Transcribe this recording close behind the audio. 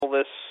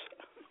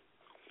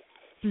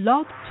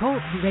Blog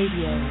Talk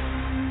Radio.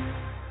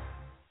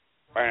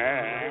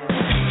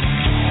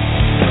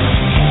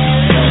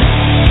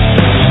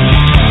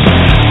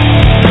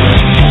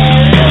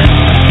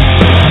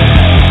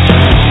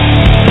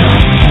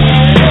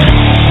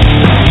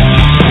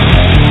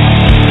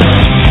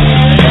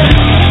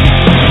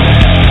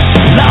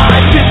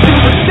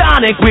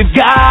 We've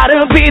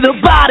gotta be the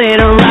body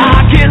to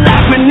rock it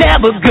like we're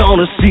never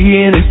gonna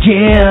see it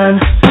again.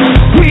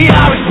 We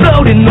are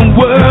exploding, the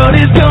world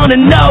is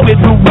gonna know it.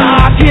 We'll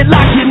rock it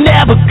like you're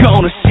never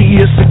gonna see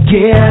us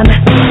again.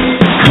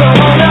 Come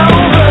on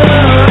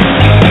over.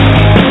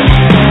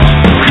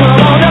 Come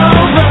on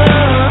over.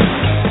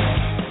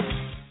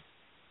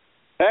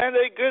 And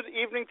a good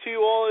evening to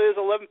you all. It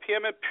is 11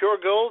 p.m. and Pure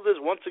Gold is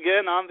once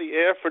again on the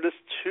air for this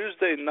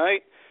Tuesday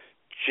night,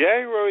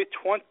 January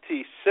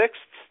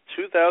 26th.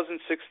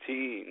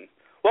 2016.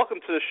 Welcome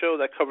to the show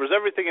that covers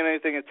everything and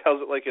anything and tells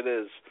it like it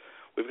is.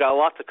 We've got a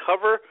lot to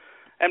cover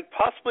and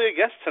possibly a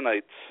guest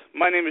tonight.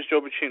 My name is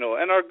Joe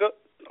Bacino, and our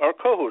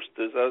co-host,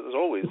 as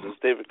always, is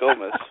David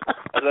Gomez.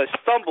 As I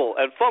stumble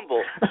and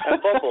fumble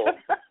and bumble.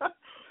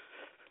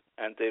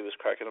 And Dave is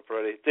cracking up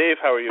already. Dave,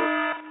 how are you?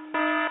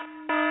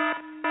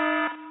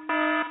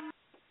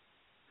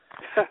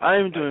 I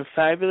am doing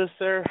fabulous,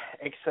 sir.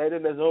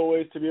 Excited, as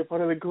always, to be a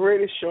part of the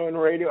greatest show in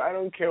radio. I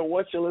don't care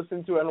what you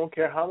listen to. I don't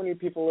care how many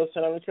people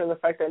listen. I don't care the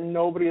fact that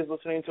nobody is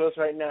listening to us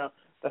right now.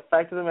 The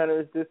fact of the matter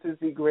is this is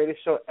the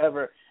greatest show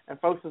ever. And,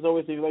 folks, as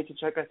always, if you'd like to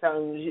check us out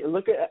and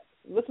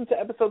listen to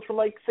episodes from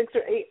like 6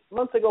 or 8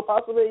 months ago,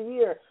 possibly a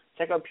year,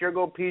 check out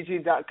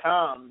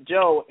puregoldpg.com.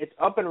 Joe, it's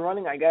up and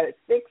running. I got it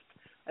fixed.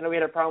 I know we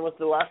had a problem with it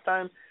the last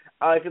time.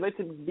 If you'd like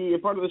to be a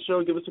part of the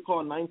show, give us a call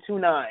at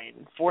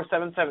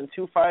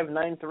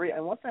 929-477-2593.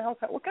 And what kind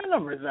of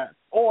number is that?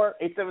 Or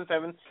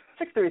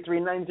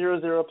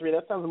 877-633-9003.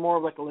 That sounds more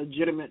of like a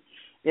legitimate,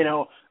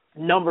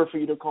 number for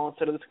you to call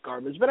instead of this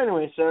garbage. But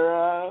anyway,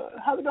 sir,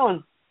 how's it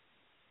going?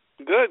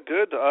 Good.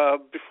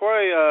 Before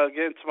I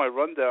get into my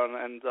rundown,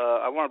 and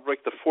I want to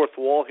break the fourth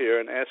wall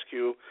here and ask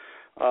you,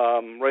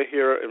 right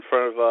here in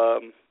front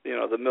of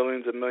the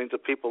millions and millions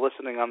of people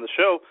listening on the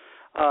show,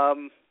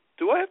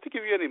 do I have to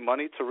give you any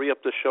money to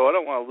re-up the show? I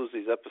don't want to lose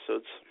these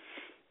episodes.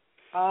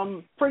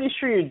 I'm pretty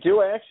sure you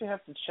do. I actually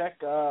have to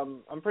check.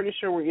 I'm pretty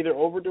sure we're either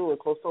overdue or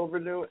close to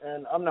overdue,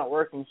 and I'm not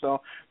working.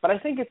 But I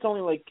think it's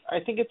only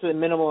it's a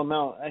minimal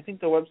amount. I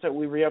think the website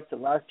we re-upped it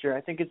last year.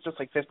 I think it's just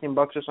like $15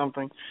 or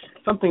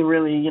something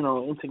really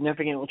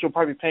insignificant, which we'll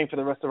probably be paying for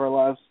the rest of our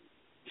lives.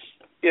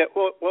 Yeah,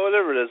 well,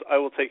 whatever it is, I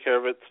will take care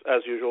of it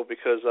as usual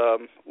because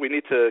we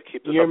need to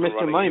keep this You're up and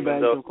running. Mr.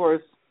 Moneybags, of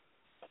course.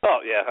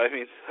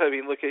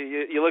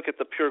 look at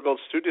the Pure Gold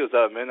Studios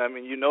that I'm in. I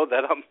mean, you know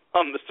that I'm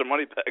Mr.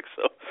 Moneybags.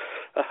 So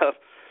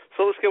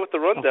let's get with the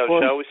rundown,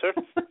 shall we, sir?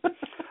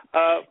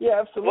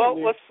 Yeah, absolutely. Well,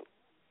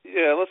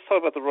 let's talk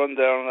about the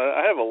rundown.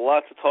 I have a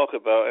lot to talk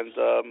about, and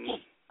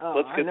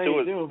let's get to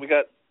it.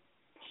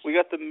 We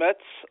got the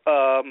Mets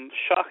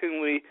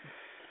shockingly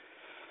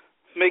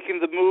making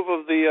the move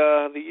of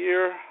the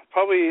year,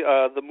 probably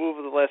the move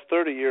of the last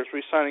 30 years,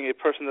 re-signing a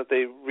person that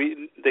they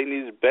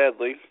needed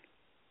badly,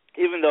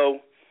 even though.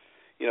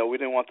 We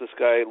didn't want this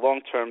guy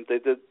long term. They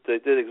did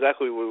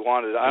exactly what we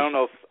wanted. I don't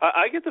know if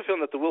I get the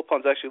feeling that the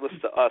Wilpons actually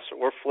listen to us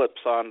or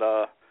Flips on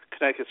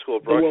Connecticut School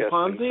of Broadcasting.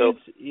 The Wilponsies?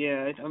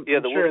 I'm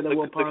sure the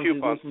Wilponsies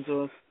listen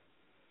to us.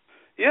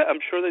 Yeah, I'm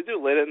sure they do.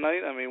 Late at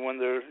night, I mean, when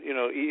they're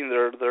eating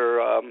their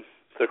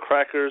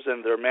crackers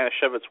and their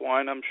Manischewitz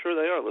wine, I'm sure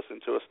they are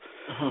listening to us.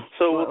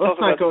 So we'll talk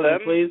about them. There,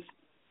 please.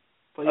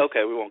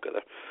 Okay, we won't go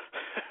there.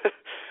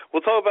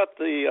 We'll talk about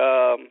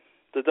the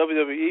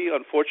WWE,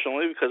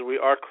 unfortunately, because we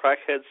are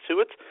crackheads to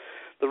it.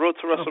 The road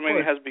to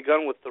WrestleMania has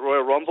begun with the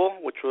Royal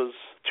Rumble, which was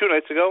 2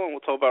 nights ago, and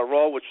we'll talk about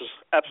Raw, which was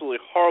absolutely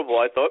horrible,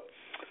 I thought.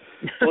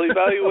 We'll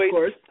evaluate. Of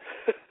course.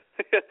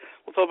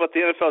 We'll talk about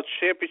the NFL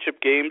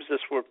Championship games this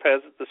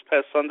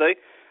past Sunday.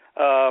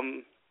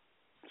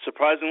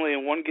 Surprisingly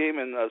in one game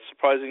and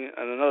surprising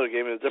in another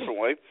game in a different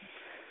way.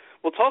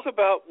 We'll talk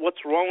about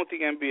what's wrong with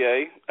the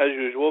NBA, as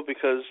usual,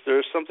 because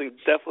there's something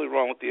definitely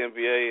wrong with the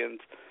NBA,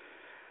 and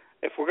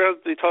if we're going to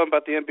be talking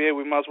about the NBA,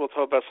 we might as well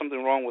talk about something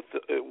wrong with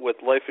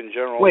life in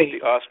general, with the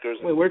Oscars.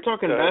 Wait, we're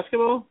talking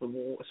basketball?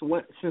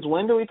 Since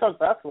when do we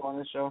talk basketball on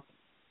this show?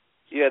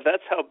 Yeah,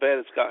 that's how bad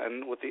it's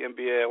gotten with the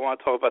NBA. I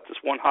want to talk about this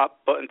one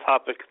hot-button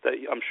topic that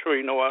I'm sure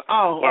you know where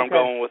I'm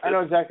going with it. I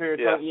know exactly what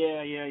you're talking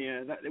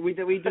about. Yeah. We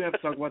do have to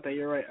talk about that.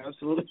 You're right,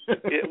 absolutely.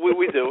 Yeah,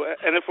 we do.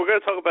 And if we're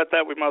going to talk about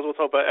that, we might as well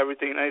talk about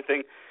everything and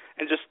anything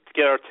and just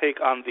get our take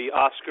on the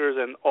Oscars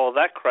and all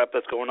that crap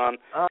that's going on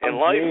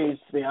in life. Geez,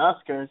 the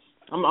Oscars.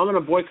 I'm going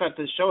to boycott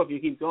this show if you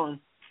keep going.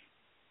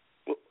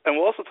 And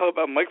we'll also talk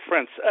about Mike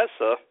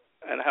Francesa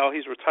and how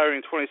he's retiring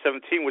in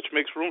 2017, which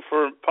makes room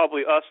for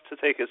probably us to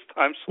take his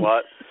time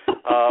slot. To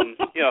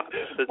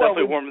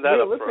definitely warm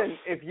that up for us.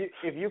 If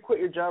you quit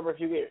your job or if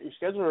you get your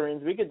schedule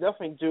arranged, we could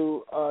definitely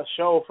do a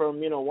show from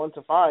 1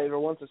 to 5 or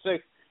 1 to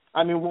 6.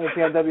 I mean, we won't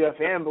be on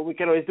WFM, but we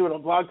could always do it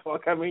on Blog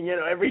Talk. I mean,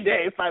 every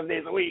day, 5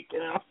 days a week.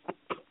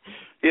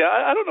 Yeah,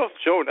 I don't know if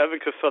Joe and Evan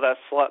could fill that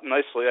slot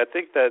nicely. I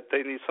think that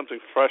they need something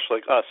fresh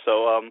like us.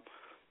 So,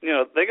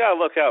 they got to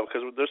look out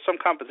because there's some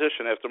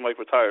competition after Mike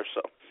retires.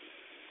 So,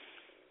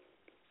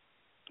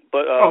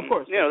 but of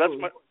course,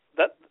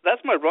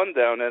 that's my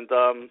rundown. And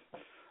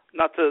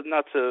not to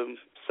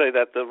say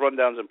that the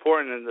rundown's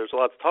important and there's a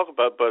lot to talk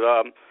about, but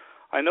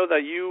I know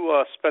that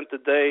you spent the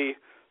day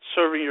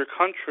serving your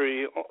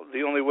country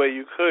the only way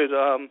you could.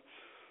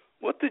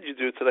 What did you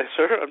do today,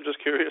 sir? I'm just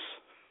curious.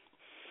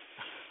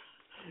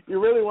 You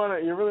really want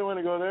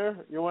to go there?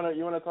 You want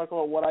to talk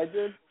about what I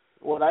did?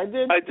 What I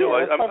did? I do. Yeah,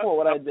 let's talk about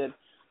what I did.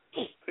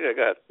 Yeah,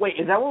 go ahead. Wait,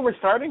 is that what we're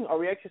starting? Are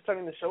we actually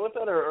starting the show with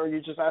that, or are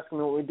you just asking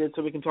me what we did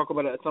so we can talk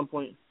about it at some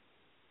point?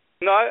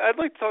 No, I'd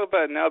like to talk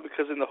about it now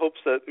because in the hopes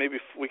that maybe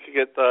we could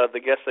get the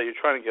guest that you're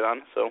trying to get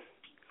on. So.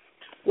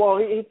 Well,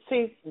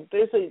 see,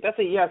 that's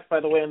a yes, by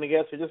the way, on the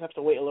guest. We just have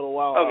to wait a little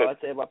while. Okay.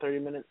 I'd say about 30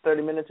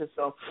 minminutes or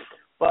so.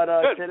 But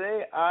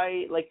today,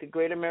 I, like the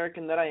great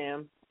American that I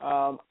am,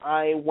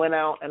 I went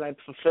out and I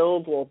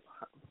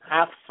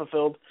half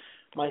fulfilled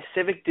my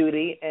civic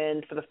duty,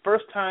 and for the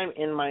first time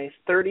in my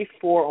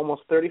 34,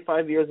 almost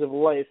 35 years of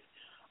life,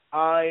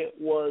 I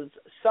was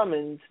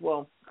summoned.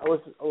 Well, I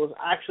was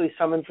actually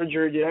summoned for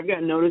jury duty. I've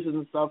gotten notices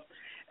and stuff,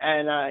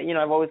 and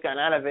I've always gotten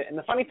out of it. And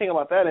the funny thing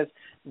about that is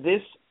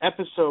this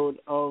episode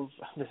of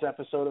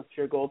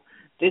Pure Gold,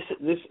 this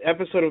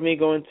episode of me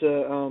going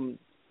to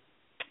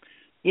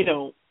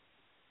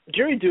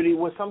jury duty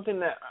was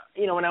something that,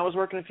 when I was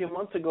working a few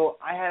months ago,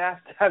 I had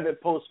asked to have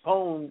it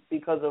postponed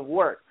because of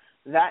work.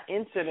 That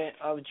incident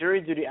of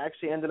jury duty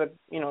actually ended up,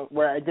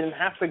 where I didn't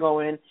have to go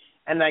in,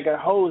 and I got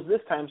hosed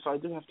this time, so I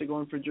do have to go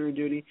in for jury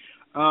duty.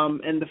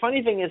 And the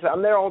funny thing is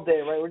I'm there all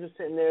day, right? We're just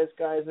sitting there as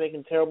guys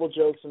making terrible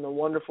jokes in the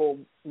wonderful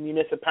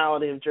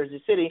municipality of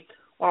Jersey City,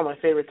 one of my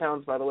favorite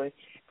towns, by the way.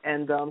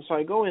 And so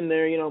I go in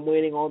there, I'm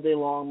waiting all day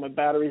long. My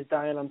battery's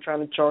dying. I'm trying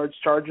to charge.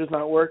 Charger's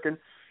not working.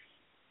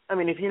 I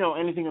mean, if you know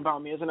anything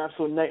about me, it's an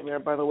absolute nightmare,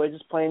 by the way,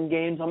 just playing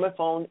games on my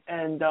phone.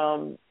 And,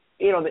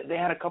 they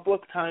had a couple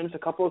of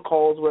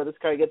calls where this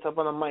guy gets up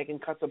on the mic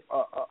and cuts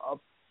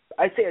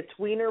I'd say a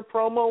tweener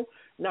promo,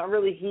 not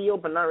really heel,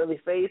 but not really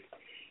face.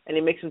 And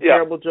he makes some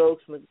terrible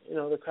jokes, and,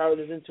 the crowd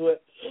is into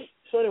it.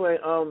 So anyway,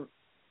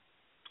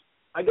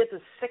 I get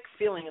this sick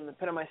feeling in the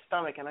pit of my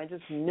stomach, and I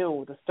just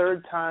knew, the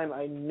third time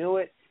I knew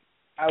it,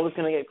 I was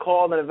going to get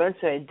called, and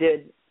eventually I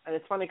did. And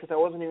it's funny because I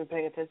wasn't even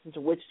paying attention to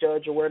which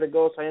judge or where to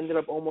go, so I ended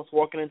up almost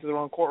walking into the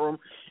wrong courtroom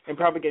and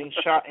probably getting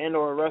shot and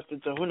or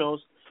arrested, so who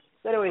knows.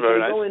 So anyway, so we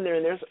go in there,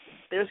 and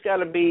there's got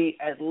to be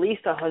at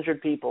least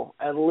 100 people,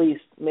 at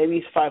least,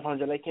 maybe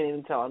 500, I can't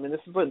even tell. I mean,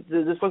 this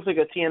looks like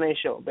a TNA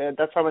show, man.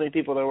 That's how many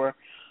people there were.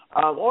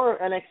 Or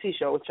NXT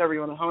show,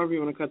 however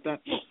you want to cut that.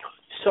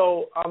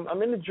 So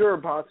I'm in the juror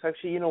box,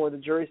 actually, where the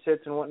jury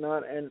sits and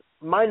whatnot, and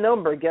my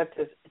number, get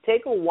this,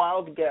 take a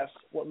wild guess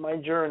what my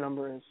juror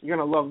number is. You're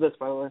going to love this,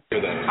 by the way.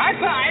 High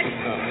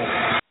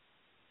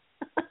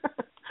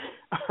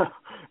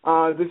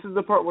five! This is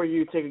the part where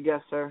you take a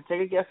guess, sir. Take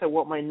a guess at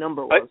what my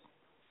number was.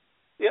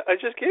 Yeah, I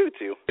just gave it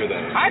to you.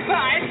 High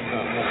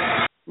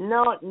five!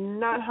 No,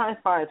 not high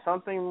five.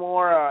 Something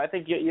more, I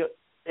think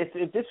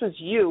if this was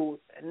you,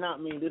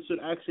 not me, this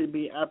would actually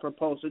be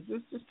apropos. So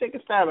just take a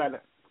stab at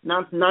it.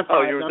 Not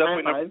five, you were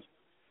not high five.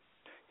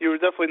 You were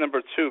definitely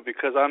number 2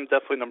 because I'm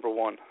definitely number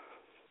 1.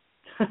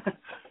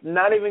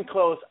 Not even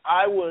close.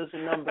 I was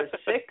number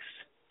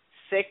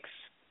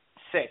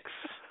 666.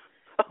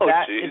 Oh,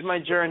 that geez. is my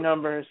juror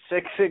number,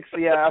 66.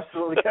 Yeah,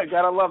 absolutely. I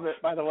gotta love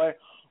it, by the way.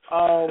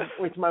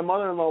 Which my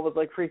mother-in-law was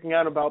like freaking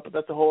out about, but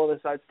that's a whole other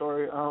side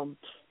story.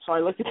 So I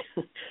looked at,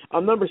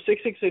 I'm number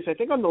 666. I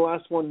think I'm the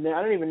last one there.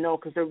 I don't even know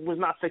because there was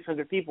not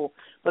 600 people.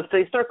 But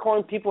they start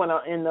calling people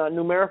in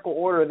numerical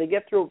order. They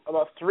get through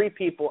about 3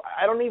 people.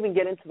 I don't even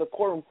get into the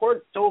courtroom.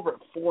 Court's over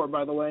at 4,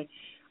 by the way.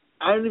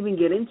 I don't even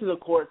get into the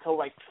court till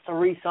like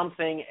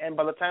 3-something, and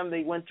by the time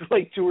they went through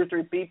like 2 or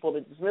 3 people,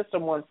 they dismissed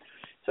someone.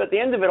 So at the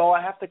end of it all,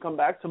 I have to come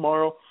back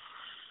tomorrow.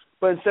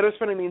 But instead of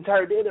spending the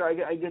entire day there,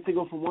 I get to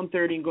go from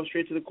 1:30 and go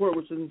straight to the court,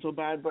 which isn't so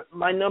bad. But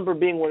my number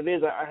being what it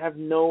is, I have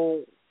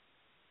no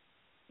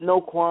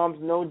qualms,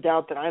 no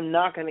doubt that I'm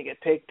not going to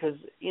get picked because,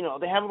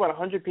 they have about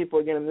 100 people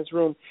again in this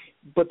room,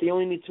 but they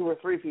only need 2 or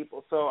 3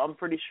 people. So I'm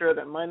pretty sure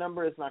that my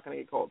number is not going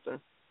to get called, sir.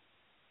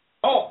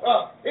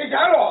 Oh, is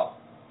that all?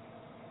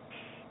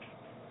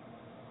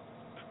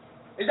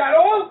 Is that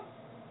all?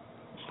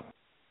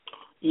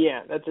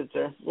 Yeah, that's it,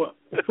 sir. What?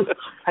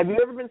 Have you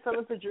ever been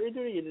summoned for jury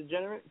duty, you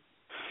degenerate?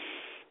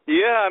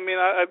 Yeah, I mean,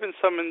 I've been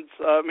summoned.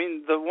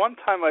 The one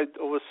time I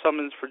was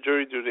summoned for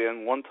jury duty,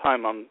 and one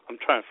time I'm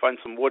trying to find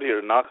some wood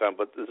here to knock on,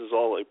 but this is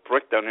all like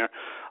brick down here.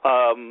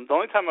 The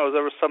only time I was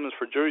ever summoned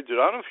for jury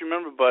duty, I don't know if you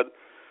remember, but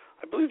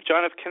I believe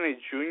John F. Kennedy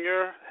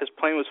Jr., his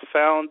plane was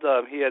found.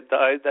 He had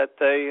died that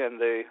day,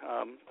 and the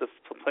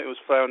plane was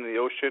found in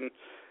the ocean.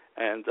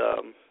 And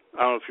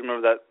I don't know if you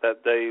remember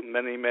that day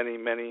many,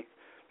 many, many,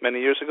 many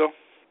years ago.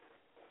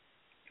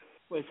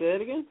 Wait, say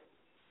that again?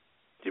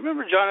 Do you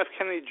remember John F.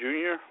 Kennedy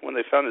Jr. when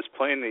they found his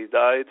plane and he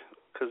died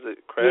because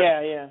it crashed?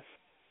 Yeah.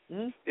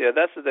 Mm-hmm. Yeah,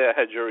 that's the day I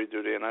had jury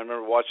duty, and I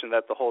remember watching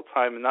that the whole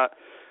time. And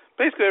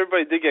basically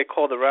everybody did get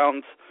called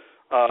around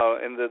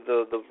in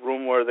the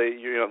room where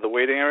the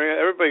waiting area.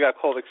 Everybody got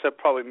called except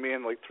probably me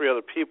and like 3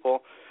 other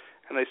people.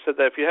 And they said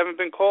that if you haven't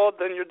been called,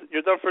 then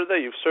you're done for the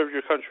day. You've served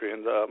your country.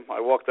 And I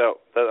walked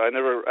out. That I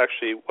never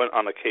actually went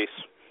on a case.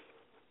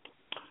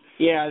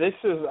 Yeah, this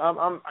is.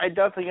 I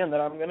doubt again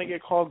that I'm going to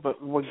get called.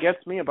 But what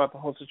gets me about the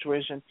whole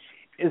situation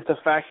is the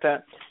fact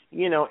that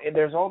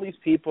there's all these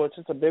people. It's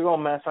just a big old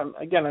mess. I'm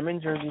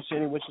in Jersey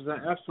City, which is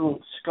an absolute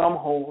scum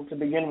hole to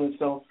begin with.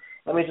 So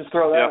let me just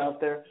throw that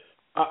out there.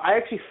 I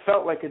actually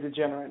felt like a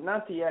degenerate,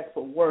 not the act,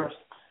 but worse,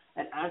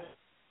 an actual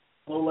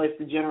low-life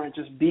degenerate,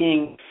 just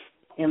being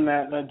in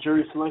that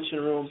jury selection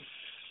room.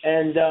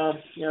 And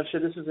I'm sure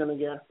this is gonna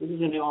get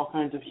all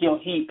kinds of heel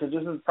heat, because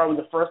this is probably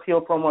the first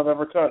heel promo I've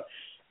ever cut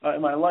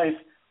in my life.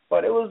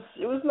 But it was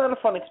not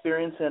a fun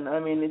experience, and I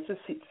mean it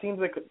seems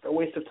like a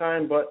waste of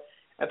time. But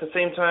at the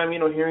same time,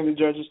 hearing the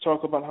judges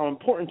talk about how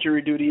important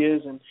jury duty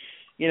is, and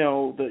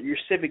your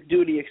civic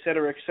duty, et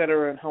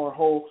cetera, and how our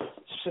whole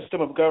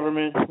system of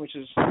government, which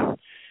is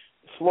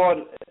flawed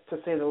to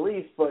say the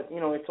least, but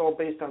it's all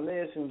based on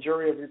this and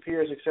jury of your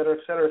peers, et cetera, et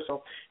cetera.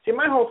 So, see,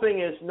 my whole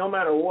thing is, no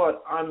matter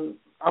what, I'm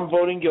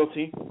voting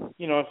guilty.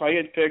 If I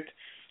get picked,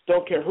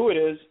 don't care who it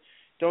is,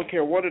 don't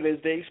care what it is.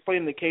 They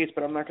explain the case,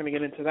 but I'm not going to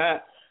get into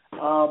that.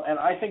 And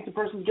I think the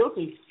person's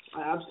guilty.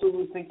 I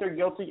absolutely think they're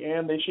guilty,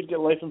 and they should get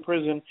life in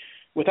prison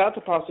without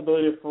the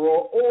possibility of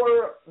parole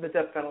or the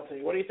death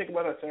penalty. What do you think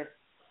about that, sir?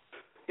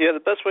 Yeah, the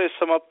best way to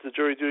sum up the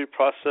jury duty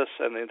process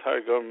and the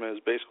entire government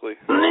is basically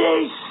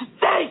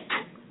mistake.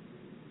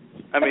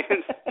 I mean,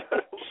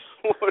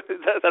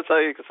 that's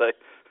all you can say.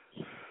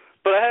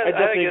 But I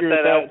had to get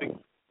that out.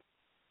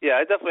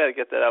 I definitely had to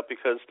get that out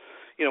because,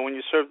 when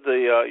you serve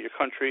your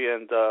country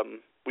and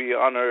we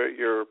honor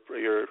your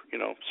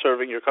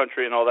serving your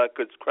country and all that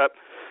good crap.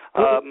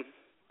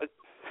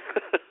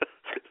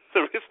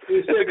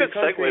 It's a good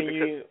segue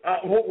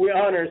because we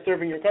honor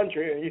serving your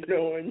country, and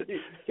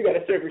you got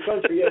to serve your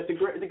country. Yeah,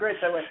 it's a great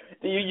segue.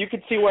 You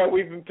can see why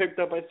we've been picked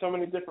up by so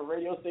many different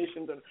radio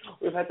stations, and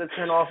we've had to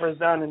turn offers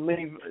down and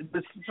leave.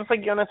 It's just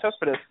like you on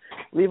Cespedes,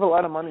 leave a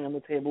lot of money on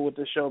the table with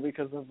this show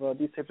because of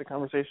these types of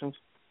conversations.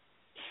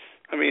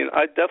 I mean,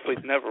 I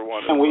definitely never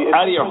want to. And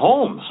out of your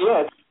homes.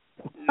 Yeah.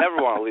 Never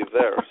want to leave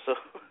there. So.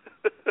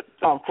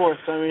 Of course.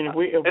 I mean, if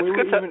we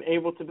were even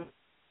able to be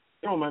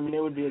home, I mean,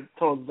 it would be a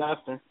total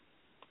disaster.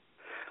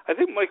 I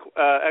think Mike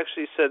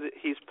actually said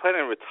he's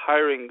planning on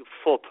retiring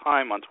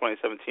full-time on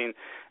 2017, and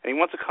he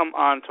wants to come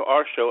on to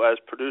our show as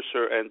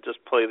producer and just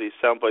play these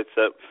sound bites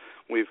that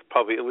we've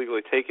probably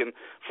illegally taken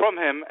from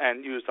him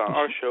and used on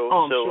our show.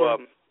 Sure.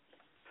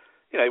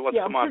 He wants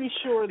to come on.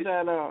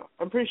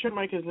 I'm pretty sure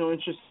Mike has no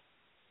interest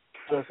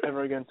in us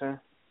ever again,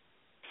 sir.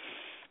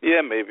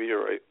 Yeah, maybe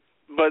you're right.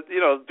 But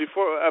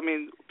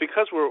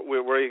because we're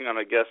waiting on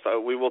a guest,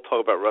 we will talk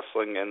about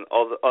wrestling and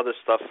all the other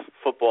stuff,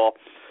 football.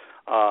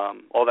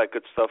 All that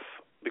good stuff,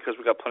 because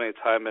we got plenty of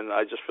time, and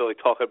I just feel like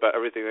talking about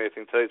everything and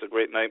anything. Today's a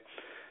great night.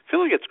 I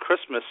feel like it's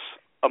Christmas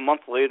a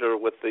month later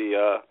with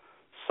the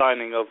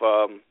signing of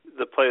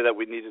the player that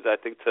we needed, I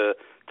think, to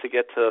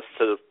get to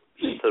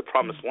the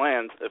promised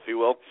land, if you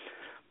will.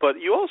 But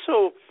you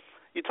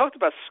talked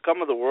about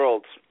scum of the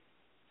world,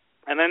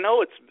 and I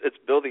know it's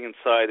building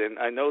inside, and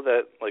I know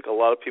that like a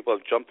lot of people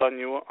have jumped on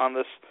you on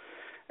this,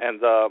 and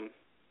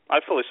I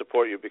fully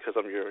support you because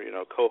I'm your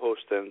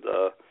co-host, and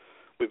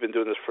we've been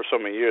doing this for so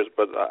many years.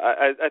 But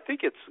I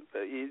think you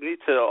need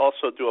to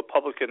also do a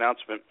public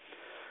announcement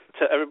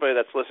to everybody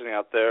that's listening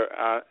out there,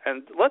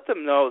 and let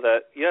them know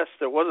that yes,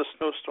 there was a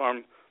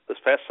snowstorm this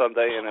past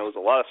Sunday, and there was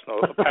a lot of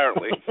snow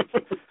apparently.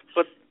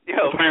 But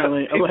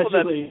apparently,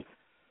 allegedly.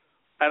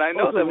 And I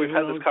know that we've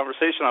had this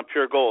conversation on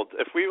Pure Gold.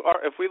 If we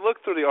look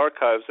through the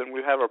archives, and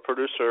we have our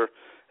producer,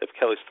 if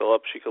Kelly's still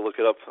up, she can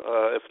look it up.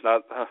 If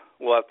not,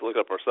 we'll have to look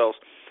it up ourselves.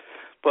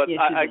 But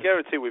yes, I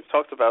guarantee we've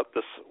talked about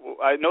this.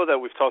 I know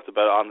that we've talked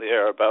about it on the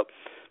air about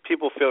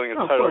people feeling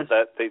entitled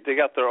that they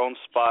dig out their own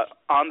spot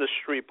on the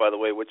street, by the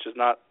way, which is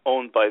not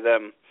owned by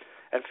them,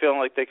 and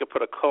feeling like they could put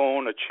a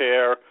cone, a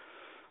chair,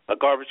 a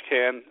garbage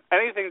can,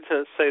 anything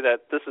to say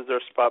that this is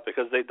their spot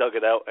because they dug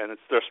it out and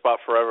it's their spot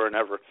forever and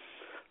ever.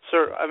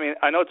 Sir, I mean,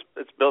 I know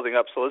it's building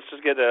up, so let's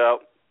just get it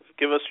out.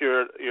 Give us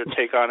your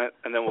take on it,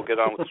 and then we'll get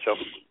on with the show.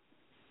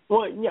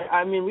 Well, yeah,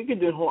 I mean, we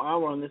could do a whole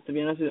hour on this, to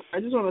be honest. I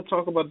just want to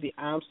talk about the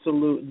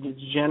absolute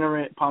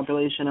degenerate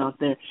population out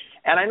there.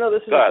 And I know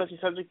this is a touchy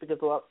subject because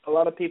a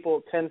lot of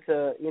people tend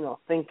to,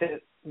 think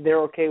that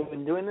they're okay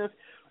with doing this.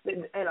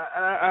 And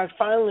I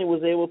finally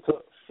was able to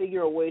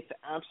figure a way to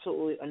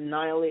absolutely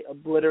annihilate,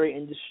 obliterate,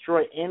 and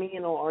destroy any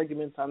and all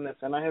arguments on this.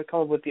 And I have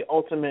come up with the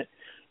ultimate,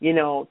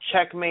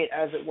 checkmate,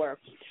 as it were.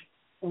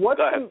 What's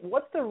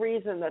the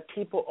reason that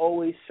people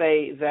always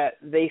say that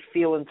they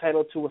feel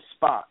entitled to a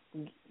spot?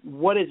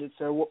 What is it,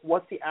 sir?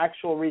 What's the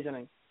actual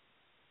reasoning?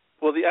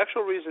 Well, the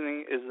actual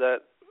reasoning is that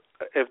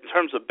in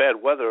terms of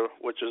bad weather,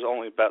 which is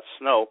only about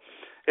snow,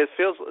 they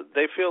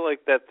feel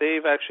like that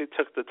they've actually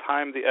took the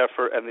time, the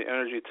effort, and the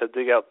energy to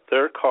dig out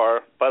their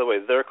car, by the way,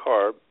 their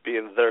car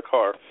being their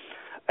car,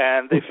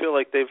 and they feel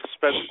like they've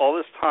spent all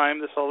this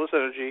time, all this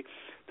energy,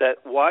 that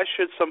why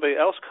should somebody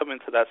else come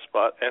into that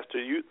spot after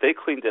they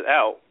cleaned it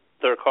out,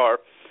 their car.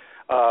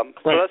 So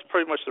that's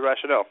pretty much the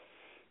rationale.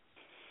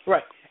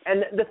 Right.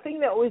 And the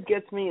thing that always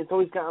gets me, it's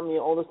always gotten me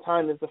all this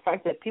time, is the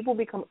fact that people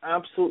become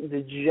absolute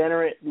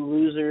degenerate,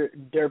 loser,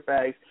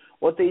 dirtbags.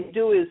 What they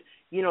do is,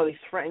 they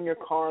threaten your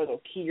car, they'll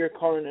key your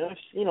car, and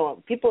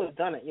people have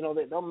done it.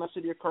 They'll mess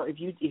with your car. If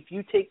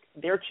you take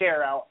their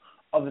chair out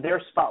of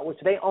their spot, which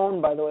they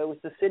own, by the way,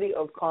 with the city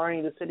of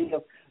Kearney, the city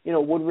of,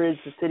 Woodridge,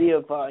 the city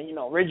of,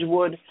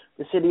 Ridgewood,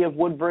 the city of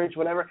Woodbridge,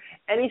 whatever.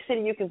 Any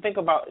city you can think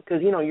about,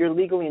 because, you're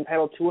legally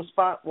entitled to a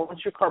spot.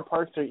 Once your car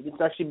parks there, it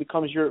actually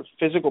becomes your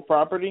physical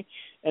property,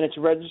 and it's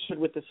registered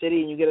with the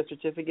city, and you get a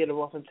certificate of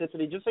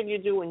authenticity, just like you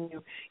do when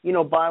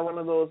you, buy one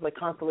of those, like,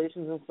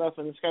 constellations and stuff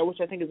in the sky,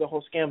 which I think is a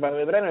whole scam, by the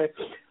way. But anyway,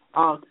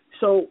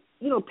 so,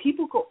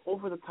 people go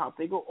over the top.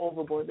 They go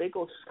overboard. They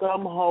go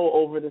scum-ho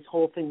over this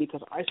whole thing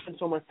because I spend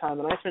so much time,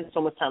 and I spend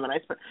so much time, and I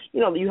spend,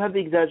 you have the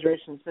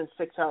exaggeration, spend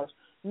 6 hours.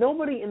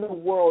 Nobody in the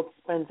world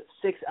spends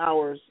 6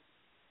 hours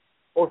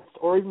or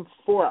even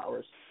 4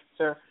 hours,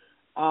 sir,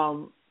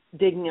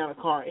 digging out a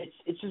car.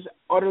 It's just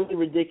utterly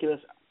ridiculous.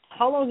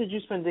 How long did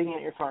you spend digging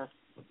out your car?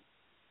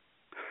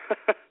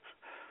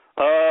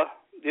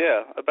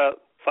 Yeah,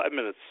 about 5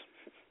 minutes.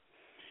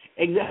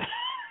 Exactly.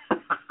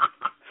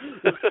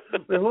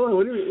 Wait, hold on.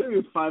 What do you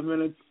mean 5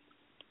 minutes?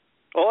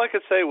 All I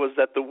could say was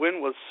that the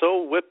wind was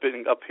so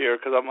whipping up here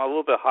because I'm a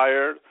little bit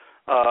higher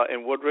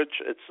in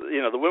Woodridge. It's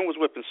the wind was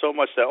whipping so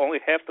much that only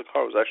half the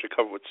car was actually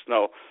covered with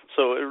snow.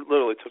 So it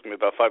literally took me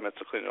about 5 minutes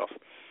to clean it off.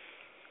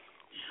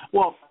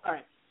 Well, all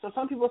right. So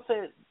some people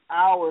say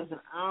hours and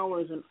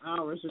hours and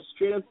hours. It's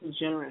straight up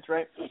degenerates,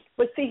 right?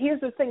 But see,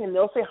 here's the thing, and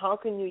they'll say, how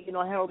can you,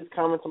 I had all these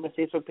comments on my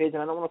Facebook page,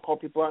 and I don't want to call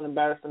people out and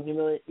embarrass them,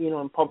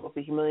 and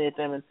publicly humiliate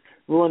them and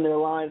ruin their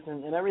lives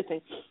and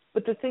everything.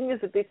 But the thing is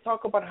that they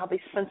talk about how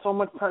they spend so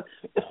much time.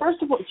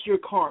 First of all, it's your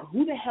car.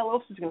 Who the hell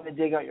else is going to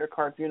dig out your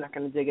car if you're not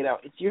going to dig it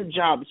out? It's your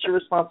job. It's your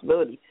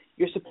responsibility.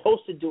 You're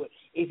supposed to do it.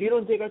 If you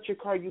don't dig out your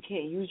car, you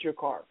can't use your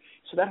car.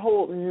 So that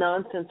whole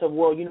nonsense of,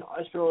 well,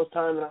 I spent all this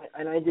time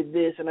and I did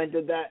this and I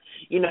did that,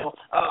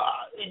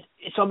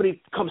 if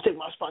somebody comes take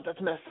my spot,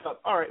 that's messed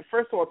up. All right,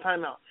 first of all,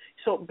 time out.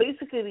 So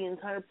basically the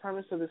entire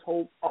premise of this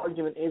whole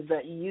argument is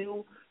that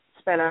you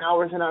spend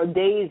hours and hours,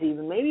 days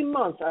even, maybe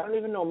months, I don't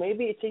even know.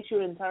 Maybe it takes you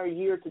an entire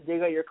year to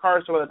dig out your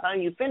car, so by the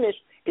time you finish,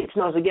 it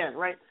snows again,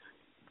 right?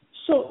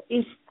 So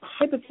if,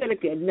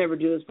 hypothetically, I'd never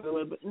do this, by the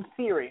way, but in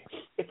theory,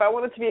 if I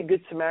wanted to be a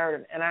good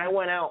Samaritan and I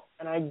went out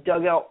and I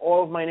dug out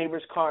all of my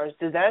neighbors' cars,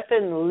 does that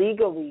then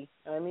legally,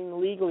 and I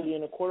mean legally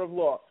in a court of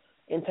law,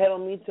 entitle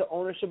me to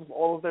ownership of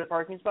all of their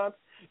parking spots?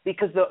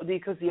 Because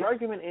the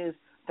argument is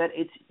that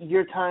it's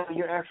your time,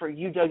 your effort,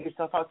 you dug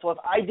yourself out. So if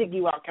I dig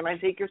you out, can I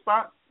take your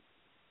spot?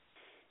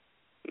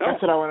 No.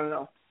 That's what I want to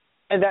know.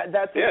 And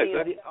that's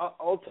exactly. The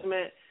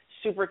ultimate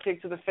super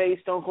kick to the face,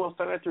 Stone Cold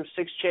Stunner through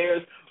 6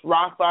 chairs,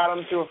 rock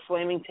bottom through a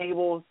flaming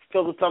table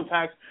filled with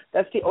thumbtacks.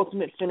 That's the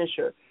ultimate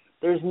finisher.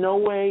 There's no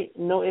way,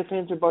 no ifs,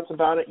 ands, or buts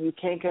about it. You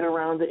can't get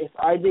around it. If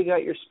I dig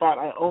out your spot,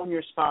 I own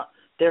your spot.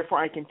 Therefore,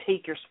 I can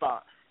take your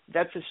spot.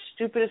 That's the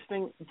stupidest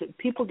thing.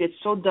 People get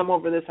so dumb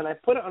over this, and I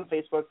put it on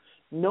Facebook,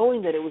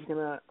 knowing that it was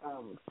gonna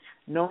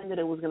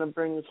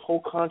bring this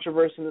whole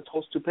controversy and this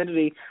whole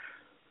stupidity.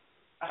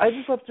 I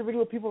just love to read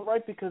what people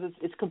write because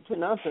it's complete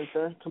nonsense,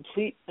 man.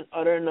 Complete and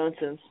utter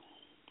nonsense.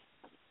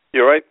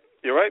 You're right.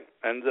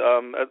 And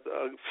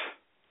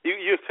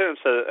you couldn't have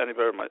said it any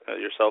better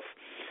yourself,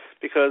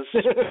 because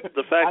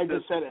the fact I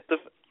just said it.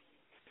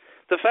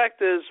 The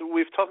fact is,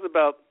 we've talked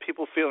about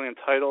people feeling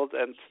entitled,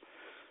 and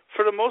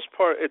for the most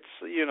part, it's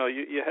you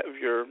have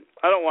your,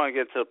 I don't want to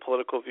get into a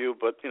political view,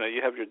 but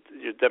you have your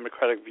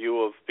democratic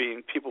view of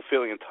people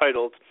feeling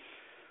entitled.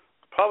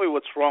 Probably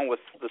what's wrong with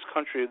this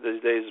country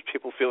these days is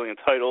people feeling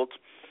entitled.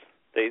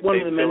 They feel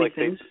like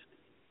things.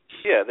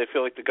 They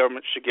feel like the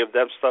government should give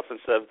them stuff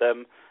instead of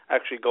them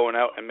actually going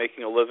out and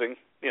making a living,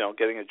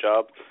 getting a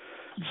job.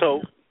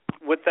 So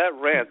with that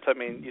rant, I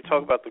mean, you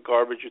talk about the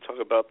garbage, you talk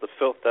about the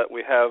filth that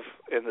we have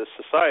in this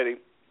society,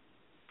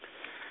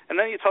 and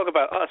then you talk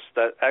about us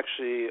that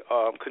actually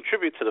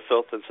contribute to the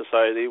filth in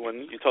society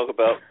when you talk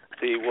about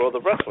the world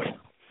of wrestling.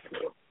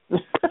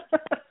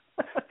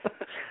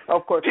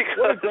 Of course.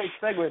 What a great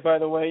segue, by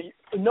the way.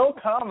 No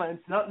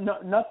comments,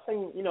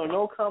 nothing,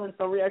 no comments,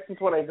 no reaction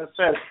to what I just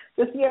said.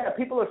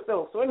 People are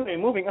still. So anyway,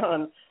 moving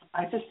on.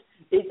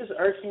 It just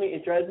irks me.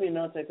 It drives me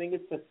nuts. I think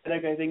it's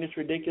pathetic. I think it's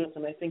ridiculous,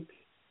 and I think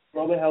people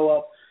grow the hell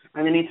up,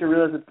 and they need to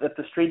realize that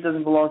the street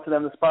doesn't belong to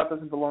them, the spot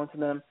doesn't belong to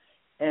them,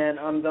 and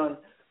I'm done.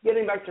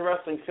 Getting back to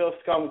wrestling, filth,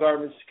 scum,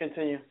 garbage.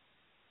 Continue.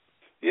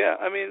 Yeah,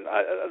 I mean,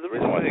 the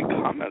reason why I didn't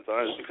comment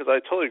on it is because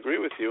I totally agree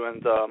with you,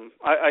 and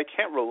I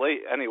can't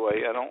relate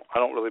anyway. I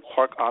don't really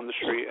park on the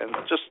street, and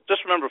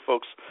just remember,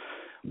 folks,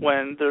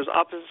 when there's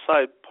opposite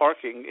side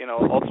parking,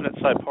 alternate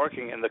side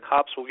parking, and the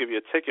cops will give you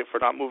a ticket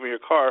for not moving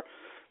your car,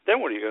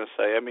 then what are you going to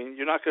say? I mean,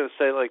 you're not going to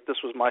say like this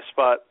was my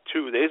spot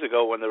 2 days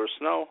ago when there was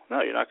snow.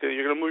 No, you're not going.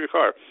 You're going to move your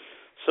car.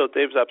 So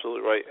Dave's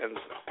absolutely right, and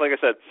like I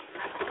said,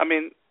 I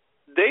mean,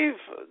 Dave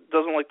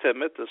doesn't like to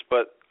admit this,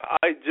 but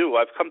I do.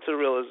 I've come to the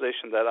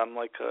realization that I'm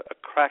like a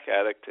crack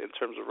addict in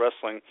terms of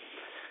wrestling.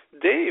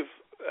 Dave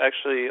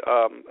actually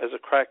is a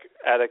crack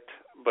addict,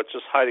 but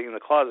just hiding in the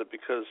closet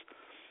because,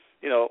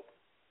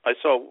 I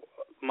saw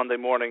Monday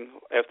morning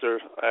after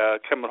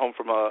coming home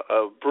from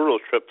a brutal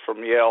trip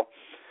from Yale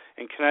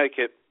in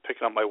Connecticut,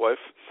 picking up my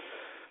wife,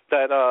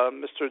 that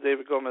Mr.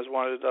 David Gomez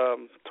wanted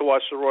to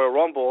watch the Royal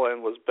Rumble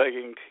and was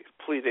begging,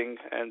 pleading,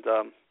 and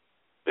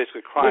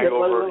basically crying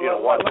over,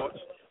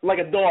 like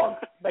a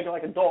dog, begging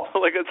like a dog.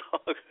 Like a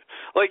dog.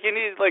 Like you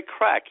need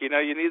crack, you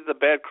need the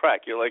bad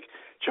crack. You're like,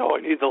 Joe,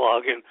 I need the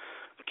login.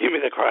 Give me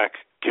the crack.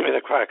 Give me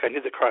the crack. I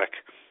need the crack.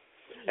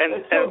 And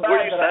it's so were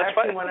bad you that I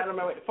satisfied? actually went out of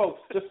my way.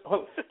 Folks, just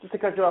to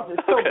cut you off,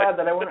 it's so bad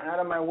that I went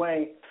out of my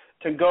way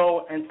to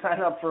go and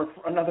sign up for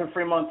another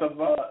 3 months of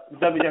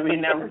WWE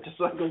Network just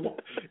so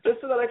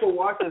that I could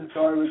watch this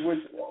garbage,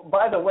 which,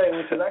 by the way,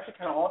 which is actually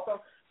kind of awesome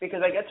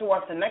because I get to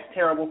watch the next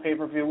terrible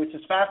pay-per-view, which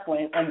is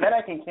Fastlane, and then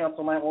I can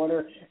cancel my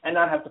order and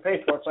not have to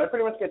pay for it. So I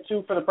pretty much get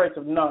two for the price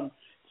of none.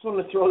 Just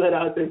wanted to throw that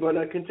out there, but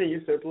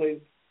continue, sir, please.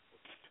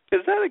 Is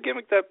that a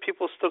gimmick that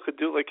people still could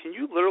do? Like, can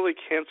you literally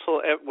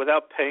cancel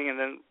without paying and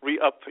then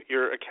re-up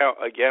your account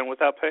again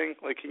without paying?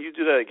 Like, can you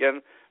do that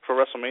again for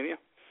WrestleMania?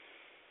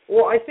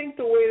 Well, I think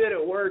the way that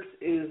it works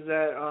is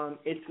that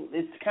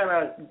it's kind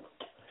of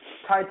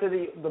tied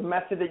to the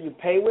method that you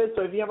pay with.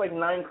 So if you have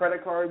 9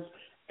 credit cards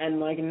and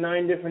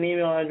 9 different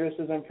email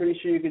addresses, I'm pretty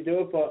sure you could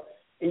do it. But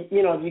if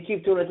you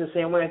keep doing it the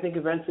same way, I think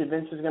eventually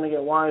Vince is going to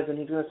get wise and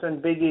he's going to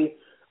send Big E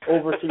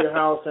over to your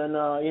house and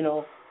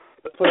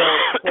put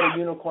a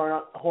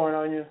unicorn horn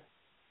on you.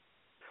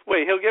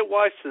 Wait, he'll get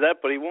wise to that,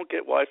 but he won't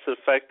get wise to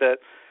the fact that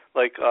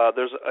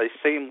there's a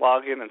same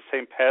login and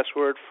same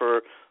password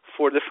for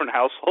 4 different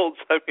households.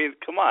 I mean,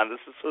 come on, this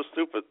is so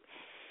stupid.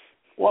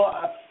 Well,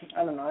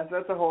 I don't know.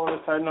 That's a whole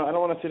other side. No, I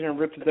don't want to sit here and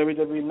rip the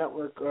WWE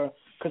Network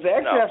because they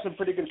actually have some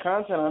pretty good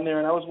content on there.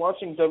 And I was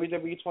watching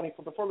WWE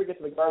 24. Before we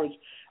get to the garbage,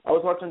 I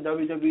was watching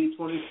WWE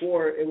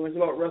 24. It was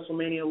about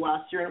WrestleMania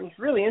last year, and it was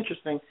really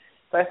interesting.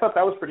 So I thought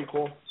that was pretty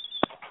cool.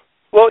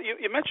 Well,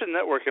 you mentioned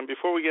network, and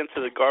before we get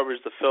into the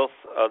garbage, the filth,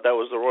 that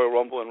was the Royal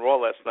Rumble and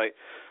Raw last night,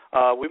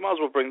 we might as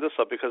well bring this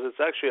up because it's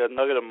actually a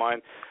nugget of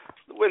mine.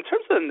 In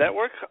terms of the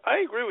network,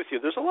 I agree with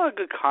you. There's a lot of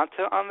good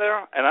content on there,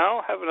 and I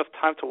don't have enough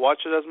time to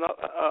watch it as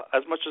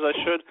much as I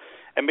should,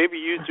 and maybe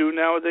you do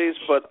nowadays.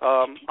 But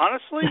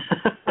honestly,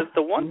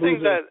 the one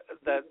thing that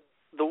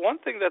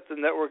the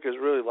network is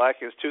really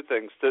lacking is 2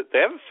 things. They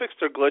haven't fixed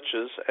their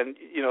glitches, and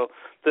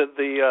the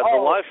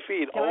live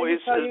feed always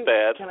is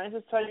bad. Can I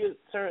just tell you,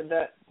 sir,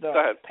 that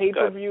the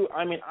pay-per-view,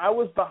 I mean, I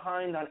was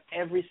behind on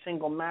every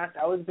single match.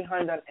 I was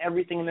behind on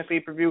everything in the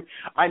pay-per-view.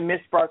 I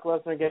missed Brock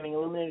Lesnar getting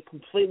eliminated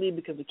completely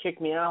because he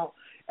kicked me out.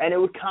 And it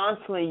would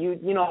constantly, when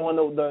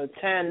the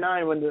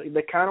 10-9, when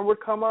the counter would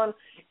come on,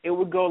 it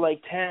would go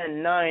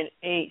 10, 9,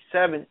 8,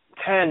 7,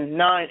 10,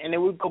 9, and it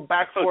would go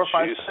back 4 or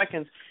 5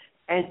 seconds.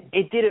 And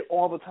it did it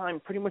all the time.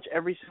 Pretty much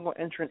every single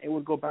entrant, it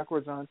would go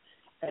backwards on.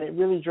 And it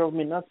really drove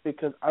me nuts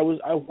because I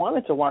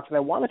wanted to watch it. I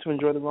wanted to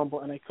enjoy the Rumble,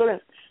 and I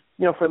couldn't.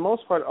 For the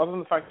most part, other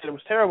than the fact that it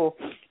was terrible,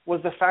 was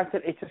the fact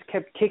that it just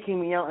kept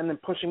kicking me out and then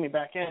pushing me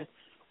back in.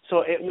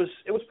 So it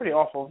was pretty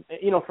awful,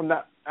 from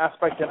that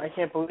aspect. And I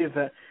can't believe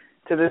that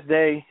to this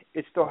day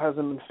it still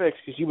hasn't been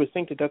fixed because you would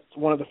think that that's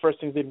one of the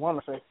first things they'd want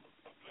to fix.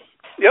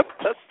 Yep,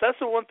 that's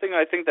the one thing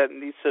I think that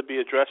needs to be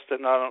addressed,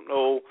 and I don't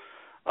know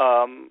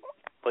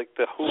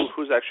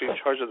who's actually in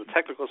charge of the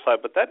technical side,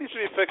 but that needs to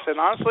be fixed. And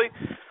honestly,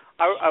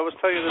 I was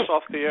telling you this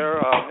off the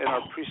air in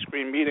our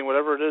pre-screen meeting,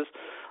 whatever it is.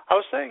 I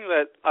was saying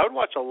that I would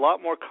watch a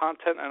lot more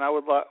content, and I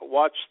would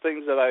watch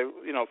things that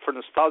for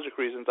nostalgic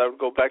reasons, I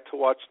would go back to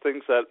watch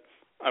things that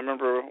I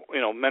remember,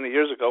 many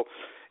years ago.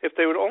 If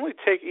they would only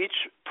take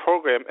each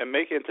program and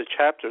make it into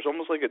chapters,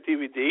 almost like a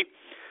DVD.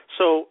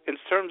 So in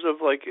terms of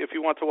if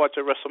you want to watch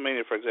a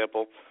WrestleMania, for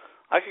example,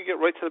 I could get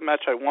right to the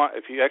match I want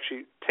if you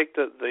actually take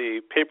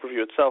the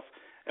pay-per-view itself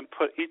and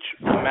put each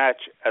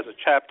match as a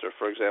chapter,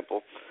 for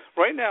example.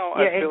 Right now,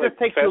 I feel it just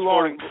takes too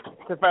long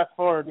to fast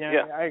forward.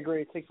 Yeah, I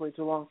agree. It takes way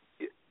too long.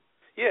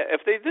 Yeah,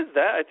 if they did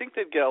that, I think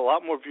they'd get a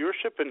lot more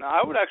viewership, and I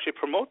would actually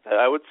promote that.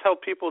 I would tell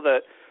people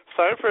that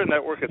sign up for a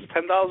network. It's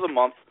 $10 a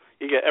month.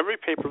 You get every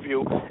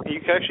pay-per-view, and you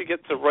can actually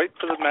get right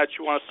to the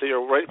match you want to see or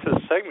right to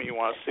the segment you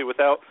want to see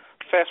without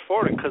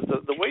fast-forwarding, because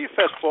the way you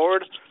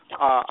fast-forward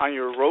on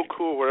your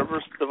Roku or whatever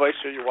device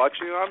you're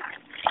watching it on,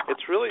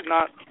 it's really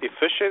not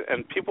efficient,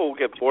 and people will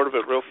get bored of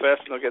it real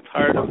fast, and they'll get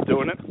tired of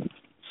doing it.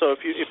 So if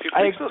you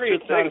fix those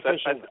 2 things,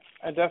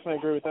 I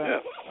definitely agree with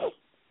that. Yeah.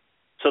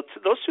 So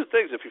those 2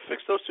 things, if you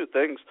fix those 2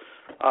 things,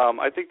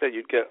 I think that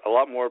you'd get a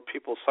lot more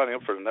people signing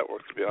up for the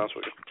network, to be honest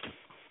with you.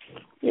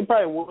 You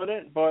probably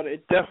wouldn't, but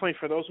it definitely,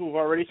 for those who have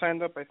already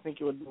signed up, I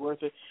think it would be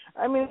worth it.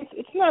 I mean,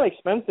 it's not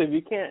expensive.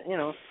 You can't,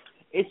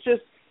 it's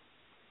just,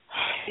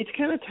 it's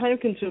kind of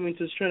time-consuming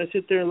to just trying to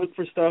sit there and look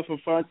for stuff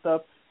and find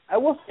stuff. I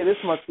will say this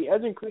much. The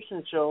Edge and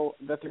Christian show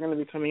that they're going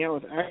to be coming out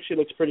with actually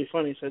looks pretty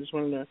funny, so I just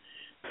wanted to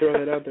throw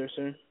that out there,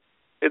 sir.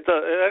 It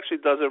actually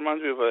does. It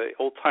reminds me of an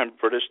old-time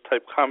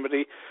British-type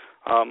comedy.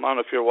 I don't know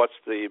if you ever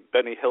watched the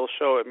Benny Hill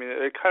show. I mean,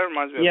 it kind of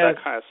reminds me of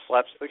that kind of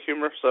slapstick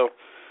humor. So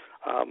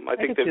I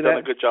think they've done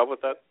a good job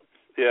with that.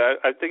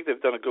 Yeah, I think they've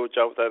done a good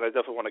job with that, and I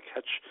definitely want to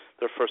catch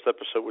their first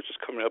episode, which is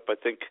coming up, I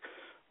think,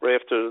 right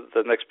after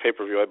the next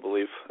pay-per-view, I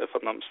believe, if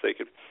I'm not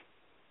mistaken.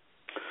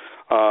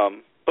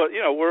 But,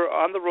 you know, we're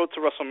on the road to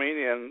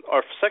WrestleMania, and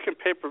our second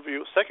favorite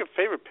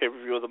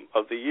pay-per-view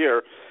of the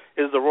year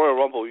is the Royal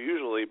Rumble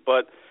usually,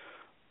 but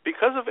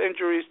because of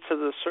injuries to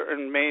the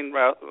certain main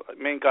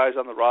guys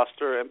on the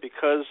roster, and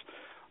because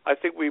I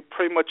think we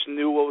pretty much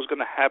knew what was going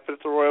to happen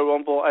at the Royal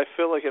Rumble, I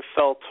feel like it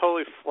fell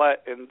totally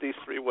flat in these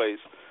three ways.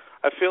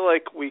 I feel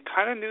like we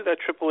kind of knew that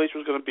Triple H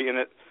was going to be in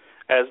it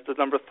as the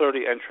number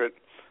 30 entrant.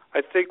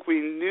 I think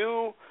we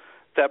knew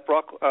that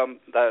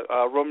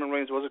Roman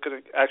Reigns wasn't going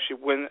to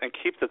actually win and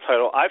keep the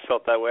title. I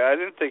felt that way. I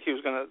didn't think he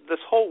was going to. This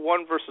whole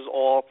one versus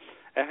all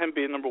and him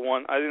being number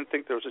one, I didn't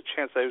think there was a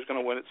chance that he was going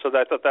to win it. So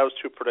I thought that was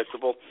too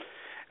predictable.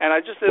 And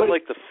I just didn't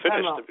like the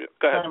finish.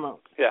 Go ahead.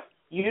 Yeah.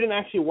 You didn't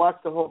actually watch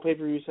the whole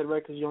pay-per-view, you said,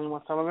 right? Because you only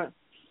watched some of it?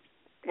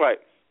 Right.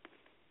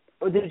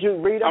 Or did you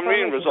read up I'm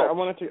reading results.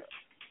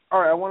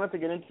 I wanted to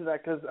get into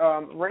that because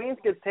Reigns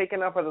gets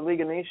taken up by the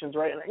League of Nations,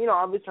 right? And, you know,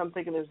 obviously I'm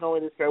thinking there's no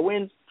way this guy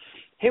wins.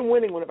 Him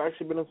winning would have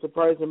actually been a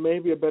surprise and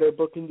maybe a better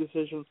booking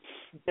decision.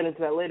 Get into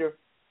that later.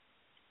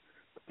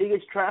 He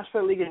gets trashed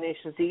by the League of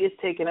Nations. He gets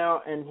taken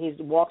out, and he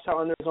walks out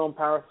under his own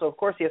power. So, of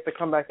course, he has to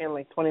come back in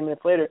like 20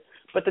 minutes later.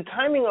 But the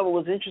timing of it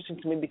was interesting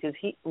to me because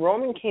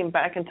Roman came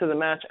back into the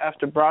match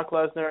after Brock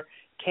Lesnar,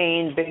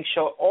 Kane, Big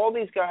Show, all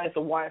these guys,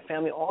 the Wyatt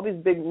family, all these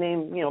big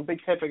name, you know, big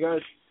type of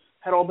guys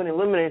had all been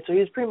eliminated. So he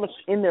was pretty much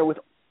in there with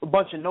a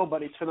bunch of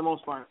nobodies for the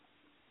most part.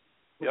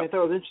 Yep. I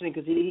thought it was interesting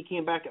because he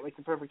came back at like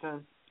the perfect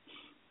time.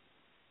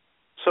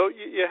 So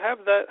you have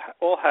that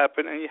all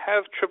happen, and you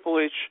have Triple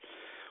H,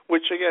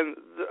 which, again,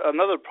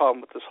 another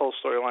problem with this whole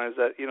storyline is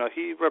that, you know,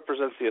 he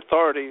represents the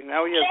authority.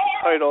 Now he has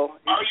the title.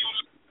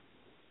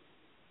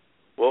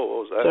 Whoa, what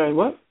was that? Sorry,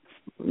 what?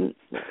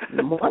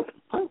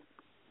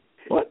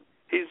 What?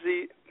 He's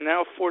the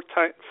now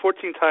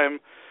 14-time,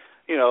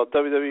 you know,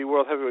 WWE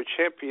World Heavyweight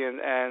Champion,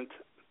 and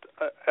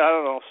I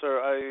don't know,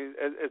 sir.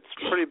 It's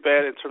pretty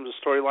bad in terms of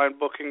storyline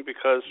booking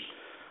because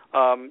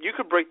you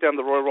could break down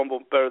the Royal Rumble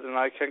better than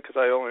I can because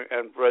I only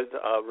read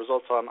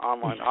results on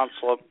Online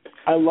Onslaught.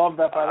 I love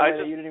that, by the way,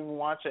 that you didn't even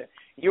watch it.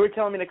 You were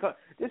telling me to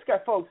this guy,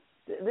 folks,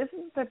 this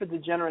is the type of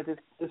degenerate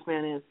this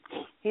man is.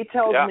 He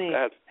tells me,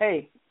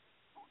 hey,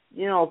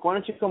 you know, why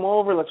don't you come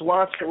over? Let's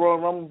watch the Royal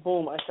Rumble.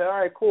 Boom. I said,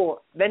 all right,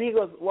 cool. Then he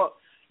goes, well,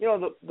 you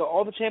know,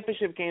 all the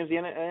championship games, the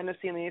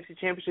NFC and the AFC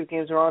championship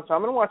games are on, so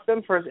I'm going to watch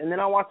them first, and then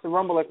I'll watch the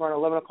Rumble like around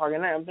 11 o'clock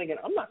at night. I'm thinking,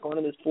 I'm not going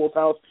to this fool's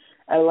house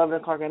at 11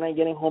 o'clock at night,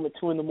 getting home at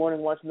 2 in the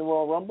morning watching the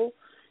Royal Rumble.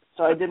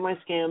 So I did my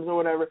scams or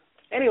whatever.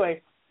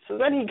 Anyway, so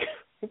then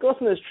he goes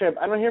on this trip.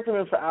 I don't hear from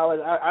him for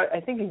hours. I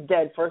think he's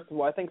dead, first of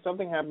all. I think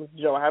something happened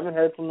to Joe. I haven't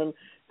heard from him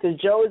because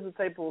Joe is the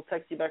type who will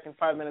text you back in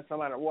 5 minutes no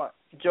matter what.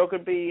 Joe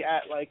could be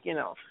at, like, you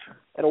know,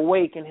 at a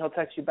wake and he'll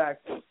text you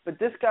back. But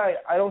this guy,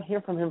 I don't hear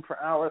from him for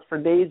hours, for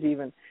days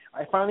even.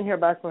 I finally hear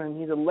back from him.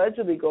 He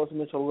allegedly goes on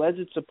this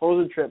alleged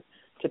supposed trip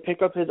to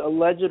pick up his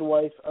alleged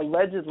wife,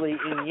 allegedly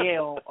in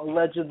Yale,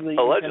 allegedly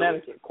in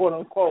Connecticut, quote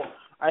unquote.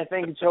 I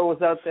think Joe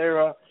was out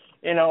there,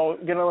 you know,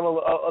 getting a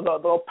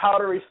little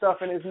powdery stuff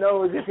in his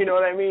nose, if you know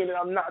what I mean. And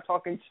I'm not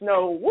talking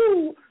snow,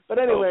 woo. But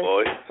anyway,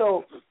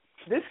 so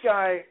this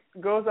guy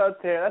goes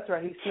out there. That's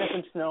right, he's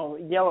sniffing snow,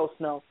 yellow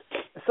snow.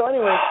 So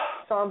anyway,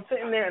 so I'm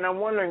sitting there and I'm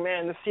wondering,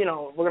 man, this, you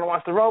know, we're gonna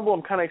watch the Rumble.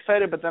 I'm kind of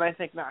excited, but then I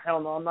think, nah,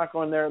 hell no, I'm not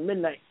going there at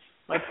midnight.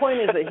 My point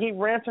is that he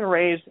rants and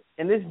raves,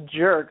 and this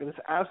jerk, this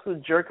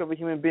absolute jerk of a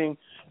human being,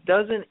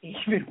 doesn't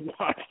even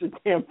watch the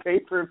damn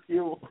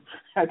pay-per-view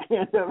at the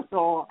end of it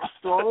all.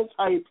 After all this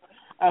hype,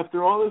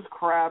 after all this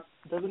crap,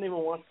 doesn't even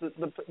watch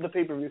the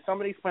pay-per-view.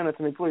 Somebody explain it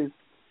to me, please.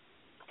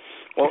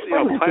 Well,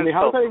 explain it to me.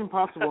 How is that even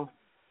possible?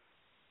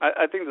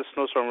 I think the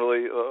snowstorm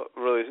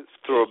really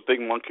threw a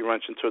big monkey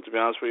wrench into it, to be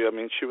honest with you. I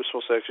mean, she was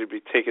supposed to actually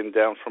be taken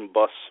down from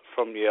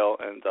Yale,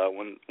 and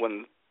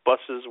when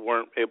buses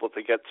weren't able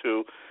to get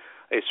to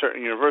a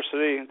certain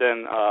university,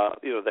 then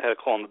you know, they had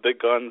to call in the big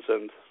guns,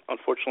 and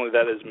unfortunately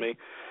that is me.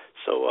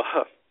 So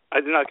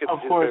I did not get to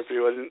see the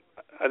pay-per-view.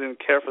 I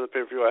didn't care for the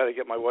pay-per-view. I had to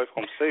get my wife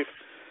home safe.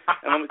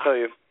 And let me tell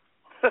you,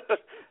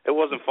 it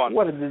wasn't fun.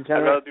 What a degenerate.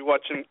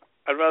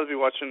 I'd rather be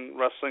watching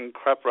wrestling,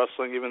 crap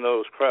wrestling, even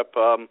though it was crap.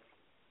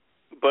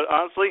 But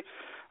honestly,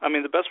 I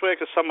mean, the best way I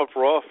could sum up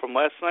Raw from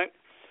last night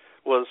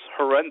was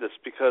horrendous,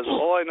 because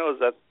all I know is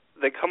that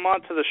they come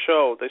on to the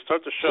show, they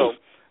start the show,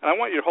 and I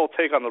want your whole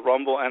take on the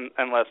Rumble and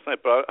last night,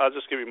 but I'll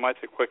just give you my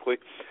take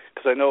quickly,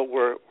 because I know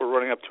we're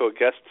running up to a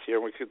guest here,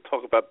 and we could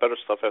talk about better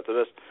stuff after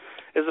this,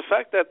 is the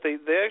fact that they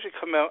actually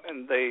come out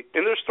and they,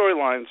 in their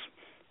storylines,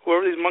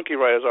 whoever these monkey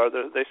riders are,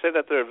 they say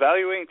that they're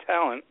evaluating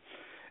talent,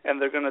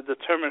 and they're going to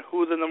determine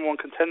who the number one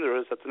contender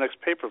is at the next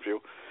pay-per-view.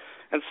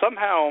 And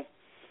somehow,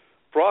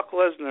 Brock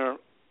Lesnar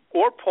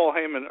or Paul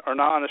Heyman are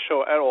not on the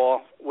show at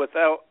all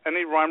without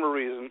any rhyme or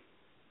reason.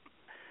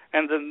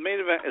 And the main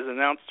event is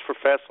announced for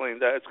Fastlane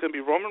that it's going to be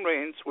Roman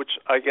Reigns, which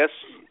I guess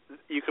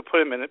you could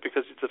put him in it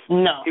because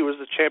he was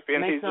the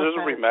champion. He deserves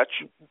a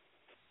rematch.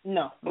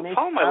 No, well, makes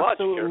follow my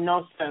logic absolutely here.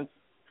 no sense.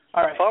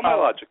 All right, follow my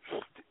logic.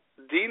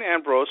 Dean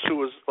Ambrose, who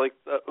was like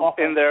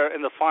in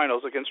the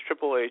finals against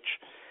Triple H,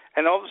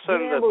 and all of a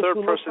sudden the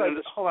third person in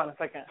this. Hold on a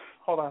second.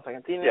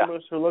 Dean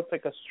Ambrose, who looks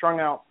like a strung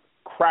out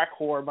crack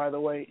whore, by the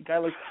way. The guy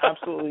looks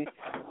absolutely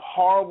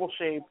horrible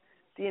shape.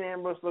 Dean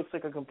Ambrose looks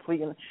like a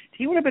complete.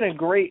 He would have been a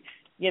great,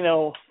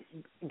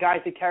 guy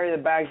to carry the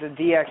bags of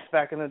DX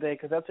back in the day,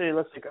 because that's what he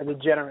looks like, a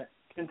degenerate.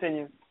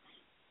 Continue.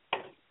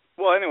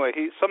 Well, anyway,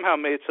 he somehow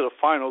made it to the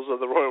finals of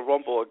the Royal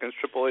Rumble against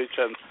Triple H,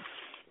 and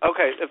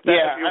okay, if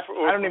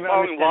I don't even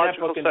understand that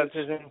fucking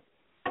decision.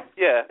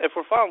 Yeah, if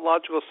we're following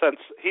logical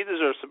sense, he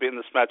deserves to be in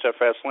this match at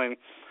Fastlane.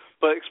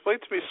 But explain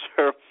to me,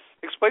 sir,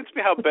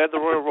 how bad the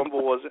Royal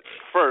Rumble was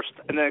first,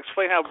 and then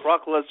explain how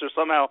Brock Lesnar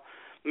somehow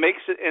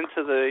makes it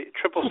into the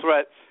triple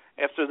threat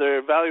after they're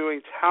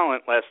evaluating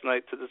talent last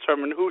night to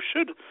determine who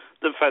should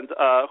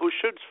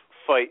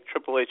fight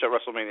Triple H at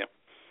WrestleMania.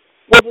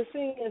 Well, the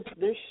thing is,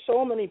 there's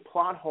so many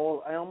plot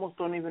holes, I almost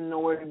don't even know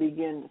where to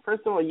begin.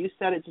 First of all, you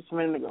said it just a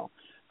minute ago.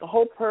 The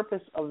whole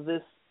purpose of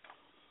this,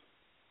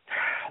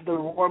 the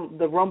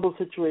Rumble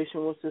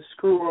situation, was to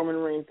screw Roman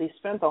Reigns. They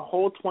spent a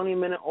whole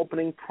 20-minute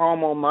opening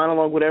promo,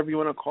 monologue, whatever you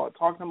want to call it,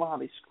 talking about how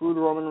they screwed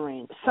Roman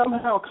Reigns.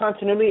 Somehow,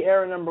 continuity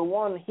error number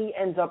one,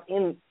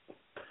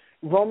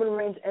 Roman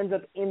Reigns ends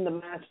up in the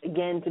match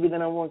again to be the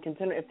number one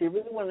contender. If they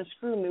really wanted to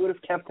screw him, they would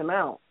have kept him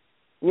out.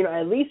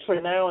 At least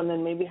for now, and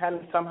then maybe had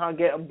him somehow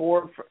get a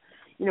board for,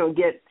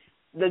 get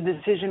the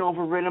decision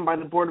overridden by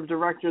the board of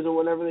directors or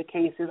whatever the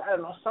case is. I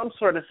don't know, some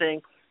sort of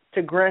thing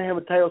to grant him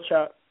a title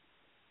shot.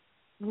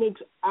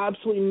 Makes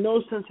absolutely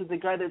no sense with the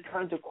guy they're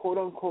trying to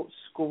quote-unquote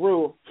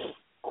screw,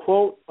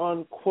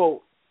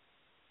 quote-unquote.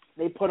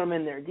 They put him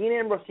in there. Dean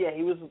Ambrose,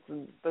 he was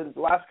the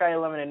last guy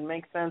eliminated.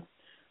 Makes sense.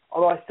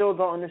 Although I still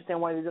don't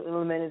understand why they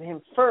eliminated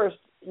him first.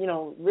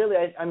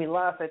 Really,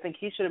 last. I think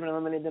he should have been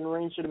eliminated, then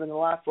Reigns should have been the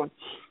last one.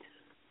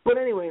 But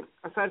anyway,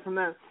 aside from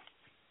that,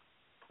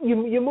 you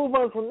move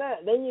on from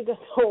that. Then you got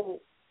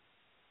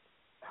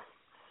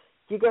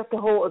the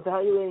whole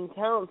evaluating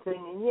talent thing,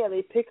 and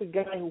they pick a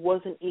guy who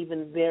wasn't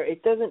even there.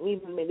 It doesn't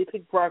even make. They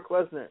pick Brock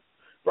Lesnar.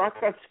 Brock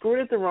got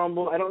screwed at the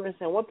Rumble. I don't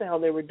understand what the hell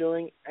they were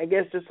doing. I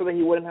guess just so that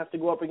he wouldn't have to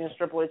go up against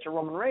Triple H or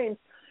Roman Reigns.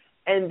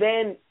 And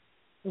then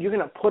you're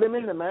gonna put him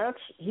in the match.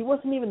 He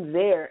wasn't even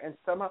there, and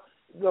somehow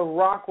The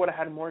Rock would have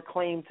had more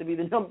claim to be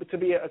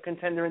a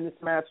contender in this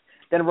match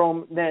than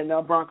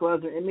Brock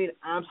Lesnar. It made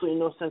absolutely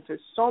no sense. There's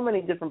so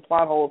many different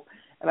plot holes,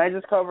 and I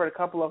just covered a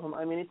couple of them.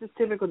 It's just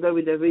typical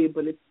WWE,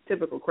 but it's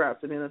typical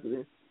crap, to be honest with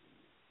you.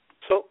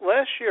 So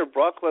last year,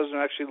 Brock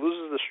Lesnar actually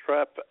loses the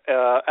strap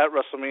at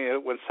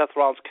WrestleMania when Seth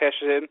Rollins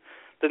cashes in.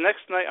 The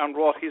next night on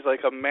Raw, he's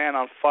like a man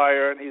on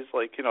fire, and he's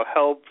like,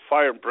 hell,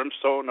 fire and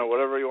brimstone or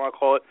whatever you want to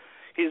call it.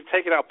 He's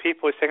taking out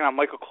people. He's taking out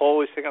Michael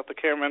Cole. He's taking out the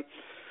cameraman.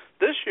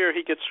 This year,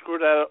 he gets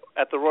screwed out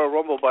at the Royal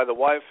Rumble by the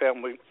Wyatt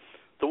family.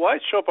 The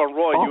Wyatts show up on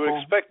Raw. Awful. You would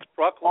expect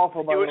Brock Brock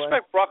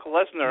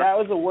Lesnar. That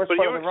was the worst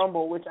part of the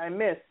Rumble, which I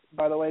missed,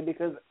 by the way,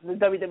 because the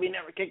WWE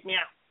never kicked me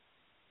out.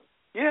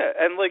 Yeah,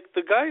 and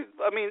the guy,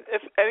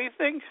 if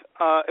anything,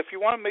 if you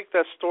want to make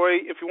that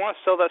story, if you want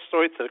to sell that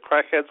story to the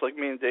crackheads like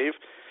me and Dave,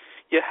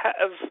 you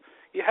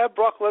have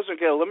Brock Lesnar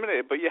get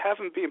eliminated, but you have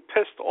him being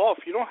pissed off.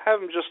 You don't have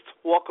him just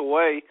walk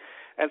away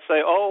and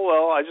say, oh,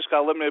 well, I just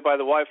got eliminated by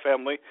the Wyatt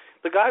family.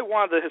 The guy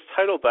wanted his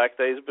title back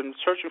that he's been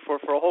searching for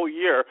a whole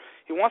year.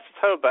 He wants the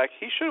title back.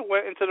 He should have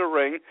went into the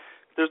ring.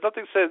 There's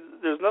nothing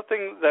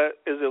that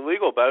is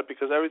illegal about it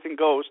because everything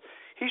goes.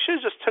 He should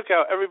have just took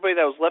out everybody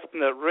that was left in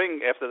the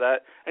ring after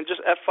that and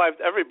just F5'd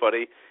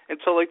everybody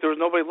until there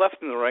was nobody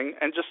left in the ring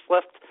and just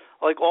left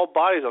all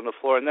bodies on the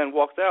floor and then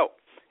walked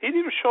out. He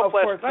didn't even show up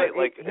last night.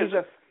 He's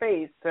a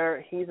face,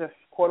 sir. He's a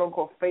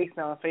quote-unquote face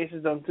now.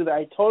 Faces don't do that.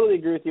 I totally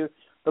agree with you.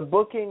 The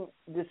booking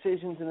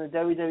decisions in the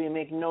WWE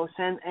make no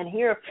sense. And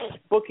here,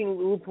 booking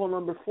loophole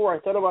number 4, I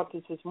thought about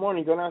this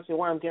morning. Don't ask me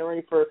why. I'm getting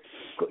ready for,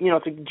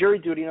 to jury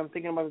duty, and I'm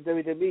thinking about the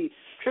WWE.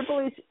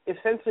 Triple H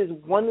essentially has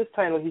won this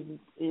title. He's,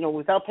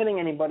 without pinning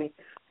anybody,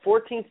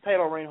 14th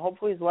title reign,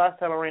 hopefully his last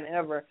title reign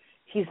ever.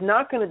 He's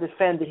not going to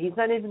defend it. He's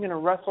not even going to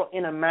wrestle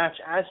in a match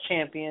as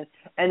champion,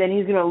 and then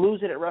he's going to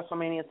lose it at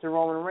WrestleMania to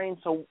Roman Reigns.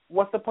 So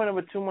what's the point of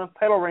a 2-month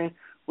title reign?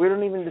 We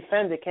don't even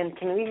defend it. Can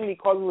it even be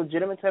called a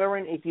legitimate title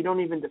reign if you don't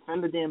even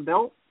defend the damn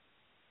belt?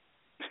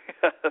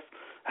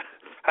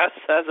 How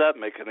does that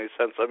make any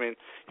sense?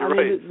 You're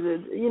right.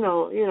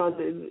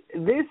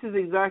 This is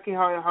exactly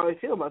how I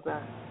feel about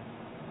that.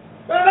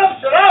 Shut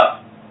up!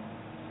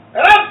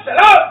 Shut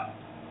up!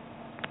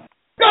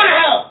 Go to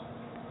hell!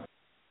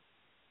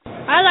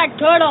 I like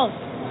turtles.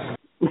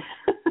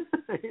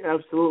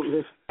 Absolutely.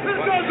 It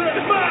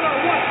doesn't matter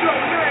what your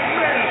name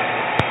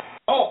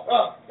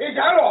is. Is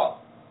that all?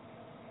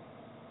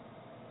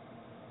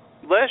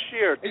 Last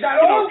year,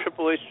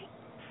 Triple H.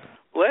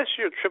 Last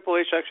year, Triple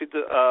H actually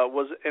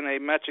was in a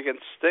match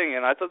against Sting,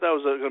 and I thought that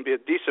was going to be a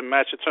decent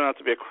match. It turned out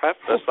to be a crap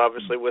fest,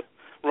 obviously, with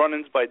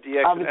run-ins by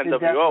DX and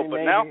NWO.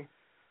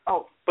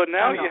 But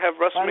now you have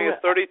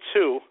WrestleMania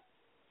 32.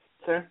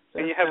 Sir?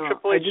 And you have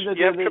Triple H.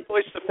 You have Triple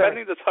H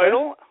defending the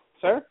title.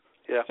 Sir?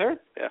 Yeah. Sir?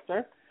 Yeah.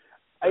 Sir?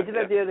 I did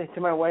that the other day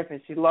to my wife, and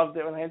she loved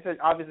it when I said,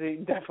 obviously,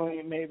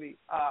 definitely, maybe.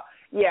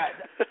 Yeah,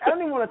 I don't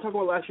even want to talk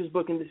about last year's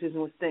booking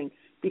decision with Sting,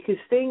 because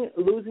Sting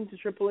losing to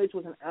Triple H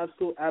was an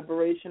absolute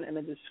aberration and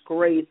a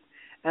disgrace.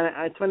 And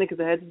it's funny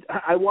because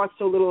I watched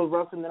so little of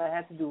wrestling that I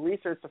had to do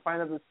research to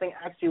find out that Sting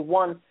actually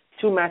won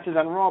 2 matches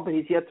on Raw, but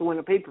he's yet to win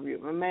a pay-per-view.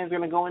 My man's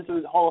going to go into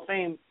his Hall of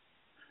Fame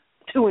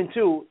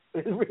 2-2,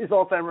 his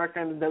all-time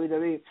record in the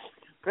WWE.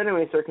 But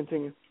anyway, sir,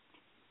 continue.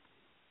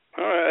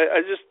 All right,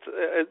 I just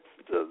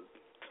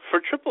for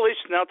Triple H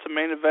now to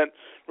main event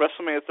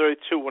WrestleMania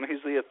 32 when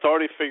he's the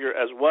authority figure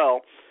as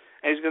well,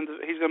 and he's going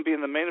to be in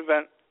the main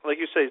event. Like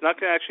you say, he's not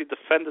going to actually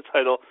defend the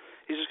title.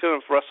 He's just going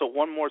to wrestle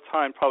one more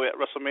time, probably at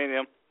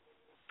WrestleMania,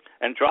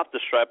 and drop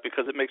the strap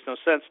because it makes no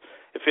sense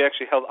if he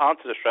actually held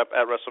onto the strap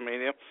at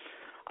WrestleMania.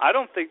 I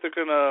don't think they're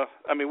going to.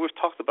 I mean, we've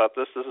talked about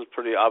this. This is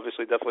pretty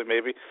obviously, definitely,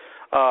 maybe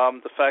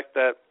the fact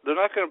that they're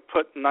not going to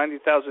put 90,000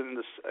 in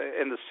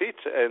the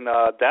seats in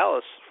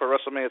Dallas for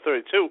WrestleMania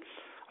 32.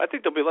 I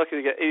think they'll be lucky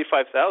to get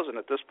 85,000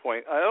 at this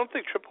point. I don't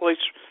think Triple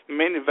H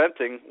main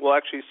eventing will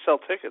actually sell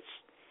tickets.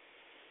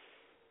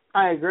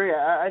 I agree.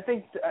 I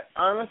think,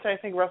 honestly, I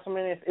think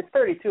WrestleMania, it's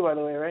 32, by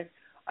the way, right?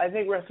 I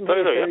think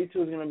WrestleMania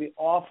 32 is going to be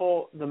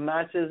awful. The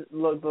matches,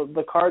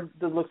 the card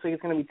looks like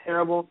it's going to be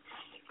terrible.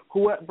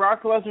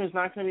 Brock Lesnar is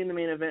not going to be in the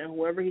main event.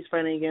 Whoever he's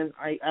fighting against,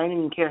 I don't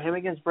even care. Him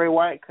against Bray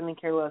Wyatt,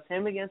 couldn't care less.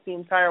 Him against the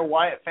entire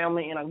Wyatt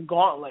family in a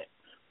gauntlet,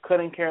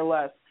 couldn't care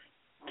less.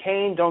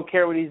 Kane, don't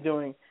care what he's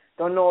doing.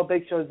 Don't know what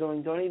Big Show's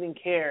doing. Don't even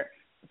care.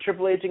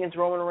 Triple H against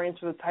Roman Reigns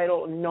for the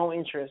title, no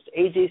interest.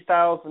 AJ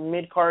Styles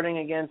mid-carding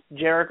against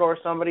Jericho or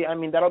somebody. I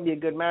mean, that'll be a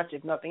good match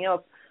if nothing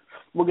else.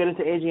 We'll get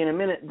into AJ in a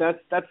minute.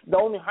 That's the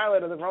only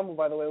highlight of the Rumble,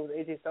 by the way, was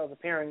AJ Styles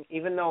appearing,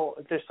 even though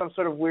there's some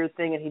sort of weird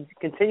thing, and he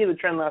continued the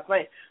trend last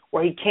night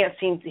where he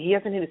hasn't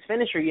hit his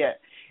finisher yet.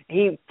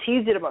 He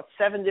teased it about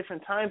 7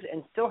 different times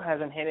and still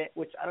hasn't hit it,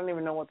 which I don't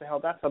even know what the hell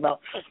that's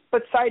about.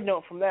 But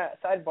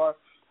sidebar,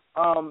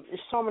 there's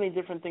so many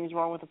different things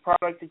wrong with the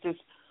product.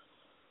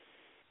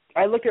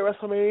 I look at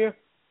WrestleMania,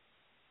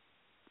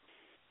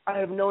 I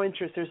have no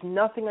interest. There's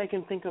nothing I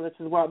can think of that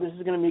says, wow, this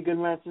is going to be a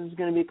good match, this is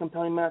going to be a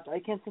compelling match. I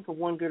can't think of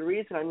one good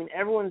reason. I mean,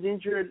 everyone's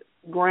injured,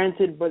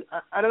 granted, but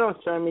I don't know,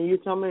 sir. I mean, you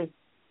tell me.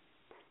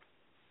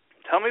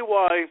 Tell me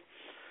why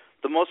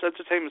the most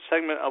entertainment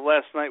segment of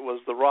last night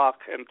was The Rock,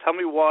 and tell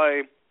me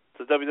why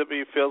the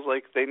WWE feels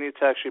like they need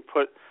to actually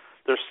put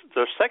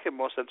their second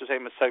most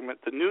entertainment segment,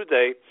 The New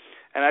Day,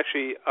 and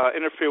actually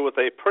interfere with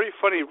a pretty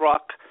funny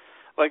Rock.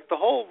 Like, the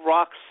whole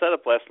Rock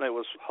setup last night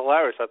was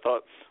hilarious, I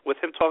thought, with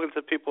him talking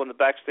to people in the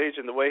backstage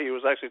and the way he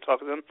was actually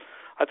talking to them.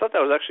 I thought that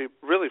was actually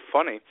really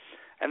funny.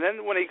 And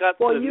then when he got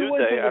to the New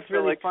Day, I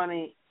feel like...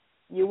 Funny.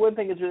 You would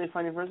think it's really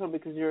funny, first of all,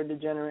 because you're a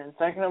degenerate. And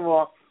second of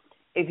all,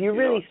 if you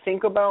really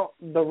think about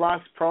The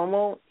Rock's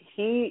promo,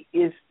 he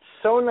is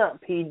so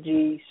not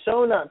PG,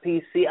 so not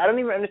PC. I don't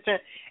even understand.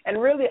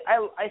 And really,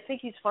 I think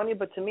he's funny,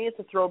 but to me it's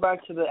a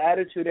throwback to the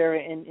Attitude Era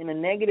in a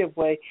negative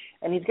way.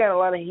 And he's got a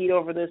lot of heat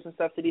over this and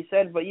stuff that he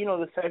said. But, you know,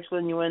 the sexual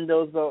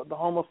innuendos, the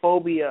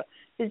homophobia,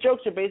 his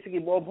jokes are basically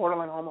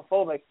borderline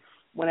homophobic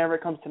whenever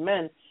it comes to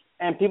men.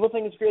 And people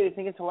think it's great. They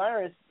think it's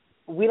hilarious.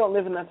 We don't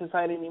live in that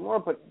society anymore.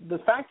 But the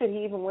fact that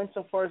he even went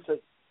so far as to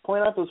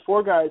point out those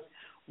 4 guys,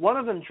 one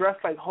of them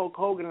dressed like Hulk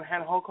Hogan and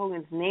had Hulk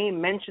Hogan's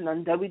name mentioned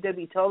on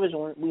WWE television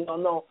when we all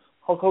know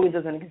Hulk Hogan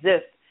doesn't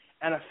exist,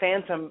 and a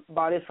phantom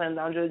body slammed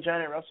Andre the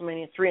Giant at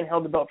WrestleMania 3 and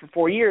held the belt for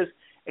 4 years,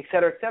 et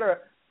cetera,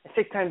 a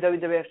 6-time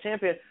WWF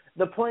champion.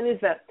 The point is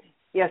that,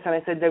 yes, and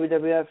I said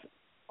WWF,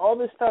 all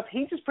this stuff,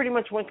 he just pretty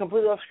much went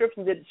completely off script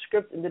and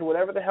did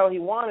whatever the hell he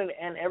wanted,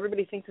 and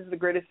everybody thinks this is the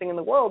greatest thing in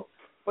the world.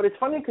 But it's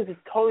funny because it's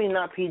totally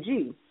not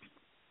PG.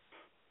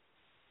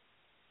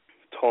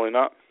 Totally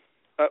not.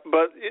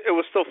 But it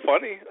was still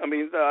funny. I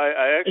mean,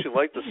 I actually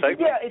liked the segment.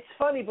 Yeah, it's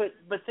funny, but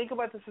think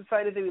about the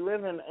society that we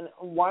live in, and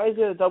why is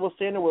there a double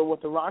standard where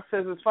what The Rock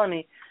says is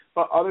funny,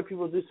 but other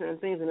people do certain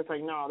things, and it's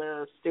like, no,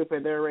 they're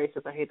stupid, they're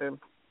racist, I hate them.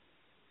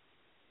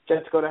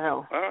 Jets go to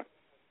hell.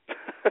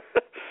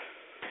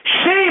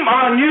 Shame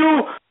on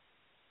you!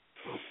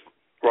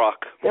 Rock.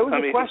 There was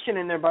a question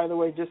in there, by the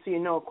way, just so you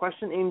know, a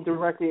question aimed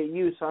directly at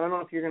you, so I don't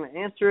know if you're going to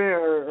answer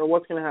it or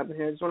what's going to happen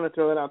here. I just want to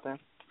throw that out there.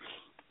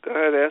 Go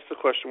ahead, ask the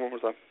question one more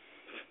time.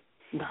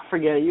 No,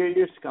 forget it.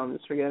 You're scum.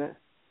 Just forget it.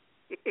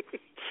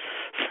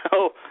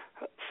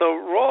 So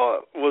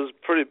Raw was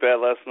pretty bad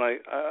last night.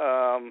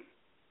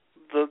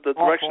 The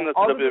direction that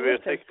the WWE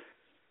is taking.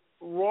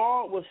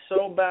 Raw was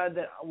so bad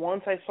that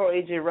once I saw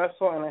AJ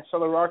wrestle and I saw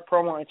the Rock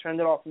promo, I turned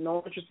it off.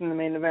 No interest in the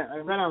main event. I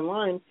read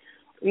online,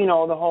 you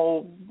know,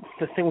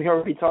 the thing we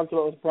already talked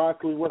about was Brock,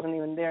 who wasn't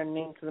even there,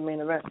 named to the main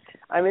event.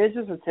 I mean, it's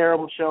just a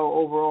terrible show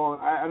overall.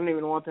 I don't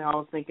even know what the hell I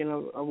was thinking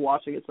of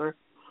watching it, sir.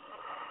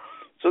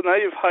 So now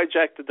you've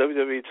hijacked the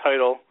WWE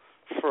title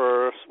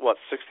for,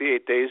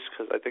 68 days?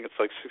 Because I think it's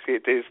like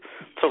 68 days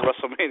till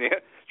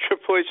WrestleMania.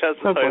 Triple H has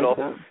the title.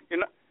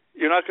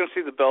 You're not going to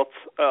see the belt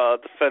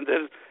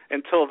defended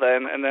until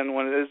then, and then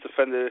when it is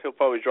defended, he'll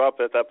probably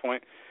drop it at that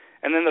point.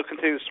 and then they'll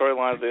continue the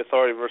storyline of the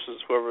Authority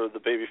versus whoever the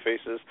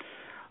babyface is.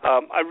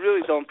 I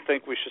really don't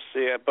think we should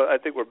see it, but I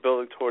think we're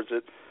building towards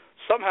it.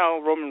 Somehow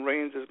Roman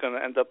Reigns is going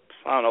to end up,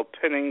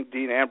 pinning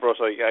Dean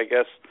Ambrose, I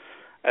guess,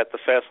 at the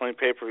Fastlane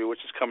pay-per-view, which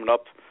is coming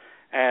up.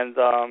 And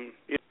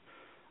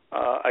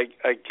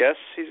I guess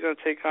he's going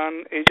to take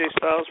on AJ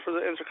Styles for the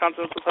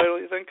Intercontinental title,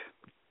 you think?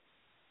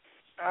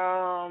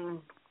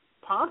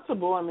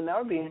 Possible. I mean, that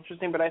would be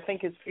interesting, but I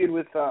think his feud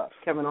with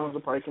Kevin Owens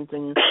will probably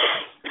continue.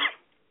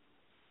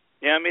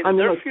 Yeah,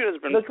 their feud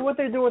has been... Look at what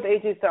they do with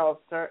AJ Styles,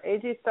 sir.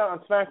 AJ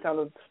Styles on SmackDown,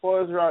 the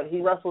spoilers are out, he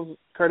wrestles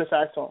Curtis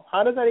Axel.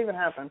 How does that even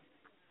happen?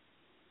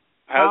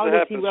 How does it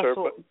happen,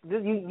 sir?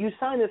 You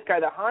signed this guy,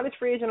 the hottest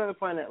free agent on the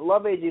planet.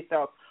 Love AJ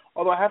Styles.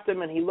 Although I have to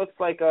admit, he looks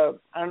like I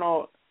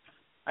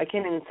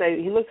can't even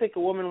say, he looks like a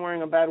woman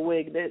wearing a bad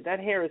wig. That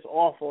hair is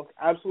awful. It's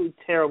absolutely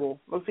terrible.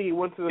 Looks like he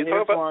went to the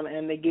hair salon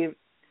and they gave...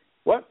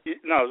 What?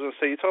 No, I was going to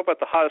say, you talk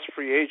about the hottest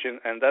free agent,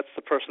 and that's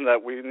the person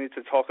that we need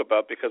to talk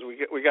about because we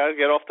got to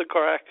get off the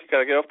crack, got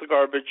to get off the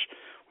garbage.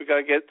 We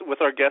got to get with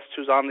our guest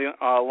who's on the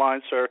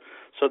line, sir.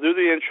 So do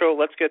the intro.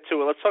 Let's get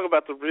to it. Let's talk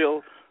about the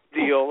real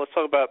deal. Let's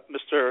talk about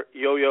Mr.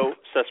 Yo-Yo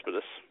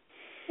Cespedes.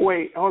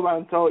 Wait, hold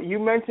on. So you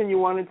mentioned you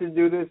wanted to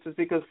do this just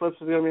because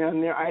Flips was going to be on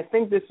there. I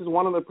think this is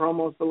one of the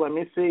promos, but let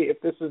me see if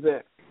this is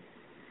it.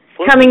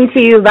 Coming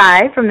to you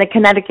live from the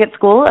Connecticut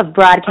School of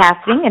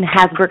Broadcasting in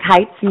Hasbrook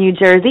Heights, New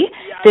Jersey,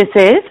 this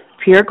is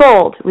Pure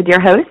Gold with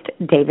your host,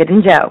 David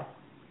and Joe.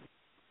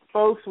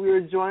 Folks, we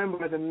are joined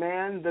by the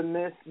man, the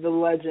myth, the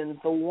legend,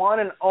 the one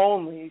and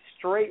only,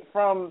 straight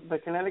from the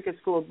Connecticut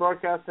School of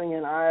Broadcasting,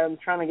 and I am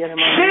trying to get him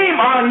on. Shame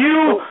on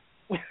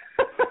you!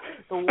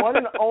 The one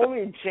and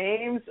only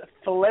James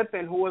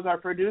Flippin, who was our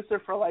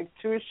producer for like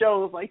 2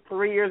 shows like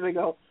 3 years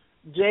ago.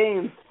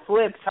 James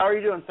Flips, how are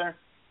you doing, sir?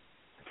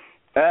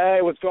 Hey,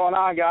 what's going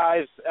on,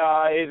 guys?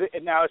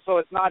 So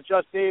it's not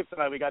just Dave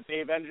tonight. We got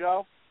Dave and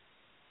Joe?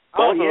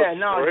 Oh, yeah,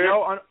 no,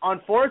 Joe,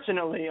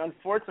 unfortunately,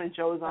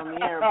 Joe's on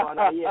the air,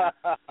 but, yeah.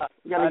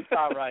 That's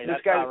not right.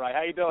 That's not right.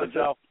 How you doing,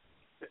 Joe?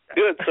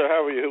 Good, sir.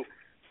 How are you?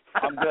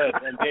 I'm good.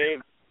 And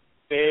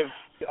Dave,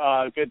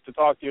 good to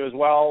talk to you as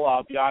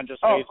well, beyond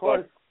just Facebook. Of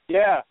course.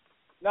 Yeah.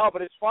 No,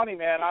 but it's funny,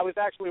 man. I was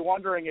actually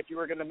wondering if you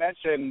were going to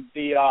mention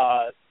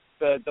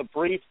the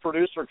brief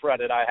producer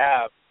credit I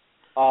have.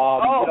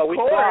 We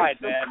tried,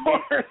 man.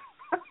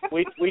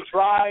 We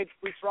tried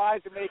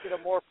to make it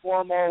a more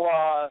formal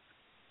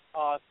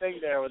thing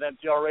there with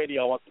MTR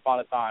Radio once upon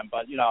a time,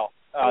 but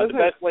the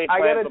best laid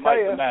plans of mice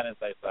and men, as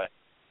they say.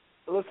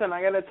 Listen,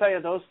 I got to tell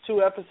you, those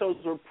 2 episodes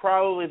were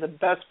probably the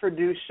best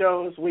produced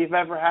shows we've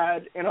ever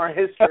had in our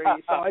history.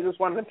 So I just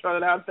wanted to throw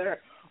it out there.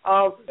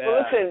 So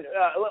listen,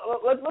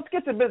 let's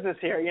get to business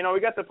here. We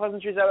got the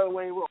pleasantries out of the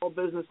way. We're all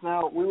business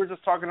now. We were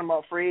just talking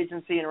about free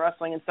agency and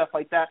wrestling and stuff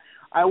like that.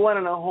 I went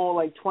on a whole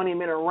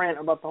 20-minute rant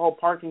about the whole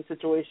parking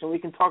situation. We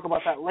can talk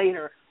about that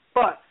later.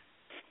 But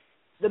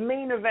the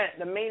main event,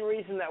 the main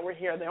reason that we're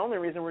here, the only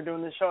reason we're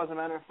doing this show, as a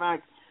matter of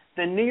fact,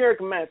 the New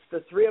York Mets,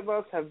 the 3 of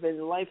us have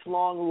been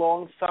lifelong,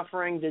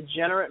 long-suffering,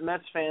 degenerate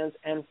Mets fans,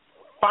 and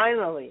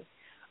finally,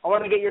 I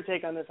want to get your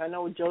take on this. I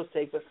know Joe's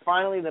take, but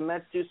finally the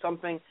Mets do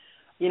something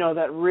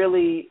that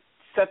really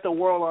set the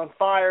world on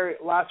fire.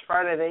 Last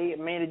Friday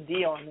they made a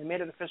deal, and they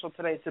made it official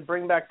today, to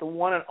bring back the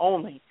one and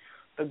only,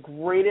 the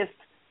greatest,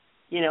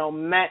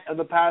 Met of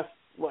the past,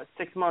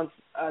 6 months,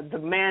 the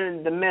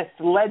man, the myth,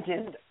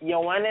 legend,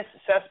 Yoenis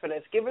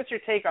Cespedes. Give us your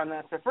take on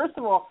that. So first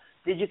of all,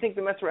 did you think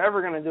the Mets were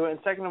ever going to do it? And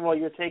second of all,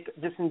 your take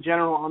just in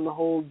general on the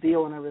whole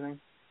deal and everything.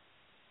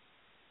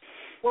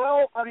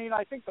 Well,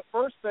 I think the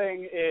first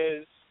thing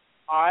is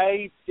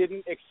I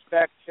didn't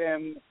expect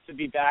him to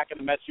be back in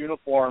the Mets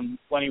uniform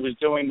when he was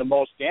doing the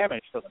most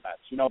damage for the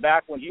Mets.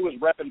 Back when he was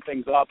repping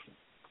things up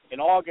in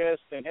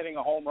August and hitting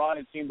a home run,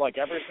 it seemed like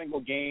every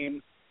single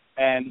game,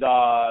 and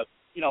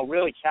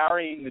really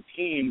carrying the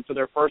team to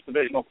their first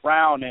divisional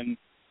crown in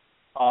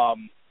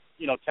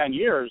 10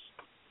 years.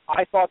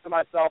 I thought to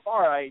myself,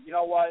 all right, you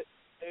know what?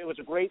 It was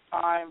a great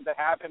time to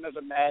have him as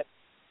a Met.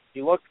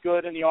 He looked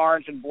good in the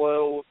orange and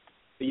blue.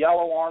 The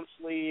yellow arm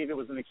sleeve, it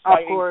was an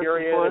exciting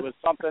period. It was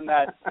something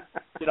that,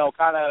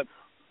 kind of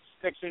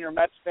sticks in your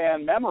Mets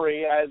fan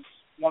memory as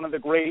one of the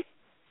great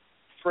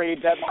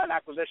trade deadline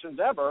acquisitions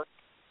ever.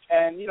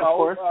 And, it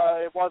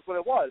was what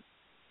it was.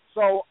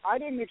 So I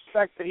didn't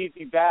expect that he'd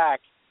be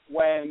back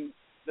when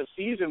the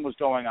season was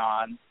going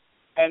on.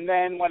 And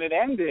then when it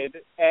ended,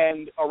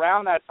 and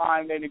around that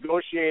time they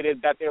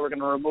negotiated that they were going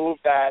to remove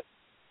that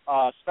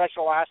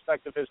special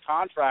aspect of his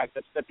contract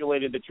that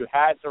stipulated that you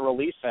had to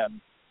release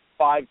him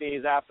 5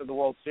 days after the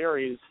World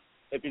Series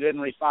if you didn't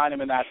re-sign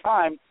him in that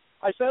time,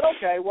 I said,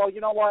 okay, well, you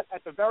know what?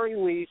 At the very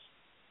least,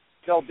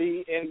 they'll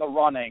be in the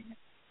running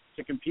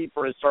to compete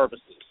for his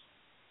services.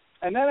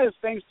 And then as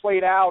things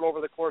played out over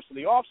the course of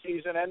the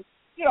offseason, and,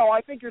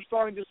 I think you're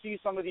starting to see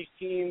some of these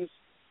teams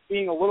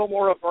being a little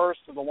more averse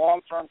to the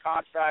long-term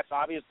contracts,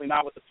 obviously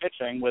not with the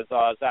pitching with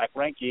Zach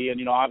Greinke,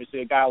 and,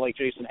 obviously a guy like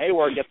Jason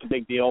Hayward gets a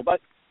big deal. But,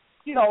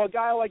 a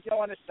guy like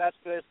Yoenis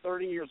Cespedes,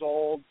 30 years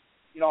old,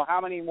 how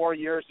many more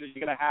years is he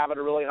going to have at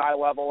a really high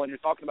level, and you're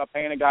talking about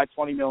paying a guy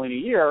 $20 million a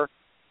year.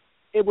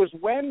 It was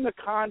when the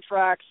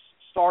contracts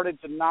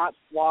started to not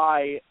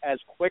fly as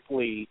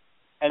quickly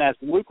and as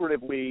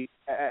lucratively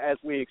as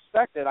we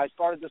expected, I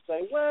started to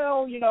say,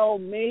 well,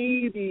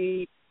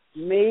 maybe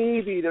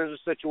there's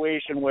a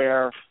situation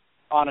where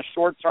on a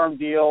short-term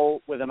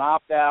deal with an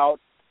opt-out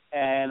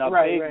and a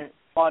big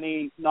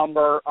money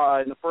number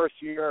in the first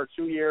year or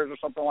 2 years or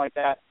something like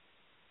that.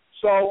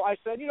 So I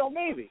said,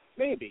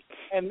 maybe.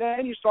 And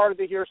then you started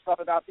to hear stuff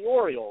about the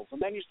Orioles,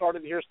 and then you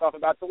started to hear stuff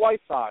about the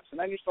White Sox, and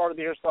then you started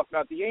to hear stuff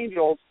about the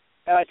Angels,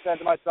 and I said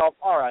to myself,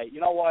 all right,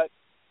 you know what?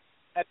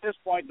 At this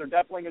point, they're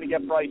definitely going to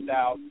get priced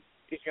out.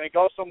 He's going to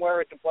go somewhere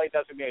he can play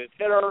designated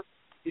hitter.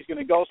 He's going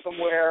to go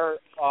somewhere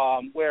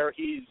where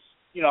he's,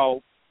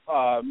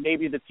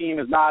 maybe the team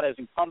is not as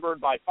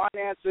encumbered by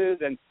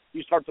finances, and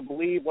you start to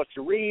believe what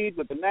you read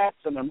with the Mets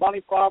and their money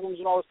problems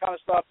and all this kind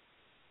of stuff.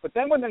 But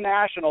then when the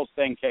Nationals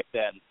thing kicked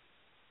in,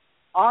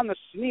 on the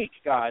sneak,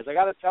 guys, I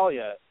got to tell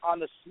you, on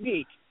the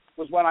sneak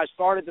was when I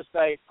started to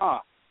say,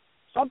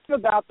 something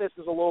about this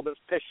is a little bit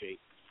fishy.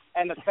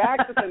 And the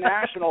fact that the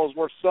Nationals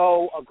were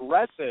so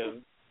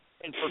aggressive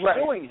in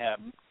pursuing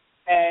him,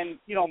 and,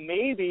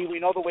 maybe we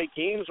know the way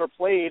games are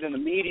played in the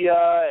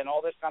media and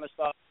all this kind of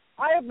stuff,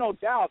 I have no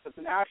doubt that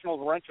the Nationals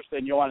were interested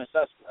in Yoenis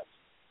Cespedes.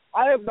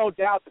 I have no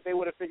doubt that they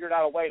would have figured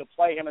out a way to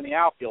play him in the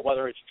outfield,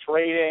 whether it's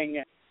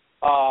trading,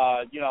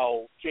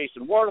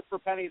 Jason Worth for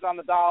pennies on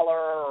the dollar,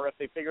 or if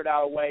they figured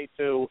out a way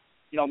to,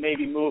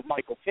 maybe move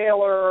Michael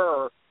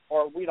Taylor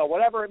or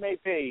whatever it may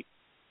be,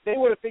 they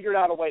would have figured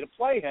out a way to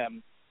play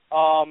him.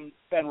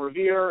 Ben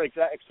Revere, et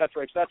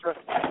cetera, et cetera.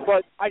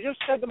 But I just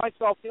said to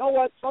myself, you know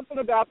what, something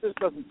about this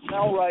doesn't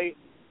smell right.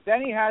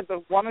 Then he had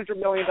the $100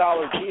 million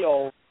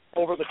deal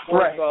over the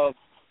course of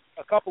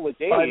a couple of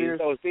days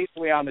that was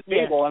basically on the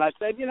table. And I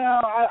said,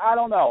 I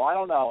don't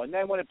know. And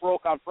then when it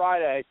broke on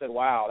Friday, I said,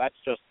 wow,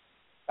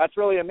 that's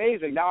really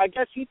amazing. Now, I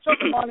guess he took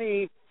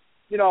money,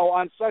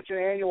 on such an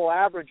annual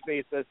average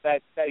basis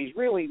that he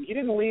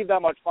didn't leave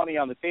that much money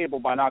on the table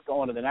by not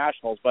going to the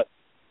Nationals. But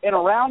in a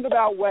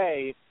roundabout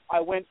way, I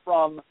went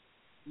from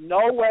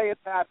no way it's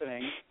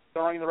happening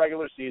during the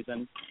regular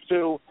season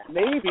to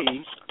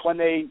maybe when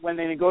they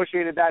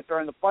negotiated that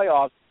during the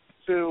playoffs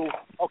to,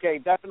 okay,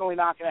 definitely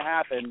not going to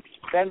happen,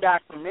 then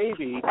back to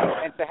maybe,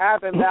 and to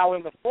have him now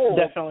in the fold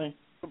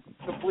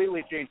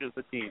completely changes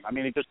the team. I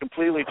mean, it just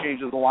completely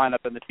changes the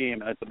lineup and the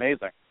team, and it's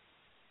amazing.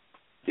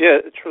 Yeah,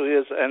 it truly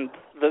is. And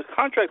the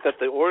contract that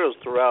the Orioles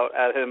threw out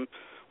at him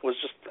was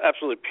just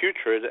absolutely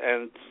putrid.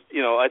 And,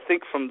 I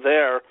think from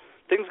there,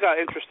 things got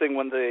interesting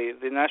when the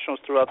Nationals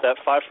threw out that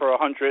 5 for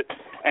 $100,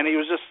 and he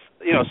was just,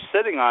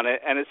 sitting on it.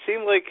 And it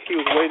seemed like he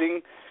was waiting,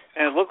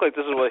 and it looked like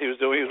this is what he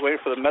was doing. He was waiting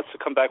for the Mets to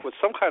come back with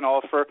some kind of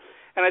offer.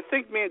 And I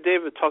think me and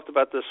David talked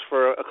about this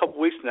for a couple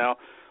weeks now.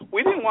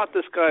 We didn't want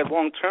this guy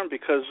long-term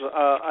because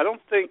I don't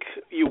think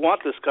you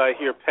want this guy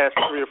here past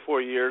 3 or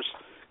 4 years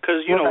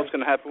because you know what's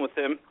going to happen with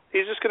him.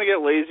 He's just going to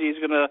get lazy. He's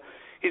going to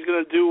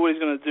do what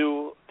he's going to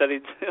do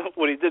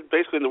what he did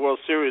basically in the World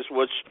Series,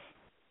 which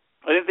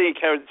I didn't think he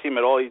carried the team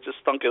at all. He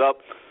just stunk it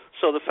up.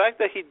 So the fact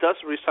that he does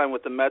re-sign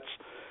with the Mets,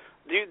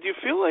 do you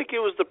feel like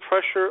it was the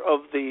pressure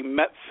of the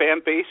Met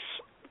fan base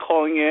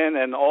calling in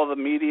and all the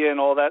media and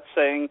all that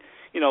saying,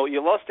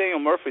 you lost Daniel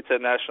Murphy to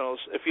the Nationals.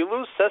 If you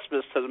lose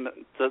Cespedes to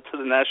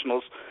the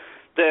Nationals,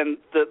 then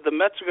the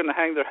Mets are going to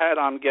hang their hat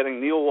on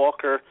getting Neil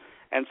Walker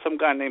and some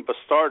guy named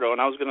Bastardo. And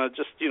I was going to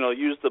just,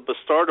 use the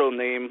Bastardo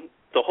name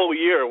the whole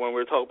year when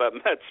we were talking about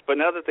Mets. But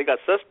now that they got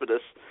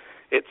Cespedes,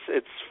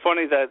 it's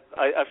funny that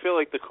I feel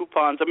like the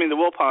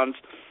Wilpons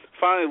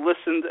finally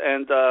listened,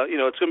 and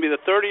it's going to be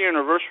the 30-year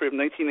anniversary of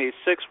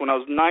 1986 when I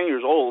was 9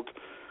 years old.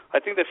 I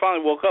think they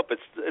finally woke up.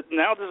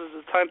 Now this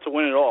is the time to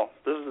win it all.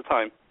 This is the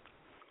time.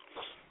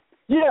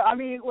 Yeah, I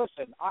mean,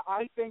 listen,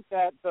 I think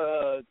that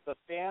the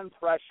fan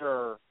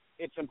pressure,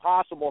 it's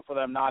impossible for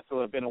them not to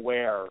have been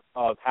aware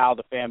of how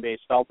the fan base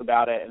felt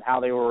about it and how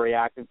they were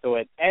reacting to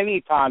it.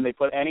 Anytime they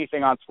put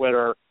anything on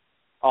Twitter,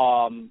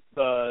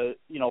 the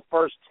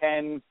first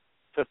 10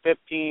 to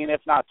 15,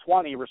 if not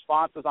 20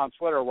 responses on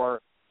Twitter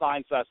were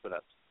sign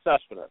Cespedes. So,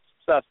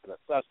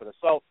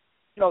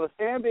 the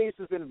fan base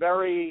has been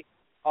very,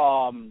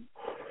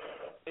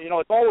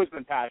 it's always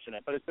been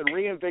passionate, but it's been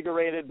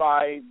reinvigorated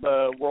by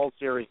the World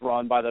Series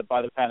run, by the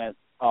pennant,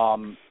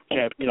 the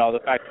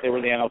fact that they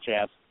were the NL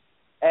champs.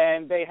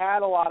 And they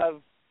had a lot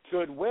of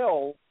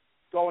goodwill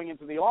going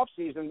into the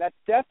offseason that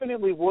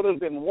definitely would have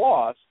been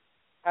lost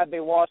had they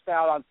lost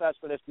out on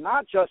Cespedes,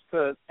 not just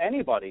to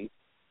anybody,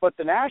 but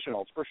the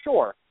Nationals, for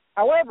sure.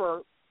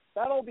 However,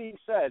 that all being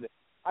said,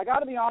 I got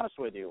to be honest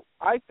with you.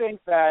 I think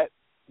that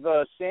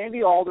the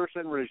Sandy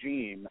Alderson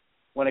regime,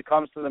 when it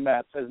comes to the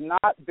Mets, has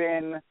not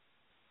been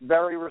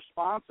very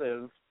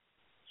responsive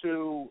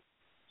to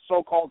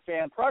so-called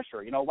fan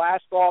pressure.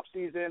 Last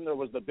offseason there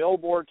was the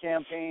billboard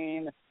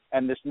campaign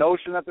and this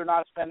notion that they're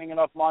not spending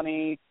enough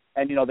money,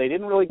 and, they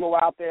didn't really go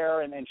out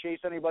there and chase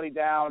anybody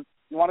down.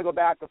 You want to go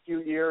back a few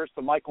years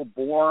to Michael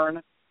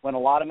Bourne when a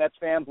lot of Mets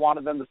fans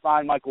wanted them to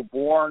sign Michael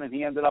Bourne, and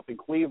he ended up in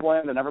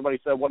Cleveland, and everybody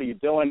said, what are you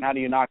doing? How do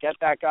you not get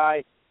that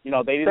guy? You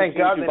know, they didn't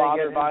seem too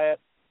bothered by it.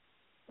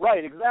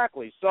 Right,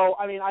 exactly. So,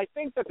 I mean, I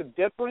think that the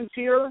difference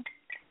here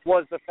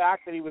was the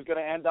fact that he was going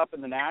to end up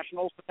in the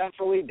Nationals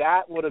potentially.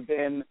 That would have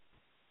been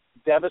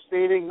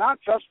devastating, not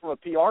just from a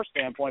PR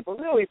standpoint, but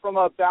really from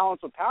a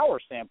balance of power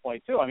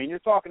standpoint, too. I mean, you're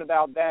talking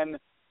about then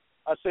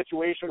a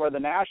situation where the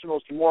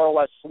Nationals can more or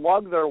less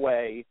slug their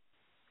way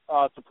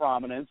to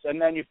prominence,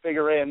 and then you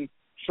figure in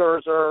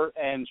Scherzer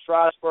and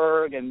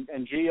Strasburg and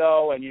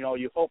Gio, and, you know,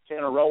 you hope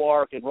Tanner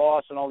Roark and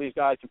Ross and all these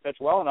guys can pitch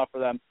well enough for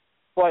them.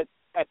 But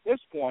at this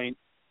point,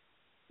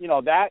 you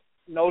know, that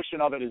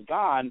notion of it is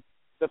gone.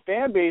 The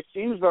fan base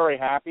seems very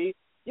happy.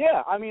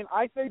 Yeah, I mean,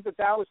 I think that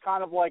was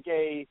kind of like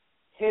a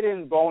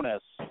hidden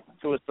bonus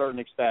to a certain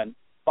extent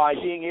by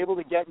being able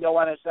to get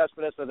Yoenis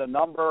Cespedes at a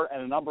number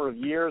of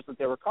years that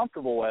they were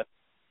comfortable with.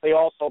 They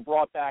also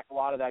brought back a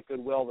lot of that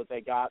goodwill that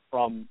they got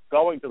from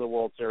going to the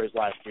World Series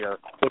last year,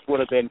 which would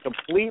have been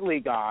completely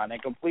gone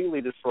and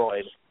completely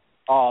destroyed,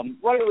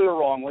 rightly or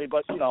wrongly,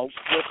 but, you know,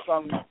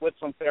 with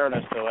some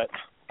fairness to it,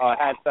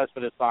 had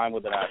Cespedes signed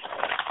with the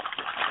Nationals.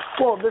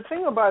 Well, the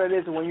thing about it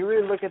is, when you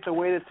really look at the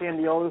way that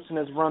Sandy Alderson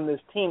has run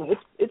this team,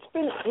 it's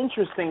been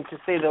interesting to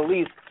say the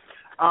least.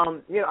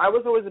 You know, I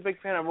was always a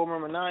big fan of Omar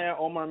Minaya.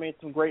 Omar made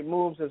some great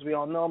moves, as we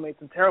all know, made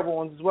some terrible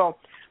ones as well.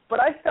 But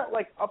I felt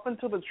like up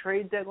until the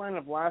trade deadline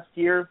of last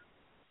year,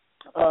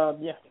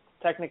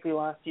 technically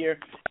last year,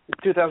 the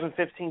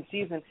 2015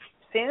 season,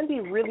 Sandy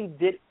really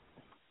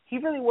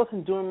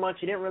wasn't doing much.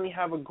 He didn't really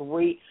have a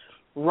great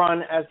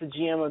run as the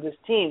GM of this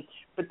team.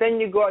 But then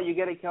you go out, you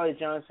get a Kelly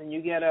Johnson,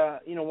 you get a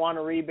Juan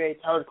Uribe,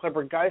 Howard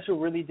Clipper, guys who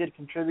really did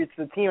contribute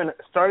to the team and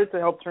started to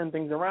help turn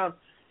things around.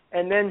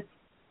 And then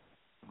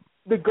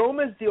the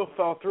Gomez deal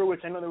fell through,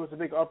 which I know there was a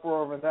big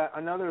uproar over that.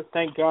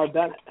 Thank God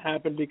that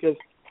happened, because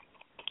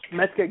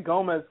Mets get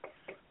Gomez,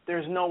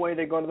 there's no way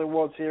they go to the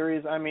World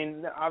Series. I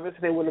mean, obviously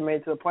they would have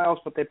made it to the playoffs,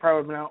 but they probably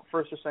would have been out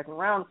first or second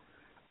round.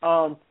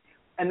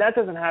 And that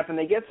doesn't happen.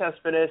 They get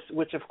Cespedes,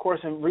 which, of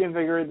course,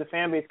 reinvigorated the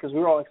fan base because we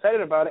were all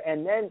excited about it.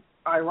 And then,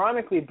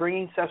 ironically,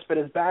 bringing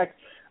Cespedes back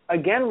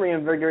again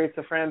reinvigorates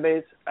the fan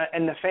base.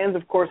 And the fans,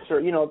 of course, are,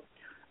 you know,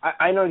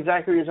 I know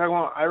exactly what you're talking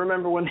about. I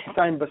remember when they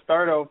signed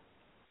Bastardo,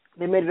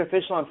 they made it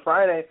official on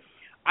Friday.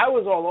 I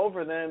was all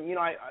over them. You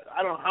know, I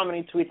don't know how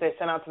many tweets they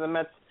sent out to the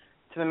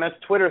Mets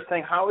Twitter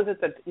saying, how is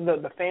it that, you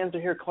know, the fans are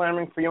here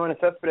clamoring for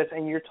Yoenis Cespedes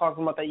and you're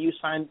talking about that you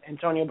signed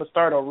Antonio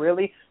Bastardo?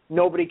 Really?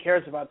 Nobody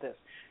cares about this.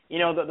 You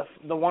know,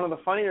 the one of the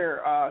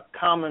funnier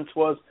comments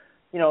was,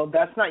 you know,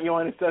 that's not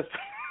Yoenis Cespedes.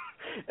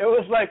 It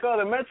was like, oh,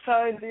 the Mets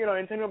signed, you know,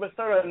 Antonio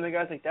Bastardo, and the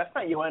guy's like, that's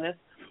not Yoenis.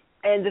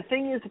 And the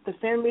thing is that the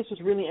fan base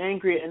was really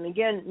angry. And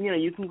again, you know,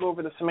 you can go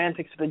over the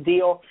semantics of the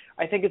deal.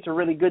 I think it's a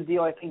really good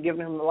deal. I think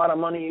giving him a lot of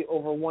money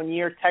over 1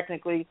 year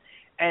technically,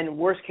 and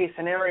worst case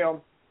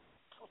scenario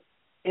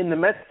in the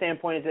Mets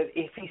standpoint is that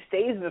if he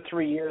stays the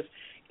 3 years,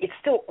 it's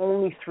still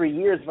only 3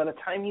 years. By the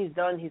time he's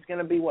done, he's going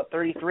to be,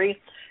 33?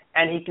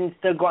 And he can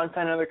still go out and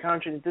sign another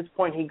contract. At this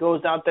point, he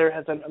goes out there,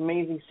 has an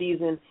amazing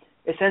season,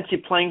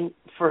 essentially playing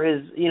for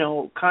his, you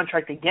know,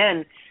 contract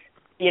again,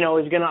 you know,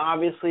 is going to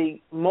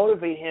obviously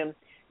motivate him.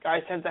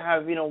 Guys tend to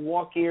have, you know,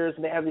 walk years,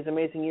 and they have these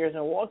amazing years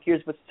and walk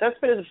years, but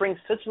Cespedes brings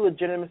such a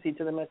legitimacy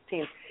to the Mets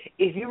team.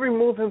 If you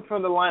remove him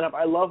from the lineup,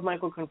 I love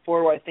Michael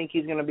Conforto. I think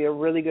he's going to be a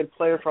really good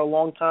player for a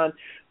long time,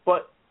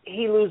 but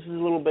he loses a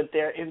little bit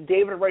there. If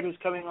David Wright, who's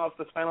coming off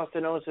the spinal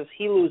stenosis,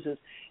 he loses.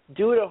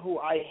 Duda, who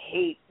I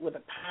hate with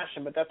a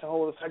passion, but that's a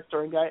whole other side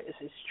story, guy, is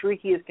as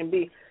streaky as can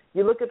be.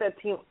 You look at that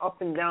team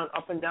up and down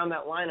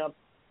that lineup,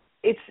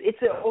 it's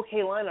an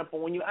okay lineup,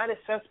 but when you add a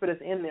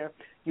Cespedes in there,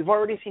 you've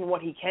already seen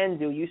what he can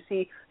do. You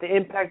see the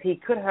impact he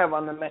could have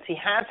on the Mets. He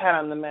has had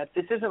on the Mets.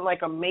 This isn't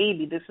like a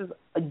maybe. This is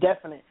a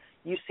definite.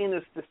 You've seen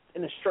this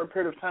in a short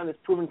period of time, this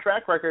proven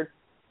track record.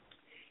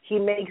 He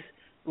makes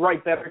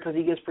right better because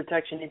he gives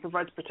protection. He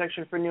provides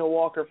protection for Neil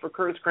Walker, for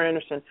Curtis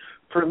Granderson,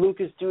 for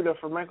Lucas Duda,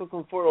 for Michael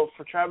Conforto,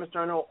 for Travis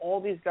d'Arnaud. All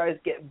these guys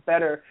get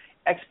better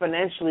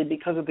exponentially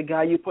because of the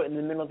guy you put in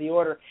the middle of the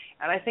order.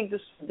 And I think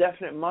this is a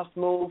definite must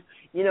move.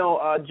 You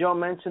know, Joe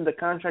mentioned the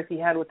contract he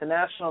had with the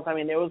Nationals. I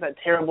mean, there was that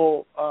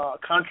terrible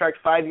contract,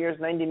 5 years,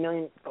 $90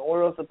 million the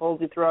Orioles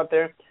supposedly threw out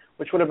there,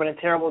 which would have been a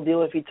terrible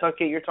deal if he took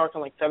it. You're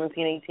talking like $17,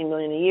 $18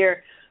 million a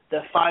year.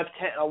 The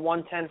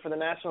 110 for the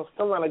Nationals,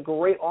 still not a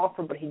great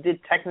offer, but he did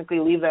technically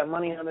leave that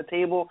money on the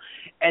table.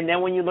 And then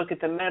when you look at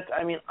the Mets,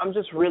 I mean, I'm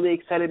just really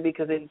excited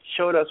because it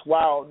showed us,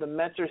 wow, the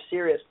Mets are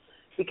serious.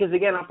 Because,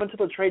 again, up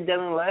until the trade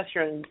deadline last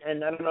year,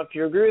 and I don't know if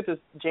you agree with this,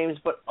 James,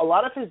 but a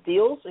lot of his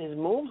deals, his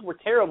moves were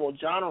terrible.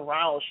 John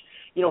Roush,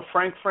 you know,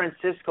 Frank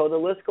Francisco, the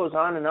list goes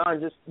on and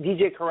on. Just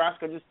DJ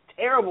Carrasco, just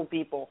terrible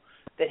people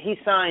that he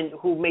signed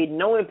who made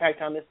no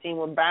impact on this team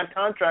with bad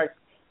contracts.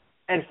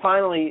 And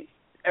finally,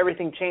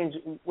 everything changed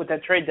with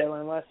that trade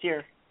deadline last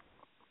year.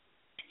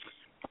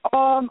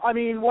 I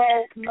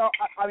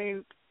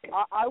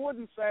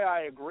wouldn't say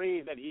I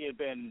agree that he had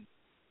been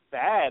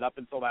bad up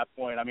until that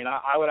point. I mean,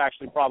 I would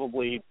actually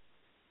probably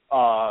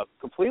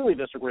completely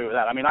disagree with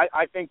that. I mean,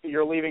 I think that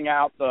you're leaving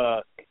out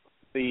the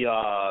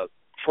the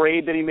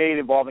trade that he made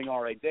involving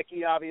R.A.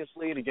 Dickey,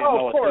 obviously, to get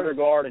Noah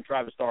Syndergaard and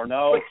Travis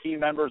d'Arnaud, key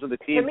members of the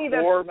team,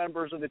 core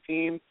members of the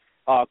team.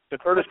 The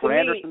Curtis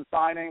Granderson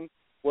signing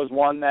was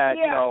one that,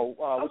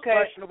 was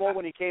questionable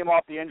when he came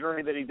off the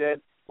injury that he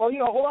did. Well,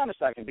 hold on a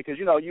second, because,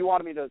 you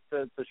wanted me to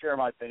share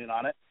my opinion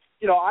on it.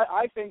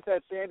 I think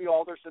that Sandy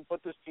Alderson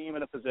put this team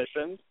in a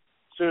position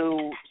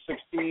to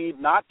succeed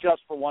not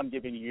just for one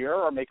given year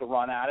or make a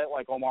run at it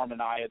like Omar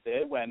Minaya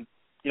did when,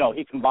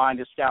 he combined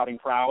his scouting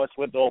prowess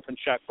with the open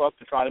checkbook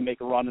to try to make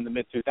a run in the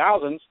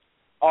mid-2000s.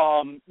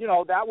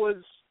 That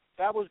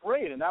was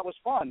great and that was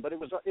fun, but it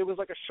was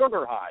like a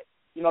sugar high.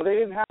 They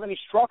didn't have any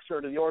structure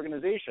to the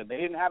organization. They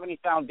didn't have any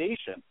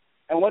foundation.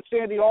 And what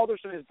Sandy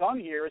Alderson has done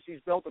here is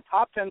he's built a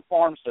top 10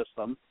 farm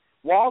system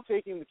while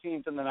taking the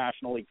team to the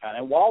National League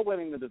pennant, while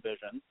winning the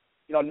division,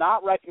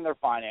 not wrecking their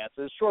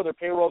finances. Sure, their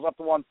payroll's up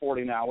to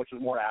 $140 now, which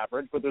is more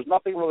average, but there's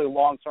nothing really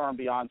long-term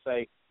beyond,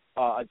 say,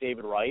 a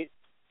David Wright.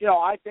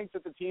 I think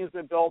that the team's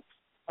been built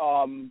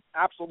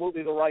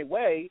absolutely the right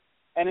way,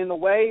 and in the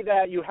way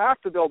that you have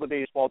to build a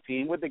baseball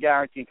team with the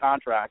guaranteed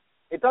contract.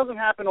 It doesn't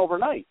happen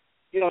overnight.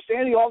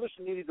 Sandy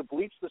Alderson needed to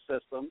bleach the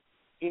system.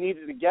 He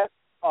needed to get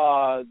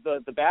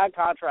the bad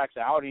contracts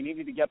out. He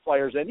needed to get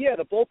players in. Yeah,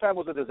 the bullpen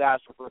was a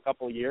disaster for a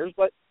couple of years,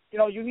 but,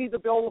 you need to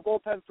build a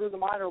bullpen through the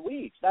minor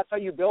leagues. That's how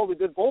you build a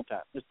good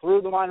bullpen, is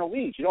through the minor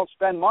leagues. You don't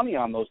spend money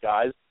on those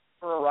guys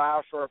for a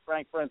Roush or a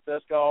Frank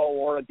Francisco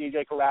or a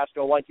DJ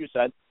Carrasco, like you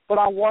said, but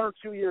on 1 or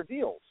 2 year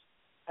deals.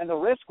 And the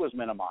risk was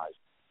minimized.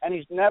 And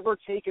he's never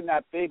taken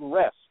that big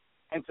risk.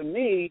 And to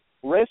me,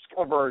 risk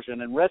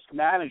aversion and risk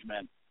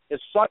management is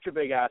such a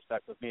big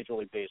aspect of Major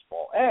League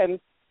Baseball. And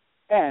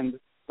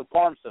the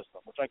farm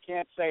system, which I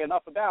can't say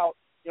enough about,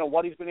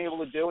 what he's been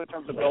able to do in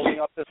terms of building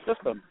up this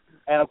system.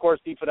 And, of course,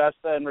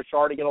 DePodesta and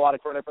Ricciardi get a lot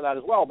of credit for that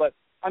as well. But,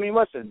 I mean,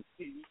 listen,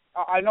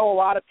 I know a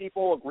lot of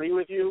people agree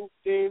with you,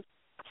 Steve,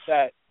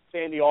 that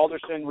Sandy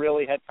Alderson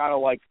really had kind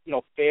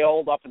of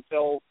failed up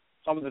until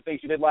some of the things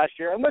he did last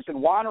year. And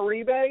listen, Juan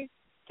Uribe,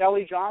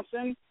 Kelly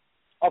Johnson,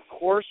 of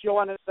course,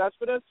 Yoenis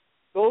Cespedes,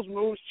 those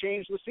moves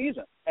changed the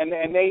season. And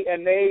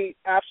they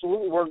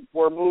absolutely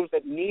were moves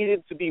that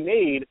needed to be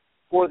made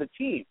for the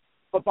team.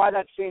 But by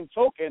that same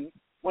token,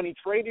 when he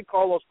traded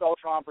Carlos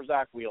Beltran for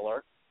Zach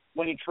Wheeler,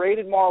 when he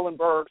traded Marlon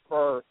Byrd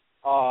for,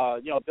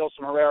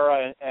 Dilson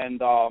Herrera and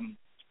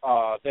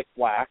Vic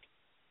Black,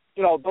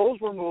 those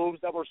were moves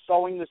that were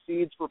sowing the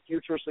seeds for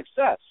future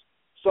success.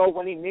 So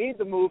when he made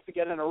the move to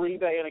get an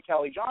Uribe and a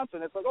Kelly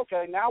Johnson, it's like,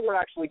 okay, now we're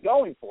actually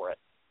going for it.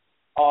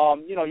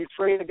 You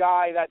trade a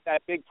guy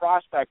that big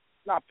prospect,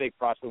 not big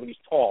prospect, but he's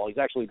tall. He's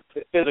actually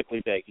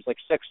physically big. He's like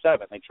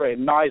 6'7". They traded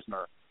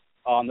Neisner.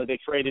 That they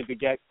traded to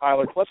get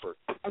Tyler Clippard.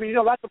 I mean,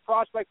 that's a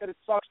prospect that it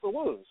sucks to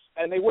lose,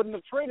 and they wouldn't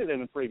have traded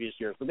him in previous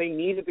years, but they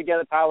needed to get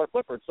a Tyler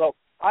Clippard. So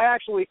I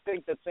actually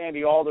think that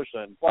Sandy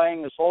Alderson,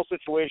 playing this whole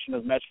situation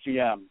as Mets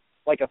GM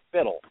like a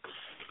fiddle,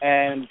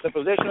 and the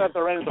position that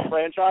they're in as a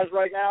franchise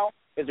right now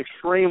is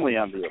extremely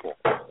enviable.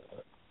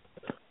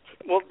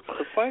 Well,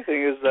 the funny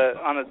thing is that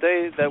on a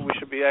day that we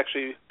should be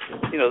actually,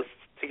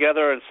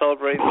 together and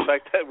celebrating the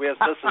fact that we have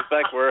Cespedes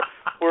back,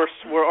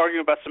 we're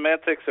arguing about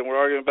semantics and we're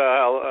arguing about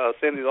how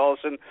Sandy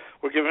Alderson,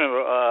 we're giving him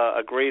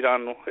a grade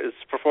on his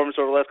performance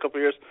over the last couple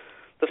of years.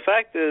 The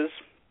fact is,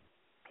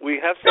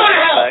 we have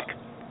Cespedes back.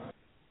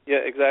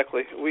 Yeah,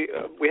 exactly. We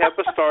have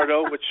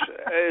Bastardo, which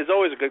is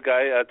always a good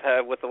guy to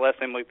have with a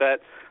last name like that.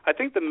 I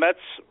think the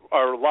Mets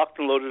are locked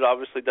and loaded,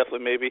 obviously,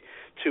 definitely maybe,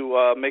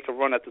 to make a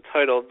run at the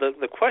title.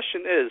 The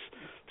question is,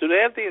 do they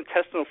have the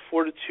intestinal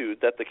fortitude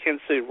that the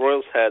Kansas City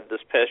Royals had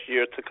this past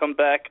year to come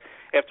back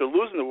after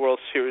losing the World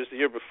Series the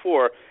year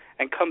before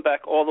and come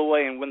back all the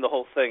way and win the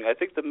whole thing? I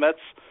think the Mets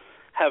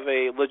have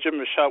a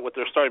legitimate shot with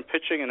their starting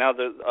pitching and now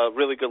they're a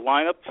really good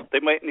lineup. They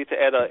might need to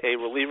add a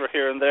reliever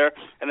here and there,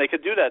 and they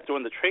could do that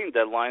during the trading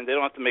deadline. They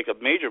don't have to make a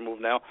major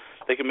move now.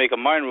 They can make a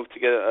minor move to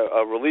get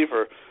a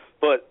reliever.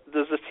 But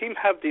does the team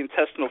have the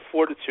intestinal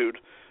fortitude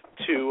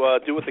to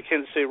do what the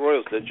Kansas City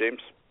Royals did,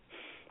 James?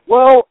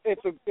 Well,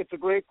 it's a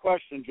great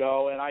question,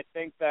 Joe, and I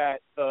think that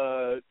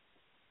the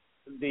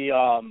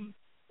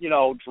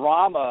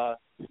drama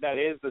that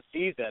is the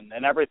season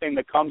and everything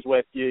that comes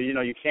with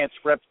you can't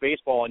script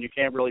baseball and you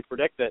can't really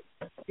predict it.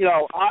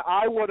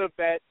 I would have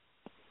bet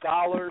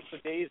dollars to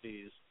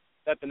daisies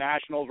that the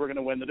Nationals were going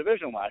to win the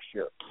division last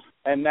year,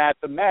 and that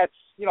the Mets,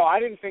 I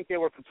didn't think they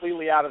were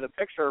completely out of the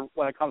picture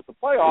when it comes to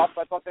playoffs.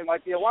 I thought they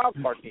might be a wild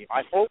card team.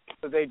 I hoped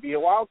that they'd be a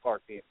wild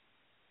card team.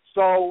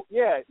 So,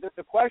 yeah,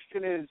 the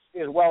question is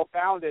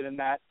well-founded in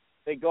that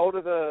they go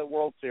to the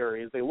World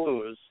Series, they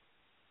lose.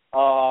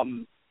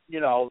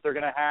 They're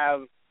going to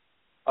have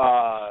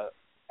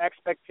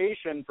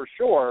expectation for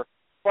sure,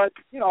 but,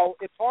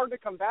 it's hard to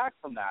come back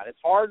from that. It's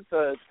hard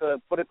to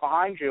put it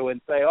behind you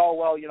and say, oh,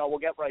 well, we'll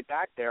get right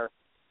back there.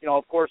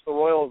 Of course, the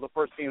Royals are the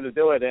first team to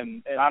do it,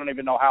 and I don't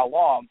even know how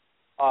long,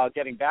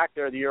 getting back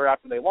there the year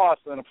after they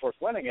lost, and then, of course,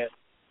 winning it.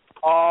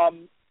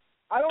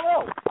 I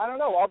don't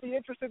know. I'll be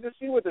interested to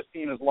see what this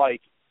team is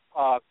like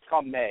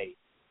come May.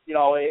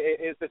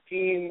 Is the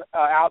team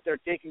out there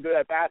taking good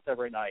at-bats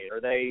every night?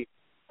 Are they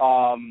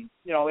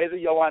Is a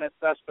Yoenis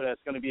Cespedes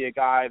going to be a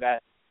guy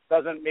that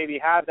doesn't maybe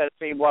have that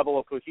same level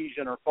of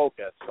cohesion or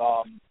focus?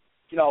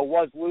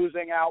 Was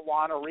losing out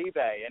Juan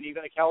Uribe and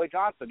even a Kelly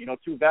Johnson,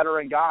 two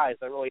veteran guys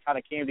that really kind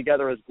of came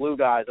together as glue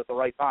guys at the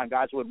right time,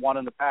 guys who had won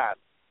in the past,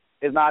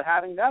 is not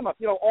having them up.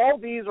 All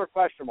these are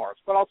question marks.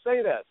 But I'll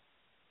say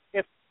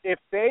this. If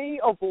they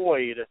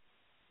avoid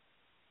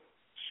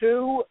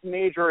two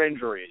major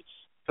injuries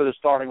to the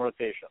starting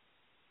rotation,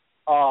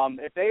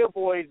 if they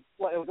avoid,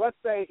 let's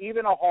say,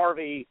 even a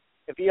Harvey,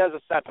 if he has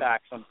a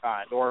setback some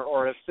kind,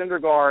 or if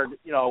Syndergaard,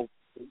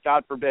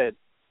 God forbid,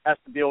 has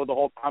to deal with the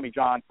whole Tommy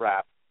John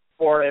crap,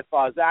 or if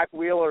Zach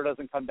Wheeler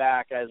doesn't come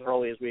back as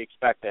early as we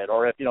expected,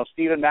 or if,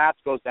 Steven Matz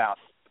goes down.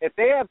 If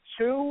they have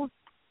two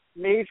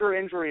major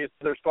injuries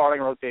to their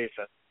starting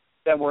rotation,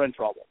 then we're in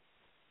trouble.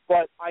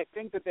 But I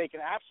think that they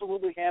can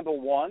absolutely handle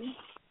one.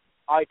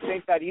 I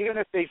think that even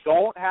if they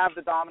don't have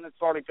the dominant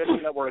starting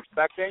pitching that we're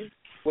expecting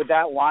with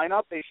that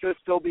lineup, they should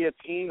still be a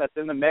team that's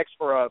in the mix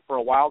for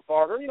a wild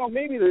card or,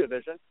 maybe the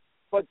division.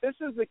 But this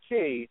is the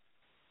key.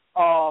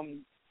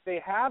 They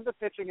have the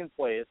pitching in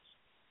place.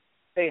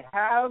 They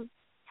have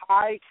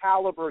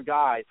high-caliber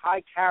guys,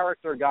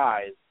 high-character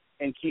guys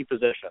in key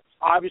positions.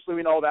 Obviously,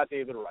 we know about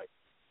David Wright.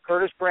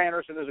 Curtis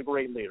Granderson is a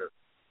great leader.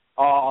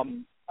 A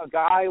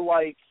guy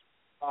like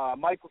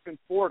Michael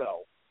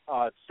Conforto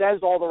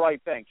says all the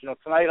right things.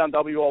 Tonight on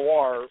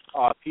WOR,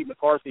 Pete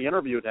McCarthy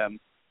interviewed him,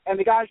 and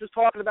the guy's just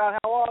talking about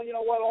how,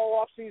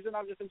 all offseason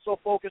I've just been so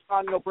focused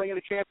on, bringing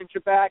a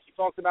championship back.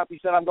 He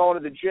said, I'm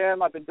going to the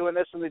gym. I've been doing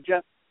this in the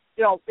gym.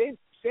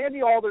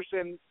 Sandy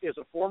Alderson is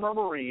a former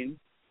Marine.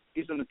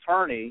 He's an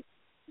attorney.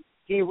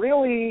 He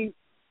really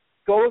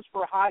goes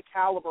for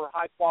high-caliber,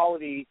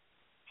 high-quality,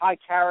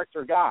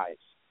 high-character guys.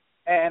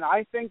 And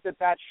I think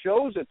that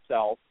shows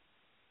itself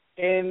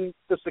in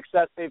the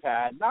success they've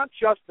had, not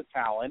just the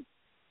talent,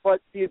 but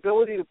the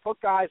ability to put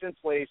guys in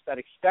place that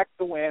expect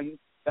to win,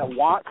 that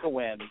want to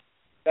win,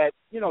 that,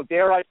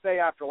 dare I say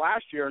after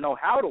last year, know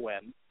how to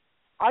win.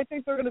 I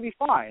think they're going to be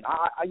fine.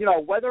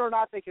 Whether or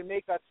not they can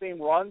make that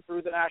same run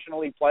through the National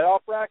League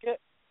playoff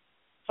bracket,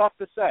 tough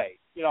to say.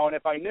 And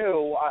if I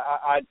knew,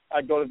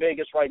 I'd go to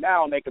Vegas right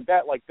now and make a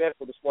bet like this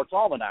with the Sports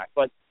Almanac.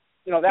 But,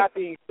 that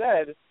being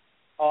said,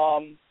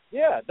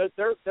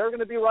 they're going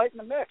to be right in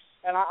the mix.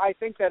 And I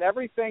think that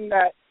everything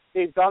that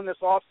they've done this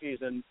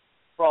offseason,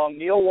 from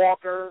Neil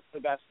Walker to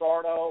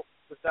Bastardo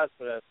to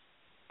Cespedes,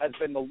 has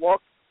been the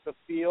look, the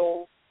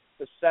feel,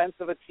 the sense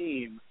of a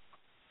team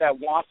that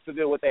wants to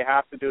do what they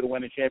have to do to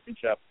win a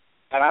championship.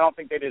 And I don't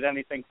think they did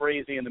anything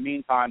crazy in the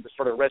meantime to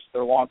sort of risk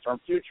their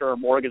long-term future or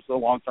mortgage their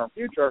long-term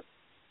future.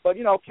 But,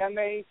 can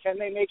they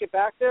make it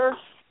back there?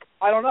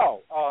 I don't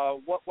know.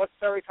 What's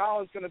Terry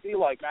Collins going to be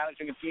like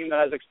managing a team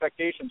that has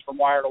expectations from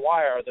wire to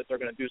wire that they're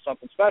going to do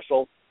something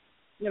special?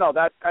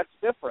 That's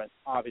different,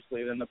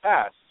 obviously, than the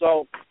past.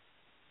 So,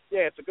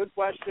 yeah, it's a good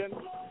question.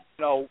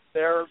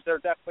 They're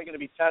definitely going to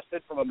be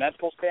tested from a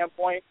mental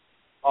standpoint.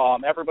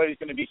 Everybody's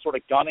going to be sort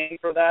of gunning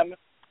for them.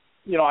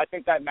 I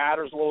think that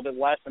matters a little bit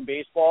less in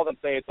baseball than,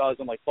 say, it does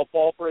in,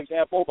 football, for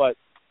example. But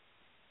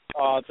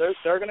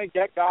they're going to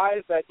get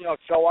guys that,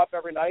 show up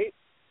every night,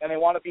 and they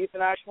want to beat the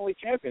National League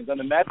champions. And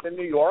the Mets in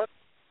New York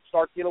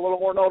start to get a little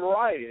more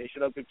notoriety. They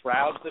should have good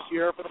crowds this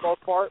year for the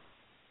most part.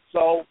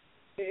 So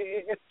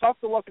it's tough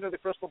to look into the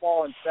crystal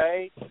ball and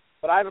say,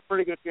 but I have a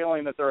pretty good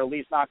feeling that they're at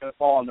least not going to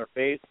fall on their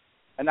face.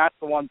 And that's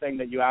the one thing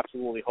that you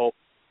absolutely hope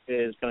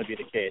is going to be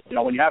the case.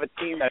 When you have a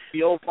team that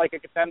feels like a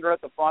contender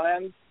at the front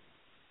end,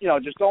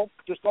 just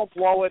don't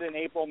blow it in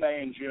April,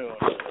 May, and June,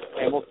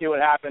 and we'll see what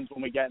happens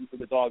when we get into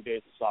the dog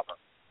days of summer.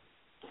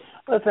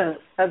 Listen,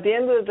 at the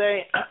end of the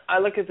day, I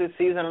look at this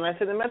season and I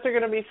say the Mets are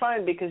going to be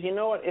fine because you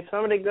know what? If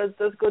somebody does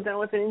go down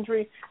with an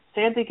injury,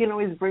 Santy can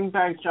always bring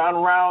back John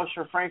Roush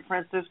or Frank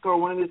Francisco or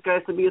one of these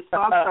guys to be a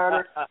spot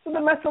starter, so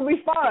the Mets will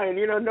be fine.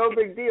 No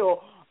big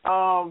deal.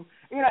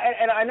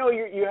 And I know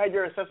you had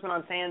your assessment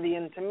on Sandy,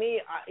 and to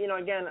me,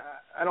 again,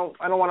 I don't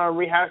want to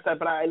rehash that,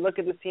 but I look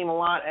at this team a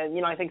lot,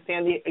 and I think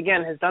Sandy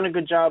again has done a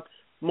good job.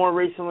 More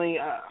recently,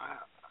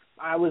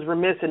 I was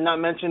remiss in not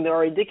mentioning the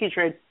R.A. Dickey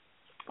trade,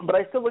 but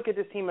I still look at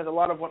this team as a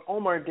lot of what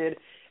Omar did,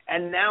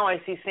 and now I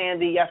see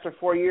Sandy after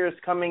 4 years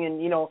coming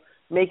and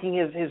making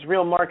his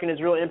real mark and his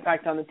real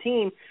impact on the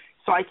team.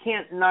 So I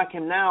can't knock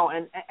him now.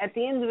 And at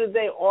the end of the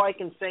day, all I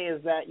can say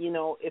is that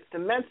if the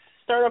Mets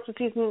start off the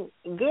season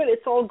good,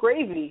 it's all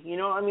gravy.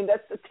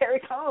 That's Terry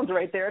Collins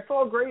right there. It's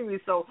all gravy.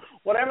 So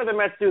whatever the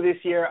Mets do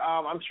this year,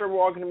 I'm sure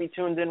we're all going to be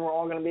tuned in. We're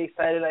all going to be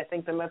excited. I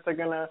think the Mets are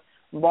going to,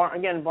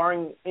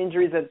 barring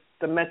injuries that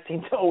the Mets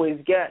seem to always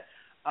get,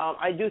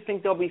 I do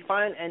think they'll be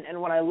fine. And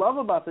what I love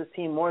about this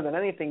team more than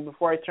anything,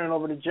 before I turn it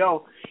over to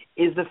Joe,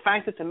 is the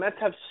fact that the Mets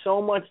have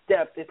so much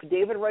depth. If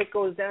David Wright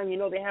goes down,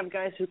 they have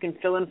guys who can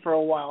fill in for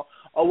a while.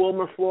 A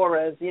Wilmer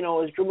Flores,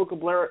 Asdrubal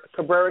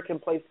Cabrera can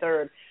play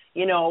third.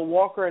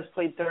 Walker has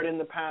played third in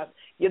the past.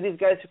 You have these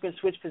guys who can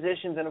switch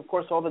positions, and of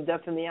course all the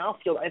depth in the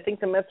outfield. I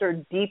think the Mets are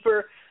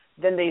deeper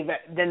than they've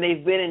been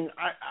in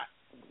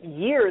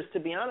years, to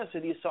be honest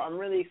with you. So I'm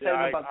really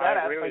excited about that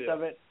aspect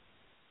of it.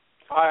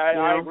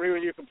 I agree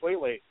with you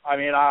completely. I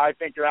mean, I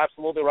think you're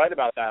absolutely right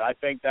about that. I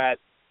think that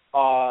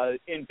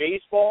in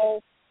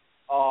baseball,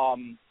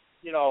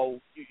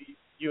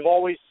 you've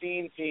always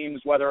seen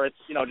teams, whether it's,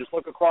 just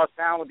look across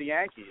town with the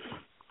Yankees,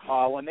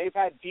 when they've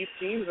had deep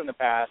teams in the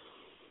past,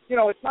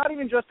 it's not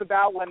even just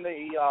about when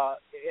the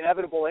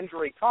inevitable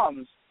injury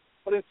comes,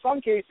 but in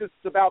some cases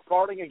it's about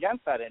guarding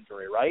against that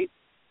injury, right?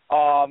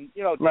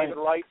 David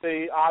Wright,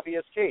 the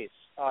obvious case.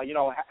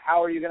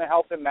 How are you going to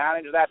help him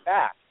manage that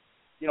back?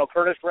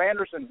 Curtis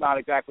Granderson's not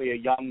exactly a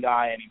young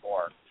guy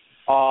anymore.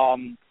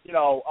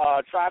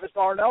 Travis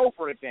d'Arnaud,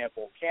 for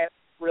example, can't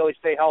really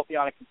stay healthy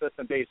on a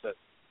consistent basis.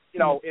 Is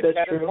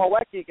Dennis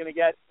Mawecki going to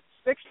get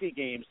 60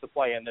 games to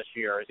play in this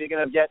year? Is he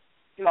going to get,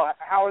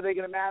 how are they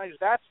going to manage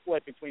that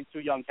split between two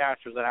young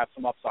catchers that have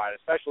some upside,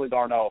 especially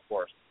d'Arnaud, of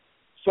course?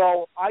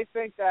 So I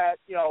think that,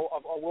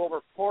 a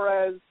Wilber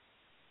Flores,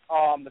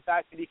 the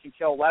fact that he can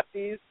kill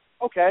lefties,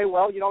 okay,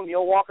 well,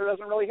 Neil Walker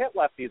doesn't really hit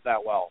lefties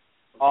that well.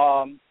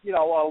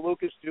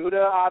 Lucas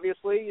Duda,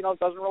 obviously,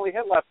 doesn't really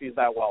hit lefties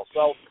that well.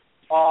 So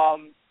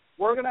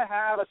we're going to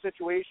have a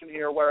situation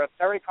here where if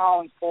Terry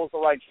Collins pulls the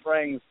right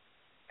strings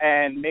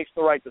and makes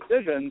the right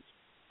decisions,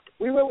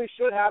 we really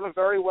should have a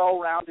very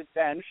well-rounded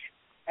bench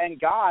and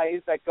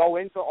guys that go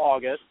into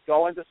August,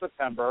 go into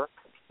September,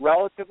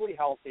 relatively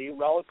healthy,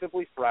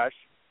 relatively fresh,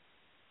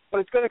 but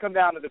it's going to come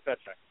down to the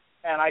pitching.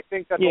 And I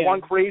think that the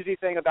one crazy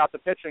thing about the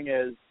pitching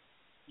is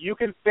you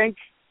can think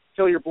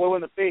till you're blue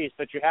in the face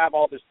that you have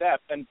all this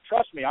depth, and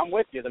trust me, I'm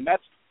with you. The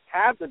Mets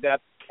have the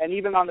depth, and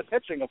even on the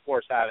pitching, of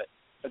course, have it.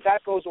 But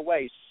that goes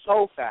away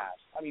so fast.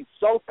 I mean,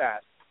 so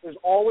fast. There's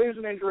always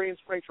an injury in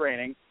spring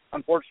training.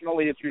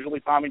 Unfortunately, it's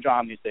usually Tommy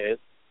John these days.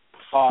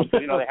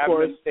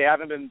 They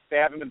haven't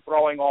been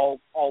throwing all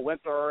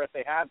winter. If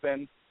they have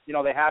been,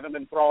 they haven't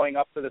been throwing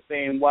up to the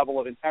same level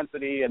of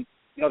intensity, and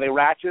they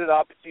ratchet it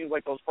up. It seems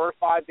like those first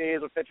 5 days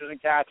of pitchers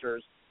and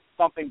catchers,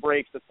 something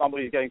breaks that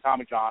somebody's getting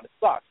Tommy John. It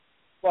sucks.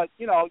 But,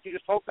 you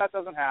just hope that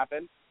doesn't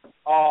happen.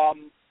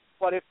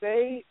 But if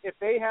they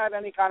have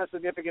any kind of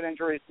significant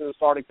injuries to the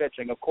starting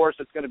pitching, of course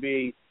it's going to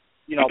be,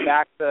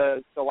 back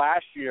to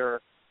last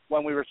year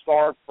when we were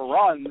starved for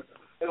runs,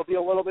 it'll be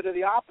a little bit of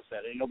the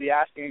opposite. And you'll be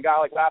asking a guy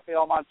like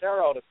Rafael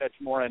Montero to pitch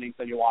more innings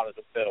than you wanted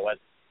to do. And,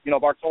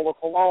 Bartolo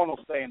Colon will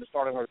stay in the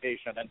starting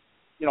rotation. And,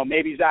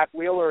 maybe Zach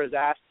Wheeler is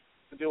asked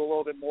to do a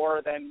little bit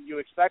more than you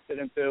expected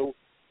him to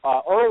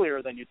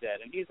earlier than you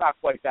did. And he's not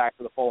quite back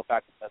to the full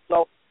effectiveness.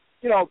 So,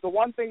 the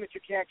one thing that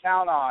you can't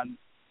count on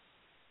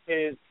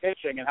is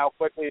pitching and how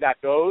quickly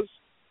that goes.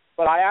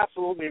 But I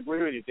absolutely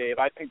agree with you, Dave.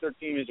 I think their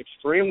team is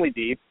extremely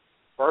deep,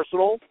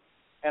 versatile,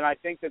 and I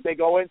think that they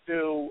go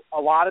into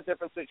a lot of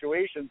different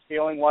situations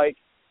feeling like,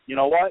 you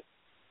know what,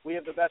 we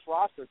have the best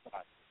roster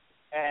tonight.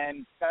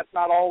 And that's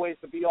not always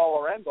the be-all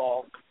or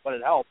end-all, but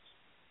it helps.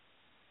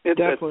 It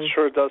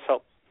sure does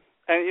help.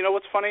 And you know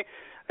what's funny?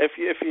 If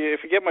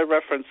you get my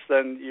reference,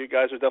 then you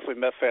guys are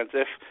definitely Met fans.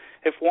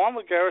 If Juan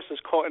Lagares is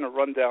caught in a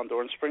rundown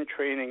during spring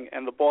training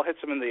and the ball hits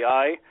him in the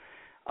eye,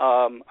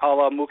 a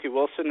la Mookie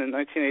Wilson in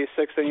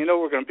 1986, then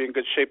we're going to be in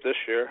good shape this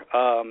year,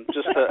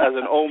 as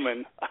an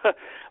omen.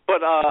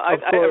 But I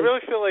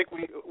really feel like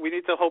we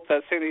need to hope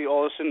that Sandy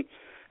Alderson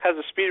has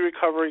a speedy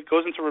recovery,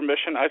 goes into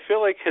remission. I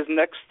feel like his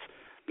next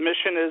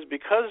mission is,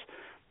 because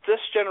this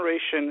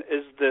generation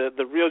is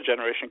the real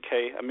Generation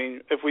K. I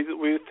mean, if we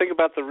think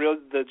about the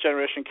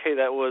Generation K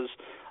that was,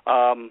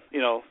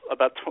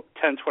 about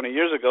 10, 20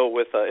 years ago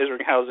with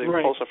Isringhausen,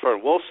 Pulsipher,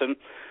 and Wilson,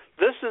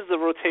 this is the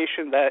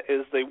rotation that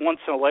is the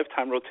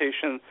once-in-a-lifetime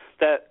rotation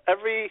that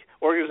every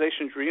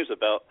organization dreams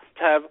about,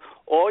 to have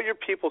all your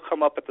people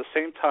come up at the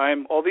same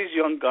time, all these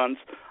young guns.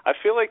 I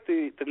feel like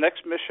the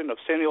next mission of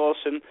Sandy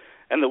Alderson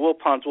and the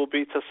Wilpons will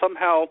be to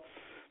somehow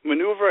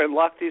maneuver and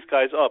lock these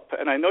guys up.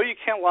 And I know you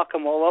can't lock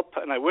them all up,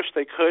 and I wish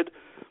they could,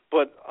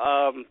 but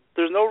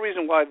there's no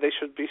reason why they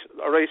should be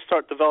already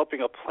start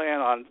developing a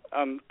plan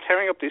on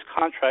tearing up these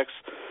contracts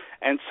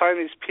and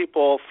signing these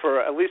people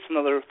for at least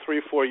another 3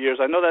 or 4 years.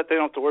 I know that they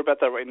don't have to worry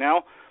about that right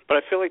now, but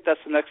I feel like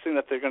that's the next thing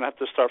that they're going to have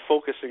to start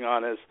focusing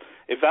on, is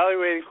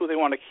evaluating who they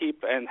want to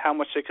keep and how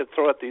much they could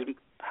throw at these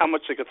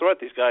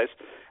guys,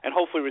 and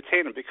hopefully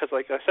retain them. Because,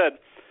 like I said,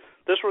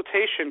 this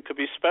rotation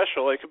could be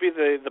special. It could be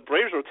the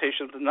Braves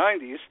rotation of the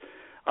 90s.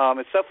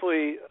 It's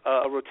definitely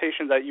a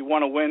rotation that you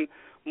want to win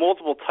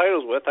multiple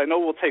titles with. I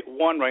know we'll take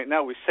one right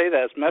now. We say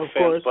that as Met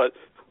fans, but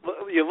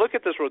you look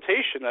at this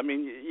rotation. I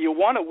mean, you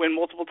want to win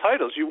multiple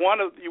titles. You want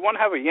to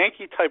have a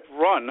Yankee type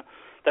run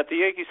that the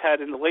Yankees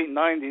had in the late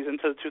 90s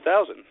into the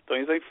 2000s. Don't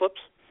you think,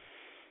 Flips?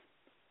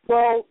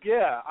 Well,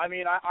 yeah. I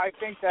mean, I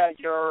think that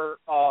you're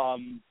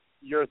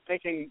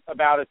thinking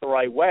about it the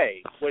right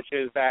way, which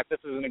is that this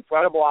is an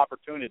incredible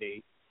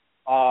opportunity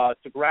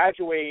to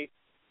graduate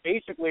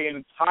basically an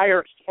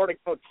entire starting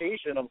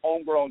rotation of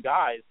homegrown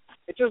guys.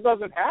 It just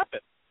doesn't happen.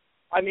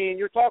 I mean,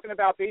 you're talking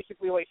about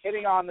basically like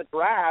hitting on the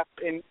draft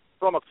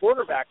from a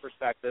quarterback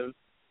perspective,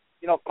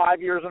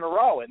 5 years in a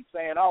row and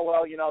saying, oh,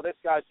 well, this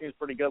guy seems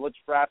pretty good, let's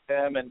draft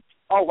him, and,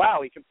 oh, wow,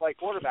 he can play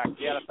quarterback in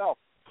the NFL.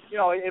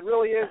 It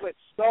really is. It's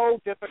so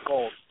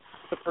difficult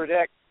to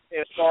predict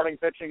if starting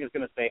pitching is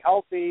going to stay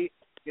healthy,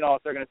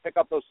 if they're going to pick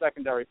up those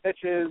secondary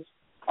pitches.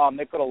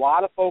 They put a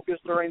lot of focus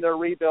during their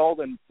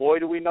rebuild, and boy,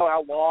 do we know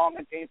how long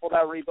and painful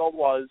that rebuild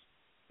was,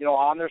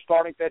 on their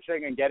starting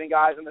pitching and getting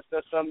guys in the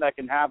system that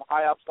can have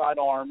high upside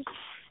arms.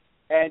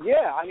 And,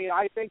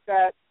 I think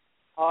that,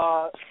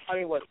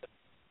 listen,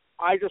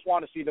 I just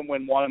want to see them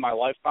win one in my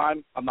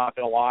lifetime. I'm not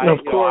going to lie.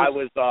 Of course.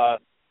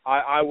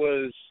 I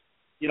was,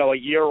 a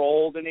year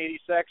old in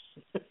 '86,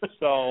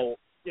 so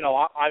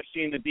I've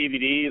seen the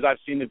DVDs, I've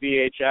seen the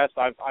VHS,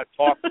 I've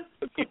talked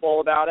to people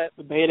about it,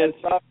 the beta and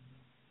stuff.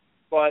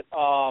 But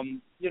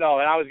and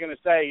I was going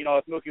to say,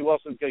 if Mookie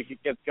Wilson's going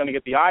to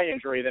get the eye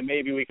injury, then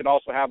maybe we could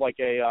also have like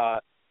a,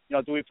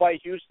 do we play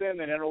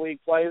Houston in interleague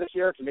play this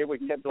year? So maybe we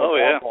can get into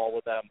a ball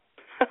with them.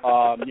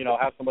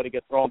 Have somebody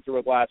get thrown through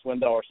a glass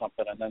window or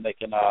something, and then they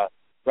can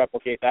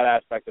replicate that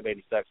aspect of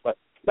 '86. But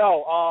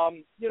no,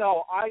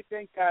 I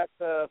think that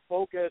the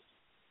focus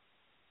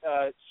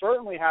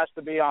certainly has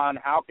to be on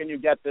how can you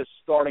get this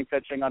starting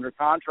pitching under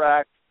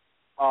contract.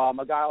 A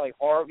guy like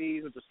Harvey,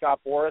 who's a Scott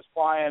Boras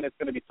client, it's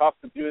going to be tough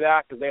to do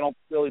that because they don't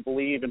really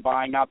believe in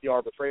buying out the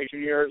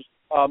arbitration years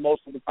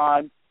most of the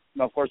time.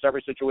 Of course,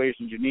 every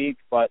situation is unique,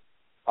 but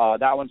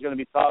that one's going to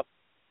be tough.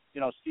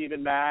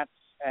 Steven Matz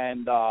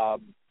and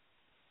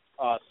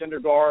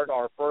Syndergaard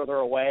are further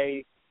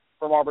away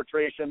from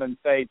arbitration than,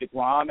 say,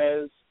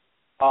 DeGrom is.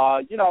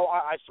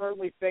 I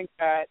certainly think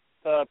that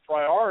the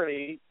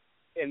priority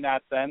in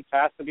that sense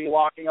has to be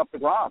locking up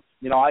DeGrom.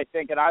 I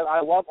think, and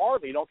I love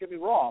Harvey, don't get me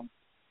wrong,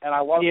 and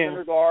I love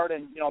Syndergaard,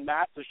 and,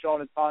 Matz has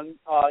shown a ton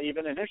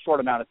even in his short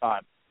amount of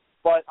time.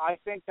 But I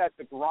think that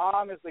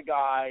DeGrom is the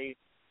guy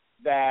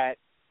that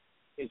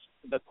is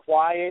the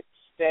quiet,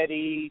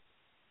 steady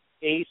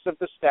ace of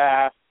the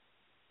staff.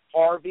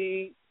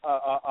 Harvey,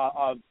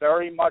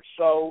 very much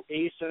so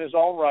ace in his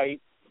own right,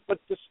 but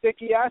the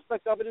sticky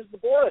aspect of it is the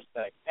Boras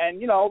thing.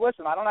 And,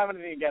 listen, I don't have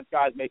anything against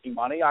guys making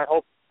money. I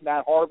hope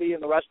Matt Harvey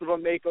and the rest of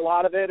them make a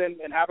lot of it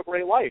and have a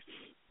great life.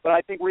 But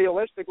I think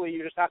realistically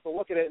you just have to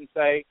look at it and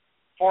say,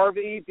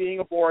 Harvey being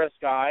a Boras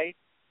guy,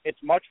 it's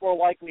much more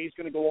likely he's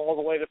going to go all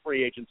the way to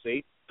free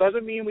agency.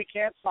 Doesn't mean we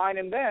can't sign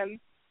him then,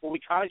 but we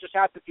kind of just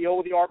have to deal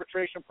with the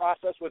arbitration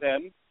process with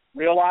him,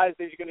 realize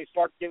that he's going to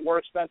start to get more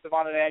expensive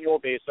on an annual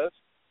basis,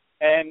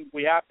 and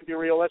we have to be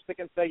realistic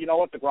and say,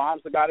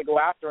 DeGrom's the guy to go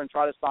after and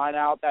try to sign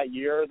out that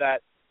year,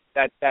 that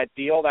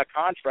deal, that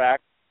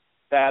contract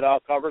that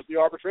covers the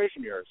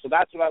arbitration years. So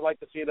that's what I'd like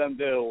to see them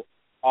do,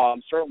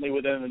 certainly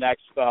within the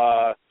next,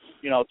 12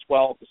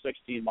 to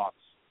 16 months.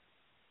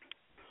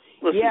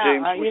 Listen,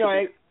 James,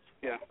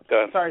 go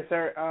ahead. Sorry,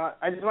 sir.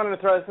 I just wanted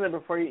to throw this in there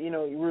before you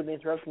rudely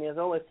interrupted me, as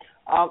always.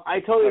 I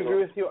totally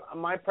agree with you.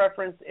 My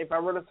preference, if I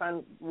were to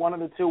sign one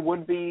of the two,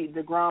 would be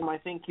DeGrom. I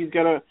think he's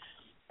got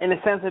in a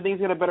sense, I think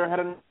he's got a better head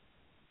on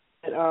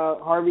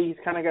Harvey.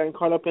 He's kind of gotten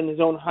caught up in his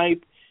own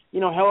hype.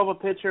 Hell of a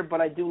pitcher, but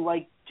I do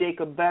like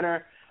Jacob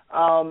better.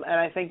 And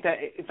I think that,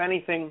 if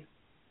anything,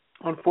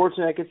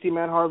 unfortunately, I could see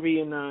Matt Harvey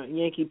in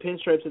Yankee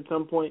pinstripes at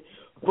some point.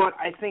 But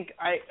I think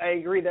I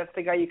agree that's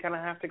the guy you kind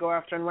of have to go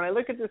after. And when I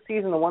look at this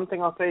season, the one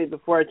thing I'll say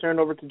before I turn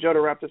it over to Joe to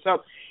wrap this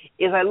up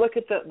is I look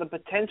at the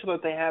potential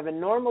that they have.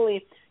 And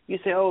normally you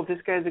say, if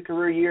this guy's a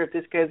career year,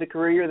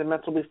 the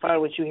Mets will be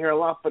fine, which you hear a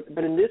lot.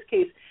 But in this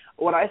case,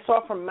 what I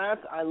saw from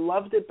Matt, I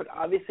loved it, but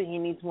obviously he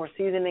needs more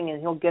seasoning,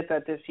 and he'll get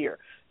that this year.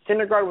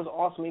 Syndergaard was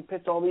awesome. He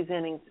pitched all these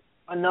innings.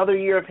 Another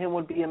year of him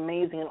would be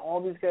amazing, and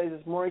all these guys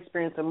is more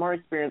experience and more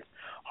experience.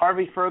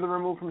 Harvey further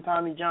removed from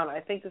Tommy John.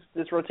 I think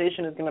this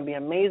rotation is going to be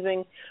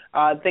amazing.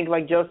 I think,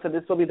 like Joe said,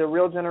 this will be the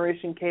real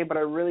Generation K, but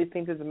I really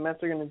think that the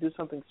Mets are going to do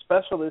something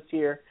special this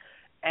year.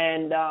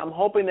 And I'm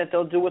hoping that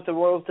they'll do what the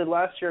Royals did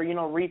last year,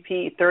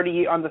 repeat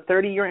on the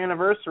 30-year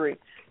anniversary.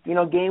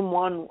 Game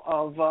one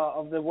of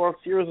the World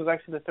Series was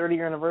actually the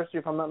 30-year anniversary,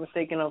 if I'm not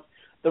mistaken, of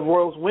the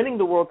Royals winning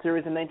the World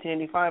Series in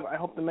 1985. I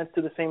hope the Mets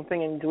do the same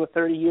thing and do a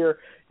 30-year,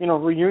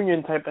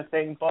 reunion type of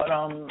thing. But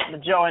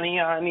Joe,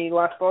 any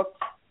last thoughts?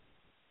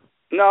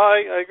 No,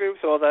 I agree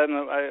with all that.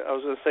 And I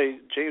was going to say,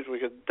 James, we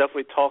could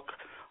definitely talk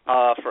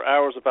for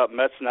hours about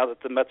Mets now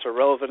that the Mets are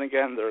relevant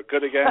again. They're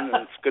good again,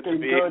 and it's good to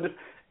be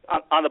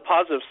on the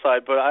positive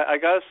side. But I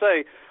got to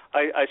say,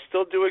 I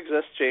still do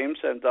exist, James,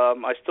 and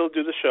I still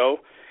do the show.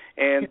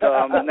 And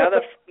now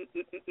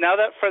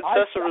that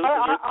Francesca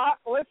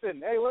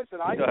listen, I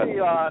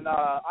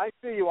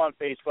see you on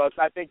Facebook.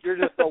 I think you're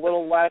just a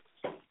little less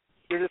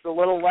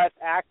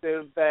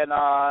active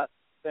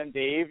than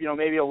Dave.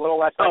 Maybe a little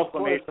less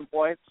exclamation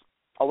points,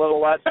 a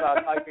little less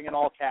typing in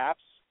all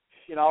caps.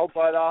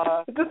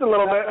 But just a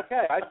little bit.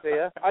 Okay, I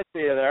see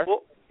you there.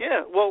 Well,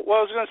 yeah. Well,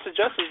 what I was going to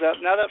suggest is that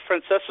now that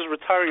Francesca's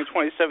retiring in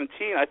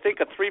 2017, I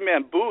think a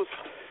 3-man booth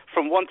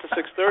from 1 to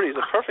 6:30 is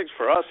perfect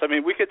for us. I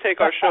mean, we could take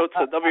our show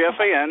to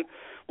WFAN.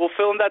 We'll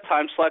fill in that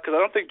time slot because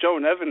I don't think Joe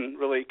and Evan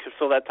really could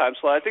fill that time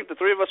slot. I think the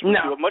three of us would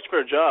do a much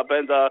better job.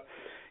 And, I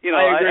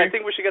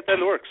think we should get that in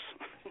the works.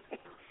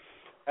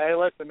 Hey,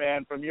 listen,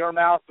 man, from your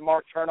mouth to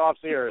Mark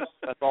Chernoff's ears.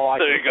 That's all I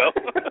can say.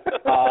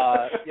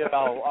 There you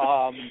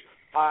go.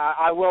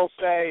 I will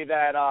say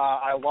that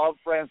I love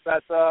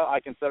Francesa.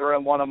 I consider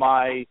him one of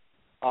my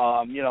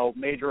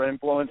major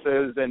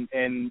influences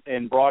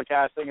in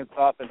broadcasting and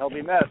stuff, and he'll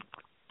be missed.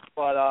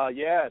 But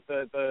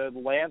the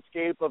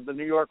landscape of the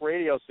New York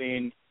radio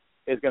scene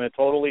is going to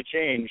totally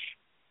change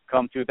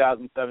come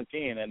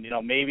 2017, and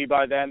maybe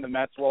by then the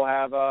Mets will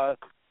have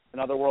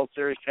another World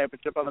Series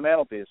championship on the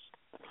mantelpiece.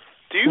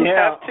 Do you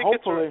have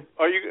tickets? Hopefully.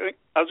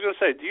 I was going to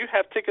say, do you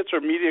have tickets or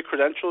media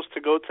credentials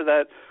to go to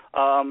that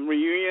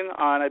reunion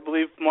on, I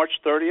believe, March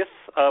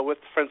 30th with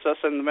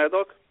Francesa and the Mad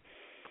Dog?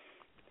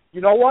 You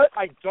know what?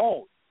 I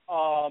don't.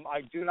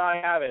 I do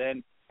not have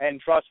it,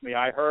 and trust me,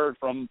 I heard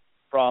from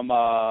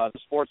the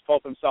sports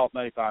pope himself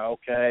many times.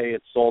 Okay,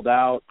 it's sold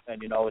out,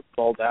 and it's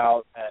sold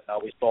out, and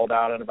we sold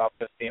out in about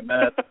 15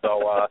 minutes.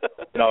 So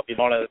if you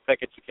don't have the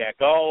tickets, you can't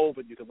go,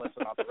 but you can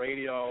listen on the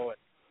radio,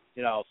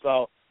 and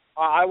so.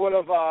 I would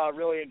have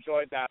really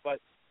enjoyed that. But,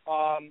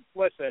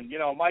 listen,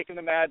 Mike and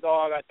the Mad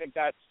Dog, I think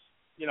that's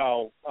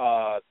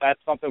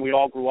something we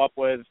all grew up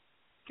with.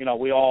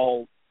 We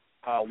all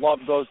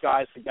loved those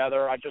guys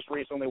together. I just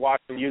recently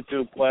watched a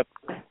YouTube clip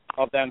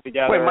of them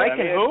together. Wait, Mike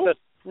and who?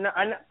 No,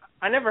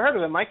 I never heard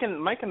of them. Mike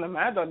and the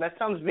Mad Dog, that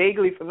sounds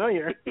vaguely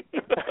familiar.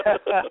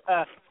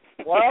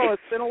 Well,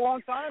 it's been a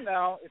long time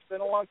now.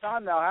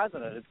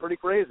 Hasn't it? It's pretty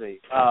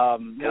crazy. It's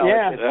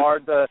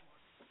hard to...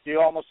 You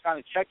almost kind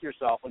of check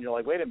yourself when you're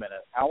like, wait a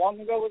minute, how long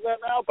ago was that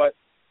now? But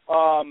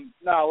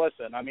no,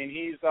 listen, I mean,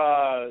 he's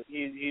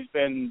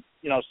been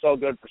so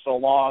good for so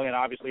long, and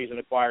obviously he's an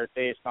acquired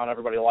taste. Not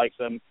everybody likes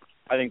him.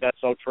 I think that's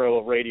so true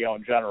of radio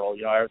in general.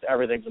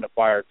 Everything's an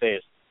acquired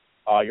taste.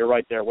 You're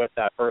right there with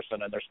that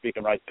person, and they're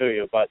speaking right to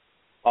you. But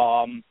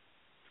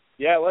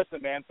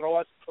listen, man, throw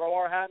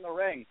our hat in the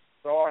ring.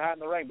 But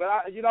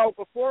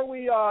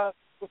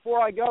before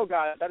I go,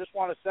 guys, I just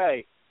want to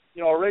say.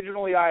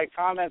 Originally I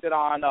commented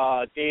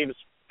on Dave's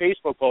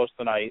Facebook post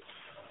tonight,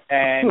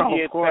 and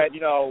he had said,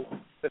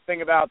 the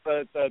thing about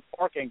the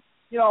parking.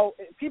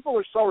 People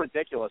are so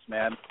ridiculous,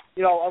 man.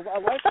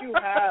 Unless you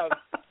have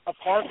a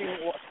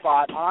parking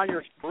spot on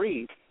your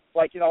street,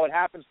 like, it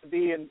happens to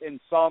be in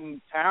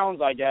some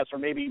towns, I guess, or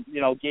maybe,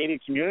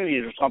 gated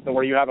communities or something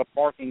where you have a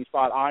parking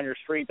spot on your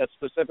street that's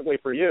specifically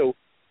for you.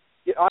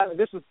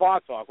 This is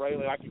blog talk, right?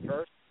 Like, I can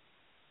curse?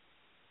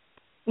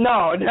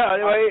 No,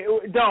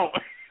 don't.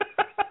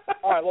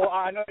 All right, well,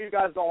 I know you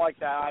guys don't like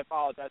that. I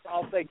apologize.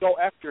 I'll say go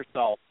F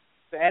yourself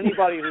to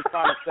anybody who's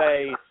trying to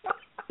say,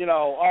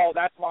 oh,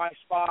 that's my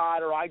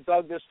spot, or I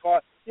dug this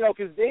car.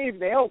 Because Dave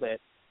nailed it.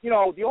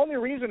 The only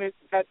reason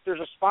that there's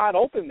a spot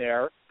open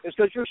there is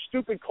because your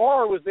stupid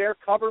car was there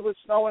covered with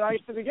snow and ice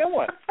to begin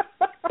with.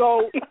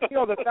 So,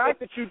 the fact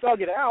that you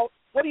dug it out,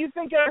 what do you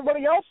think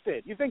everybody else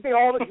did? You think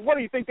what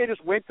do you think they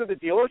just went to the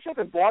dealership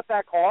and bought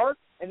that car,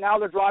 and now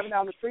they're driving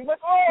down the street like,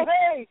 oh,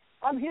 hey,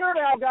 I'm here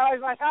now, guys.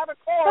 I have a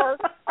car.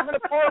 I'm going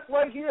to park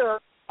right here.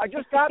 I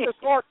just got this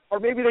car. Or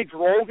maybe they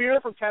drove here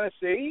from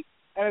Tennessee,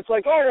 and it's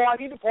like, oh, well,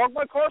 I need to park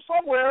my car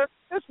somewhere.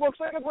 This looks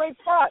like a great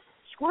spot.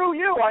 Screw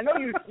you. I know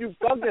you've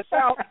dug this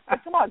out.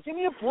 But come on, give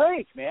me a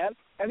break, man.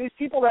 And these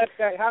people that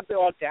have the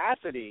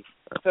audacity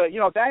to,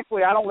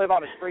 thankfully I don't live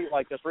on a street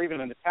like this or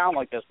even in a town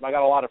like this, but I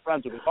got a lot of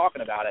friends who've been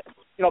talking about it.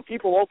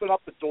 People open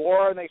up the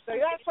door and they say,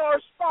 that's our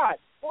spot.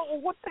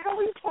 Well, what the hell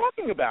are you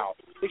talking about?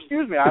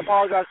 Excuse me, I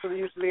apologize for the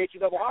use of the HE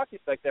double hockey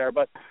stick there,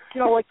 but,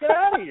 get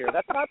out of here.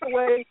 That's not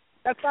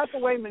the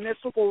way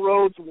municipal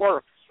roads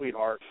work,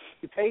 sweetheart.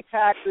 You pay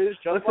taxes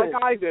just like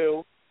I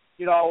do,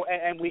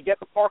 and we get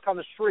to park on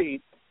the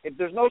street. If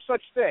there's no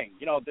such thing,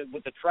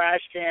 with the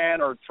trash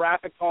can or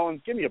traffic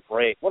cones, give me a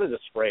break. What a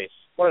disgrace.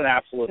 What an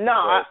absolute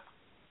disgrace.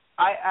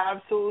 I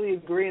absolutely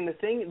agree. And the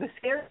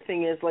scary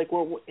thing is, like,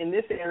 we're in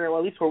this area, well,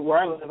 at least where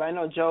I live, I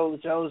know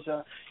Joe's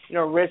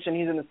rich and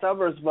he's in the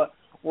suburbs, but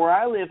where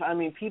I live, I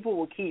mean, people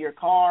will key your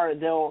car.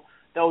 They'll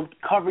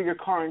cover your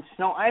car in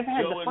snow.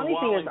 The funny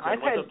thing is,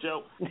 I've had. What's up,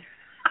 Joe?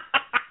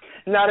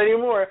 Not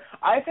anymore.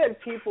 I've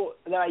had people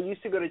that I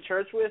used to go to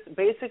church with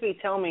basically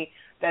tell me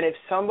that if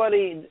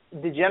somebody,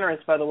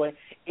 degenerates by the way,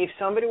 if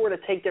somebody were to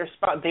take their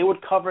spot, they would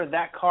cover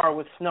that car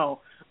with snow,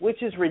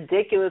 which is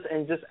ridiculous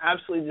and just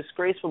absolutely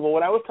disgraceful. But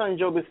what I was telling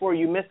Joe before,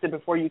 you missed it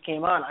before you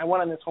came on, I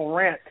went on this whole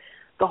rant.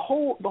 The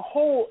whole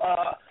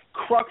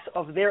crux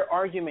of their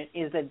argument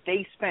is that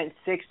they spent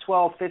 6,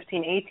 12,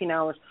 15, 18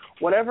 hours,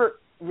 whatever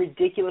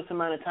ridiculous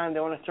amount of time they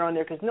want to throw in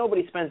there, because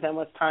nobody spends that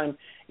much time,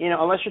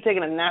 unless you're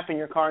taking a nap in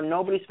your car,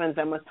 nobody spends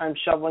that much time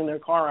shoveling their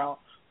car out.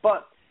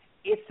 But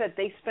it's that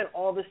they spent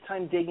all this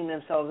time digging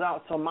themselves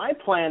out. So my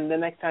plan the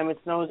next time it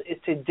snows is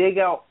to dig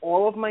out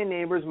all of my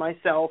neighbors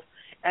myself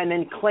and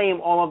then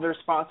claim all of their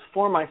spots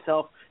for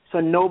myself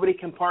so nobody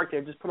can park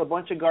there. Just put a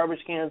bunch of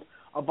garbage cans,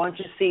 a bunch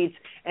of seats,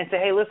 and say,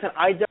 hey, listen,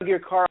 I dug your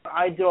car,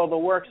 I did all the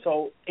work,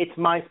 so it's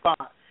my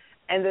spot.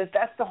 And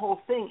that's the whole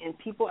thing. And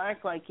people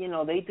act like,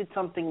 they did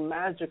something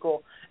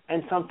magical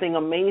and something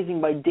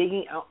amazing by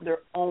digging out their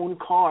own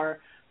car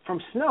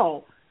from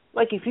snow.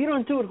 Like, if you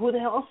don't do it, who the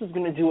hell else is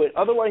going to do it?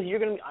 Otherwise,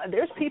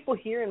 there's people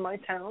here in my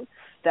town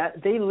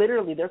that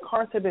their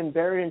cars have been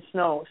buried in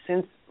snow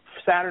since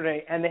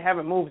Saturday, and they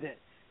haven't moved it.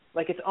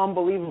 Like, it's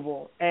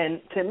unbelievable.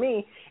 And to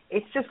me,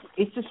 it's just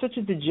such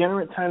a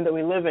degenerate time that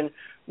we live in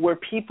where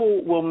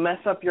people will mess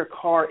up your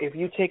car if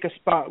you take a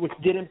spot which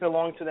didn't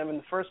belong to them in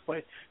the first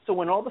place. So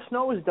when all the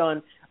snow is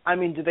done, I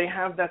mean, do they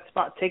have that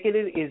spot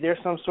ticketed? Is there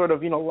some sort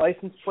of,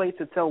 license plate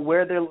to tell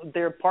where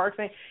they're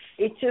parking?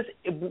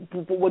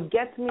 What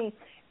gets me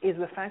is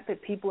the fact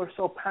that people are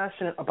so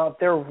passionate about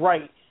their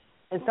right.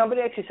 And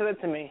somebody actually said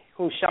it to me,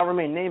 who shall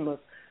remain nameless,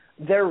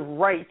 their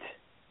right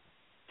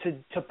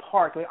to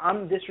park. Like,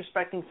 I'm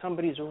disrespecting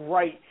somebody's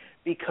right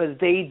because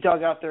they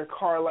dug out their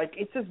car. Like,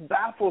 it just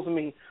baffles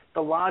me,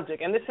 the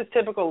logic. And this is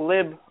typical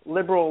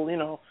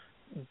liberal,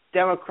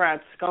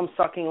 Democrat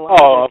scum-sucking logic.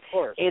 Oh, of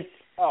course.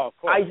 Of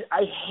course. I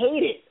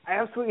hate it. I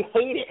absolutely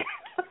hate it.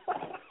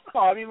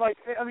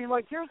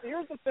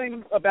 Here's the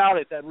thing about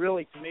it that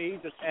really, to me,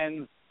 just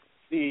ends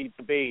the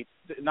debate.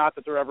 Not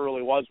that there ever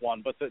really was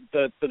one, but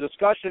the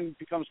discussion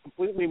becomes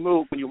completely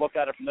moot when you look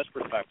at it from this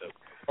perspective.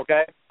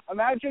 Okay?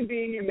 Imagine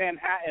being in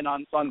Manhattan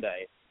on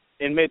Sunday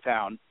in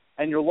Midtown,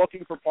 and you're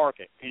looking for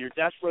parking, and you're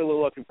desperately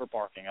looking for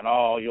parking, and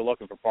you're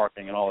looking for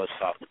parking and all this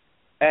stuff.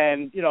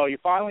 And, you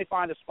finally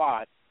find a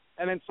spot,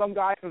 and then some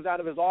guy comes out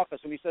of his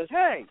office and he says,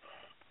 "Hey,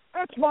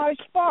 that's my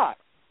spot."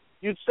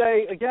 You'd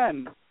say,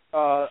 again,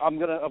 I'm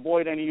going to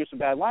avoid any use of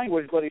bad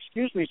language, but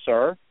excuse me,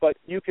 sir, but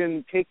you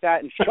can take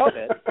that and shove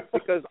it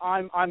because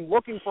I'm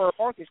looking for a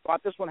parking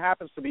spot. This one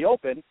happens to be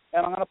open,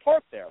 and I'm going to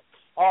park there.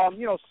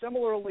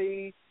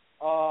 Similarly,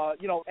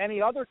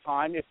 any other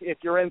time, if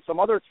you're in some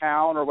other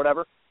town or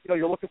whatever,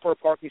 you're looking for a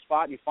parking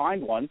spot and you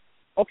find one,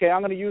 okay,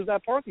 I'm going to use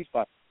that parking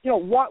spot.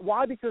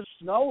 Why? Because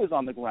snow is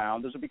on the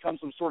ground. Does it become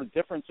some sort of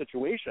different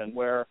situation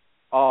where,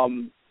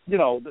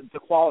 the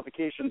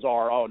qualifications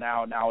are,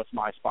 now it's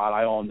my spot,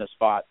 I own this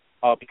spot,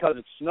 because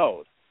it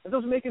snowed. It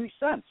doesn't make any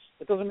sense.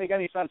 It doesn't make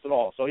any sense at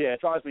all. So, yeah,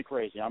 it drives me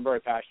crazy. I'm very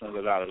passionate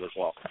about it as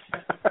well.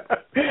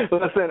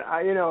 Listen,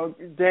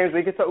 James,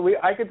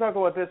 I could talk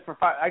about this for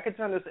 5. I could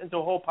turn this into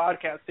a whole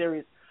podcast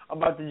series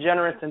about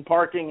degenerates and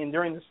parking and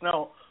during the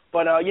snow.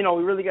 But,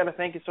 we really got to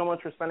thank you so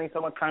much for spending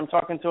so much time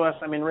talking to us.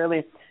 I mean,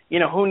 really,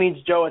 who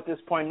needs Joe at this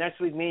point? Next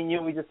week, me and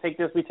you, we just take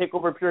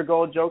over Pure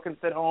Gold. Joe can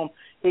sit home.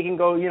 He can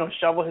go,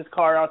 shovel his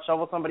car out,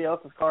 shovel somebody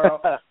else's car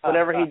out,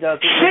 whatever he does.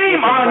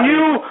 Shame on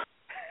you!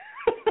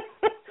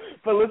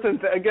 But listen,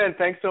 again,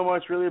 thanks so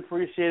much. Really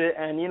appreciate it.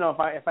 And, if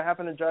I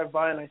happen to drive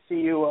by and I see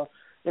you,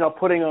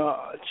 putting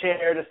a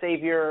chair to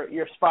save your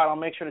spot, I'll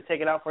make sure to take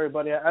it out for you,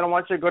 buddy. I don't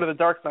want you to go to the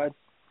dark side.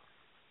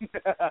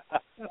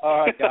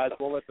 All right, guys.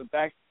 Well, listen,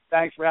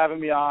 thanks for having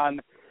me on.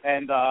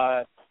 And,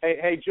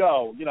 hey,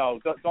 Joe,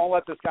 don't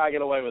let this guy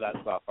get away with that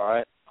stuff, all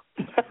right?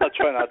 I'll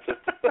try not to.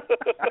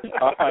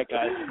 All right,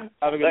 guys.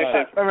 Have a good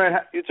night. All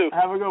right, you too.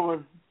 Have a good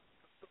one.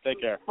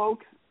 Take care.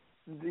 Folks,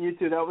 you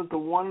too. That was the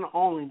one and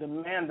only, the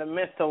man, the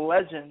myth, the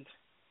legend.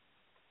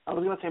 I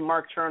was going to say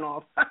Mark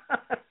Chernoff.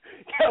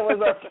 That was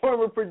our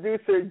former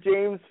producer,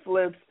 James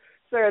Flips.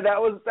 Sir, that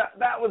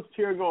was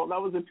pure gold.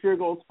 That was a pure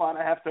gold spot,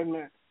 I have to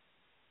admit.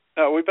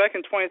 Are we back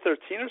in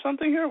 2013 or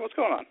something here? What's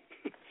going on?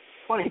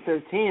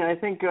 2013. I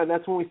think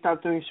that's when we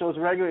stopped doing shows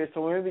regularly,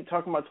 so we're going to be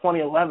talking about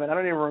 2011. I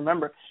don't even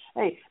remember.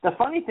 Hey, the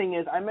funny thing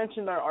is I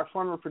mentioned our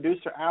former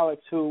producer,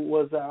 Alex, who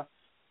was,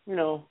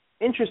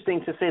 interesting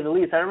to say the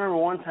least. I remember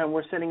one time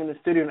we're sitting in the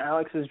studio and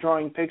Alex is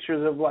drawing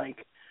pictures of,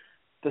 like,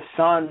 the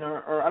sun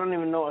or I don't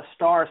even know, a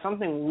star,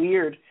 something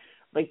weird,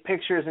 like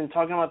pictures, and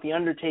talking about The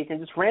Undertaker,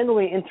 and just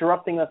randomly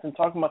interrupting us and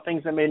talking about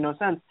things that made no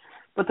sense.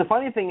 But the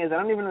funny thing is,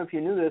 I don't even know if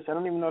you knew this, I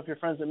don't even know if you're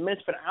friends with Mitch,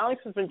 but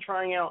Alex has been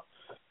trying out,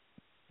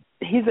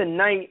 he's a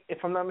knight, if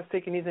I'm not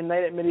mistaken, he's a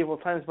knight at Medieval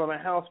Times by my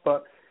house,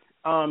 but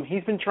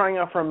he's been trying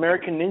out for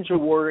American Ninja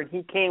Warrior, and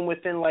he came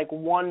within, like,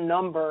 one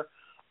number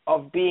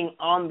of being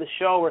on the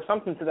show or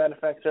something to that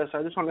effect, sir. So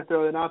I just want to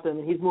throw that out there. I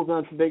mean, he's moved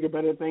on to bigger,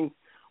 better things,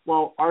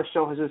 while our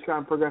show has just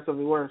gotten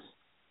progressively worse.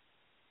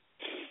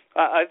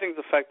 I think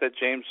the fact that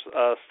James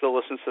still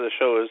listens to the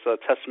show is a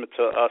testament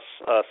to us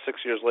 6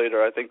 years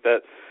later. I think that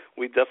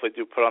we definitely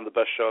do put on the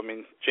best show. I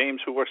mean,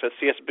 James, who works at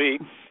CSB,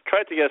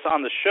 tried to get us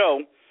on the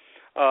show,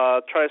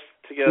 tries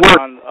to get us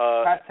on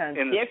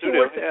in the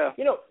studio.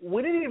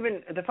 We didn't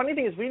even, the funny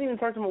thing is we didn't even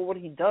talk to him about what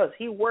he does.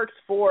 He works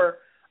for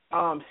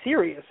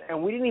Sirius,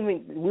 and we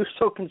were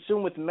so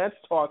consumed with Mets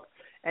talk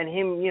and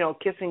him,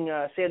 kissing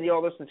Sandy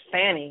Alderson's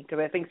Fanny,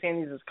 because I think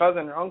Sandy's his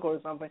cousin or uncle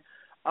or something.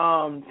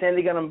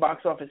 Sandy got him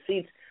box office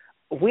seats.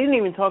 We didn't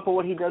even talk about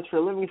what he does for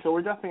a living, so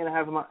we're definitely going to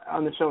have him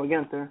on the show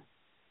again, sir.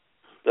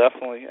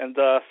 Definitely. And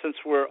since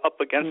we're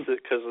up against it,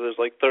 because there's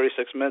like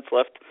 36 minutes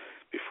left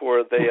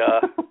before they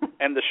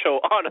end the show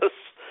on us,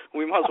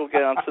 we might as well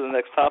get on to the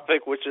next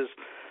topic, which is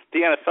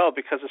the NFL,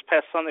 because this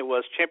past Sunday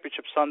was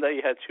Championship Sunday.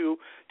 You had two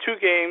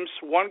games.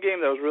 One game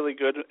that was really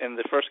good in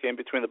the first game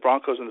between the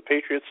Broncos and the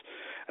Patriots,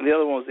 and the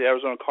other one was the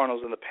Arizona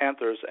Cardinals and the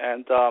Panthers.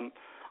 And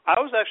I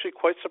was actually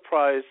quite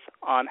surprised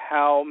on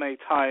how many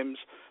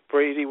times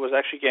Brady was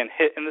actually getting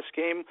hit in this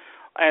game.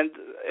 And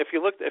if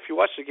you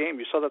watched the game,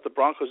 you saw that the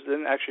Broncos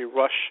didn't actually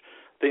rush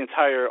the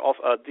entire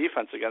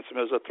defense against him.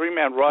 It was a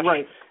three-man rush,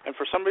 right. And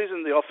for some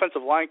reason the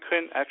offensive line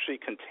couldn't actually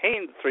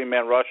contain the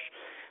three-man rush.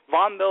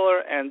 Von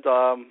Miller and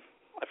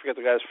I forget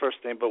the guy's first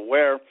name, but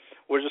Ware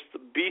were just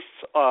beasts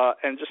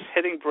and just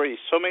hitting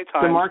Brady so many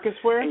times. DeMarcus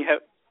Ware? And you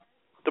have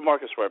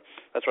DeMarcus Ware.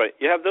 That's right.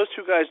 You have those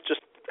two guys just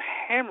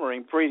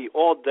hammering Brady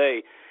all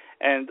day,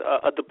 and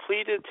a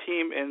depleted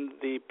team in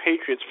the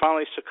Patriots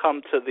finally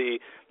succumbed to the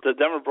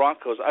Denver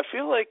Broncos. I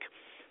feel like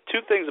two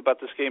things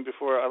about this game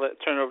before I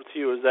turn it over to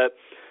you is that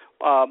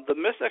the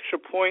missed extra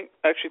point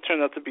actually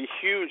turned out to be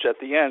huge at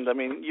the end. I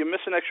mean, you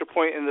miss an extra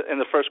point in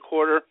the first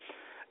quarter,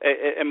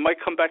 it might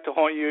come back to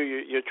haunt you.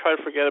 You try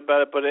to forget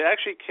about it, but it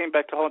actually came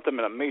back to haunt them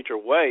in a major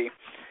way.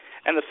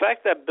 And the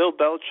fact that Bill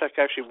Belichick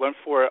actually went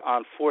for it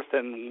on 4th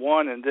and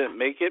 1 and didn't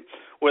make it,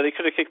 where they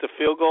could have kicked a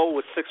field goal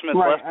with 6 minutes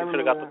left, they could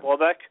have got the ball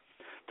back.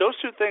 Those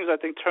two things, I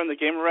think, turned the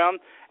game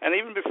around. And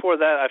even before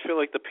that, I feel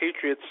like the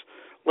Patriots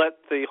let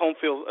the home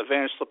field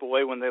advantage slip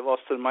away when they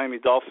lost to the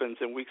Miami Dolphins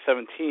in Week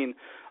 17.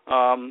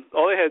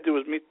 All they had to do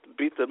was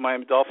beat the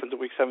Miami Dolphins in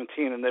Week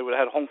 17, and they would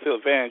have had home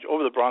field advantage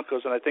over the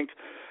Broncos. And I think,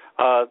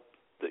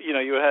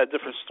 you would have had a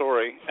different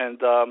story.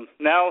 And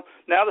now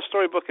the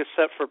storybook is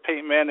set for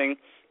Peyton Manning,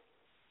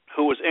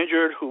 who was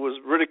injured, who was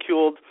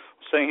ridiculed,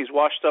 saying he's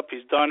washed up,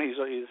 he's done, his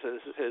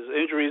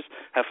injuries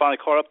have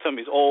finally caught up to him,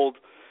 he's old.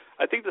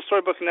 I think the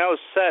storybook now is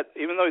set,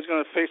 even though he's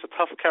going to face a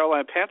tough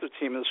Carolina Panther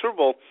team in the Super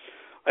Bowl.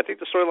 I think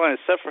the storyline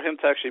is set for him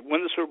to actually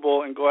win the Super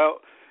Bowl and go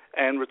out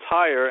and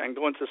retire and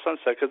go into the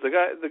sunset, because the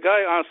guy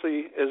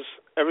honestly is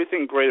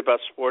everything great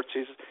about sports.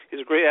 He's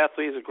a great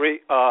athlete. He's a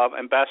great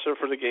ambassador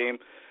for the game.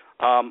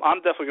 I'm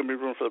definitely going to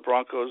be rooting for the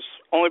Broncos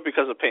only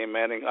because of Peyton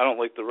Manning. I don't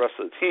like the rest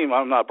of the team.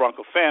 I'm not a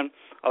Bronco fan.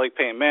 I like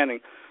Peyton Manning.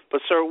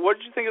 But, sir, what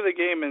did you think of the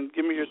game, and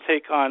give me your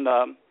take on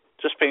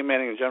just Peyton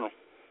Manning in general?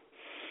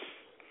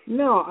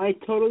 No, I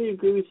totally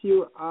agree with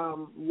you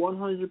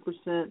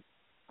 100%.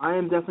 I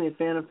am definitely a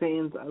fan of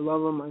Peyton's. I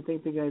love him. I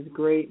think the guy's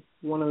great,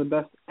 one of the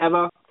best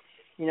ever.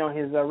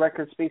 His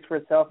record speaks for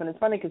itself. And it's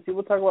funny because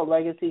people talk about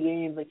legacy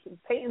games. Like,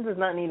 Peyton's is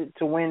not needed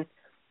to win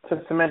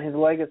to cement his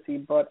legacy.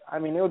 But, I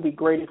mean, it would be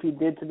great if he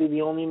did to be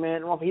the only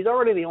man. Well, he's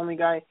already the only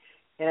guy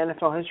in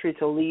NFL history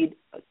to lead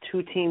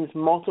two teams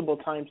multiple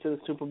times to the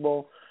Super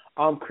Bowl.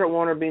 Kurt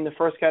Warner being the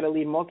first guy to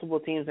lead multiple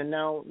teams, and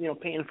now,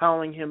 Peyton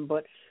following him.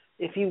 But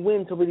if he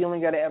wins, he'll be the only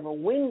guy to ever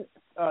win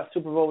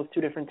Super Bowl with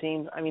two different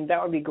teams. I mean,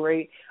 that would be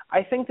great.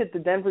 I think that the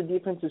Denver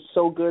defense is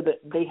so good that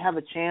they have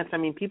a chance. I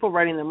mean, people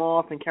writing them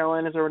off, and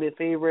Carolina's already a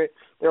favorite,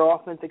 their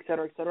offense, et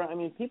cetera, et cetera. I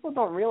mean, people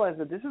don't realize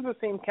that this is the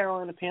same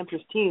Carolina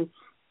Panthers team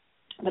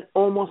that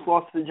almost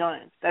lost to the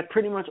Giants, that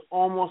pretty much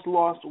almost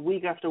lost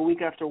week after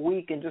week after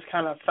week and just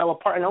kind of fell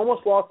apart, and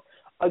almost lost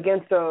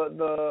against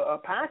the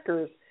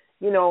Packers.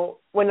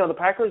 The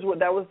Packers,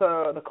 that was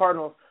the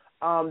Cardinals.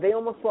 They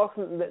almost lost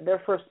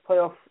their first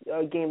playoff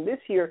game this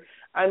year.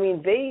 I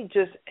mean, they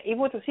just, even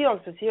with the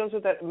Seahawks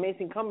with that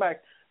amazing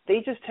comeback,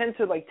 they just tend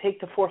to,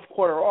 take the fourth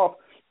quarter off.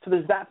 So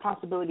there's that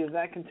possibility of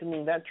that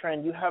continuing, that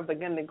trend. You have,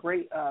 again, the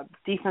great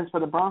defense for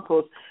the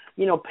Broncos.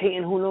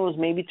 Peyton, who knows,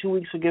 maybe 2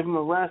 weeks will give him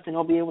a rest, and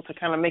he'll be able to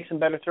kind of make some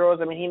better throws.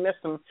 I mean, he missed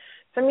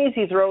some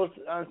easy throws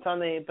on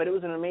Sunday, but it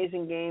was an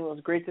amazing game. It was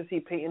great to see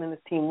Peyton and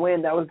his team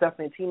win. That was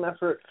definitely a team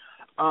effort.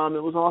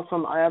 It was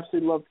awesome. I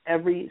absolutely loved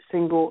every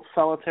single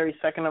solitary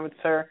second of it,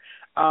 sir.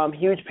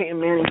 Huge Peyton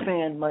Manning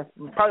fan,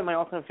 probably my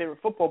ultimate favorite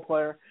football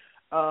player.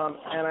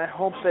 And I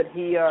hope that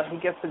he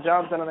gets the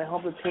job done, and I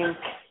hope the team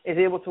is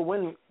able to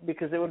win,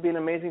 because it would be an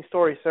amazing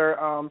story, sir.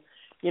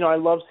 I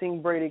love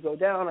seeing Brady go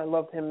down. I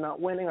loved him not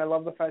winning. I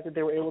love the fact that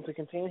they were able to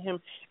contain him.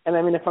 And,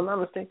 I mean, if I'm not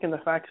mistaken, the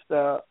facts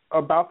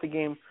about the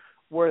game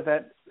were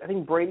that I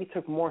think Brady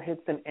took more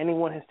hits than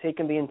anyone has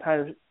taken the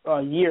entire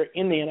year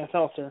in the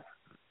NFL, sir.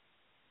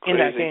 Crazy. In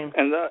that game.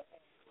 And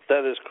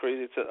that is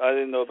crazy. I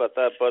didn't know about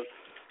that, but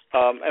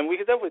and we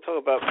could definitely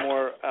talk about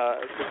more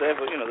because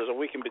there's a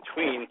week in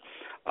between,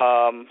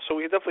 so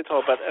we could definitely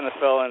talk about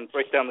NFL and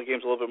break down the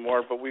games a little bit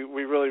more. But we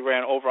really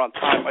ran over on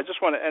time. I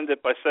just want to end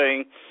it by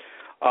saying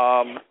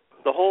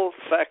the whole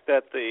fact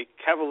that the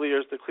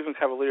Cleveland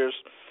Cavaliers,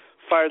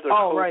 fired their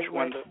coach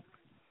when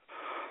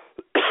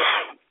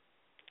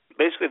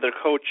basically their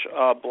coach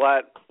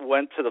Blatt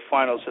went to the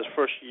finals his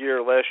first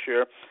year last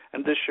year,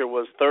 and this year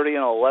was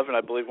 30-11,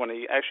 I believe, when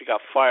he actually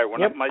got fired.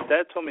 When my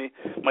dad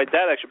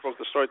actually broke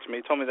the story to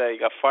me. He told me that he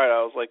got fired.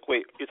 I was like,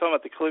 wait, you're talking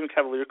about the Cleveland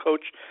Cavalier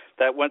coach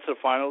that went to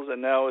the finals and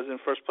now is in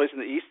first place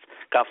in the East,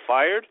 got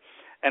fired?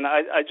 And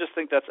I just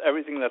think that's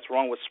everything that's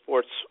wrong with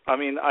sports. I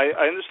mean, I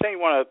understand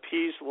you want to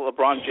appease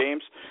LeBron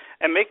James,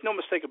 and make no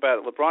mistake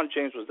about it, LeBron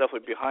James was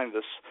definitely behind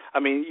this.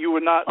 I mean, you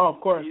would not... Oh, of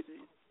course.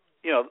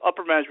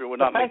 Upper management would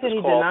not make this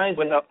call.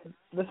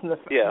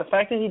 The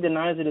fact that he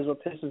denies it is what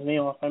pisses me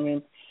off. I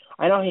mean,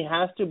 I know he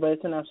has to, but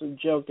it's an absolute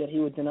joke that he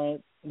would deny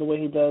it the way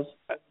he does.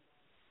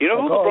 You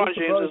know who LeBron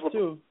James is?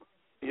 Too.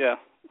 Yeah.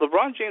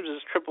 LeBron James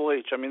is Triple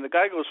H. I mean, the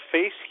guy goes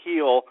face,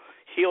 heel,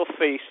 heel,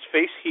 face,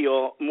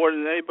 heel, more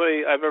than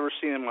anybody I've ever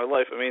seen in my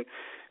life. I mean,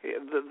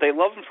 they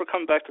love him for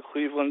coming back to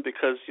Cleveland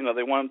because,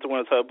 they want him to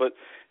win a title, but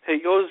he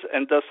goes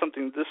and does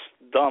something this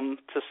dumb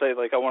to say,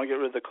 like, I want to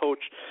get rid of the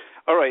coach.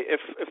 All right,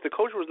 if the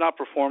coach was not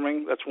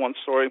performing, that's one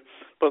story,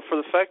 but for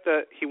the fact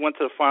that he went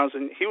to the finals,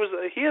 and he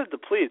had a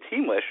depleted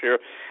team last year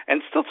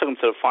and still took him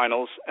to the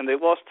finals, and they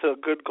lost to a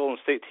good Golden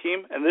State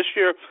team, and this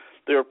year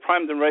they were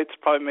primed and ready to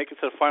probably make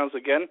it to the finals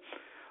again.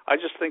 I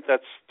just think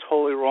that's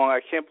totally wrong.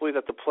 I can't believe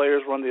that the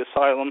players run the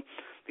asylum.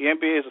 The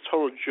NBA is a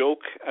total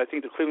joke. I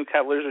think the Cleveland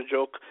Cavaliers are a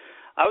joke.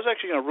 I was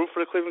actually going to root for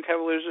the Cleveland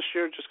Cavaliers this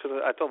year just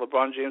because I thought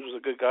LeBron James was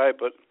a good guy,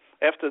 but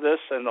after this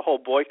and the whole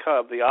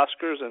boycott of the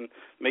Oscars and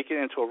making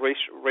it into a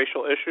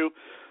racial issue,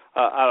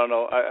 I don't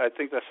know. I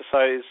think that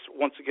society is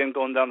once again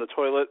going down the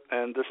toilet,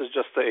 and this is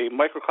just a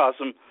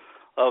microcosm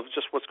of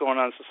just what's going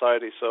on in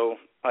society. So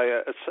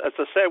it's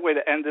a sad way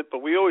to end it, but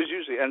we always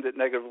usually end it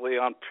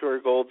negatively on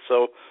Pure Gold.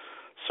 So,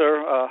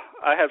 sir,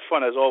 I had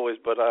fun as always,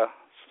 but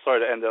sorry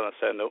to end it on a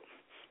sad note.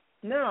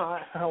 No,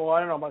 well, I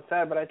don't know about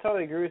that, but I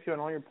totally agree with you on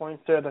all your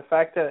points there. The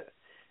fact that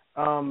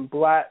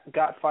Blatt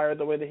got fired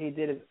the way that he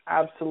did is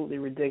absolutely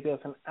ridiculous,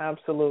 an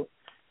absolute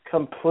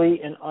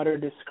complete and utter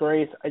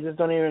disgrace. I just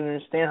don't even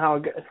understand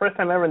how first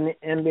time ever in the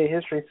NBA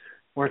history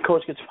where a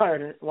coach gets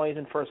fired while he's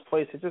in first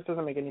place. It just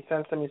doesn't make any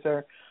sense to me,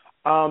 sir.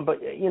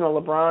 But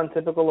LeBron,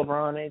 typical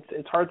LeBron,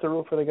 it's hard to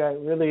root for the guy. It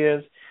really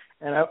is.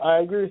 And I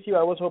agree with you.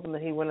 I was hoping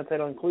that he win a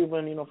title in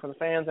Cleveland, for the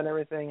fans and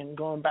everything, and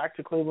going back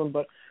to Cleveland.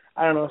 But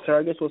I don't know, sir.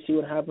 I guess we'll see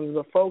what happens.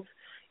 But folks,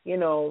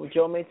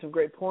 Joe made some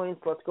great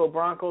points. Let's go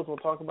Broncos. We'll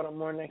talk about it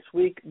more next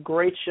week.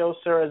 Great show,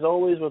 sir. As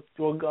always,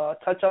 we'll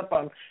touch up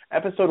on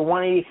episode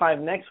 185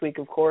 next week,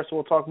 of course.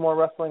 We'll talk more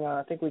wrestling.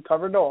 I think we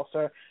covered it all,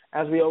 sir,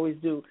 as we always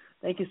do.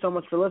 Thank you so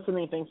much for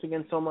listening. Thanks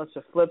again so much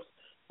to Flips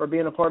for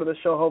being a part of the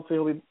show. Hopefully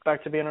he'll be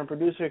back to being our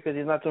producer because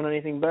he's not doing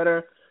anything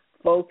better.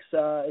 Folks,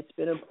 it's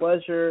been a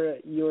pleasure.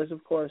 Yours,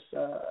 of course.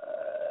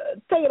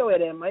 Take it away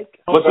then, Mike.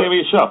 What's the name of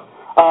your show?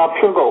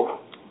 Pure Gold.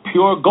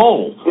 Pure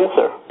Gold. Yes,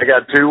 sir. I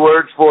got 2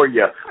 words for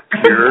you.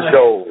 Pure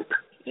Gold.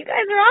 You guys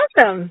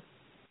are awesome.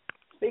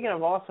 Speaking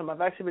of awesome,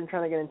 I've actually been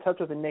trying to get in touch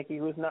with Nikki,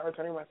 who's not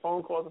returning my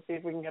phone calls, to see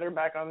if we can get her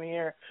back on the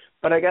air.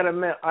 But I got to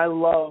admit, I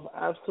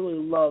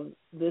absolutely love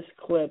this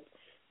clip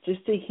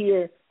just to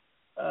hear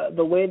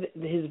the way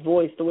that his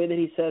voice, the way that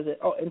he says it.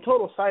 Oh, and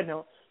total side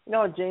note,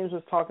 James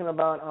was talking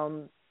about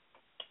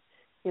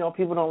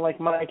people don't like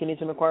Mike and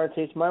he's an acquired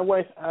taste. My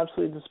wife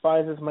absolutely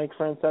despises Mike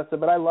Francesa,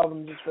 but I love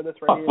him just for this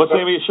right here. What's the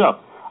name of your show?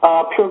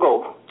 Pure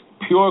Gold.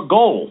 Pure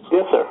Gold.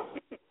 Yes,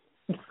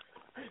 sir.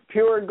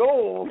 Pure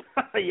Gold.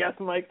 Yes,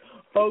 Mike.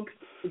 Folks,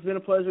 it's been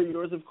a pleasure.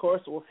 Yours, of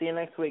course. We'll see you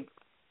next week.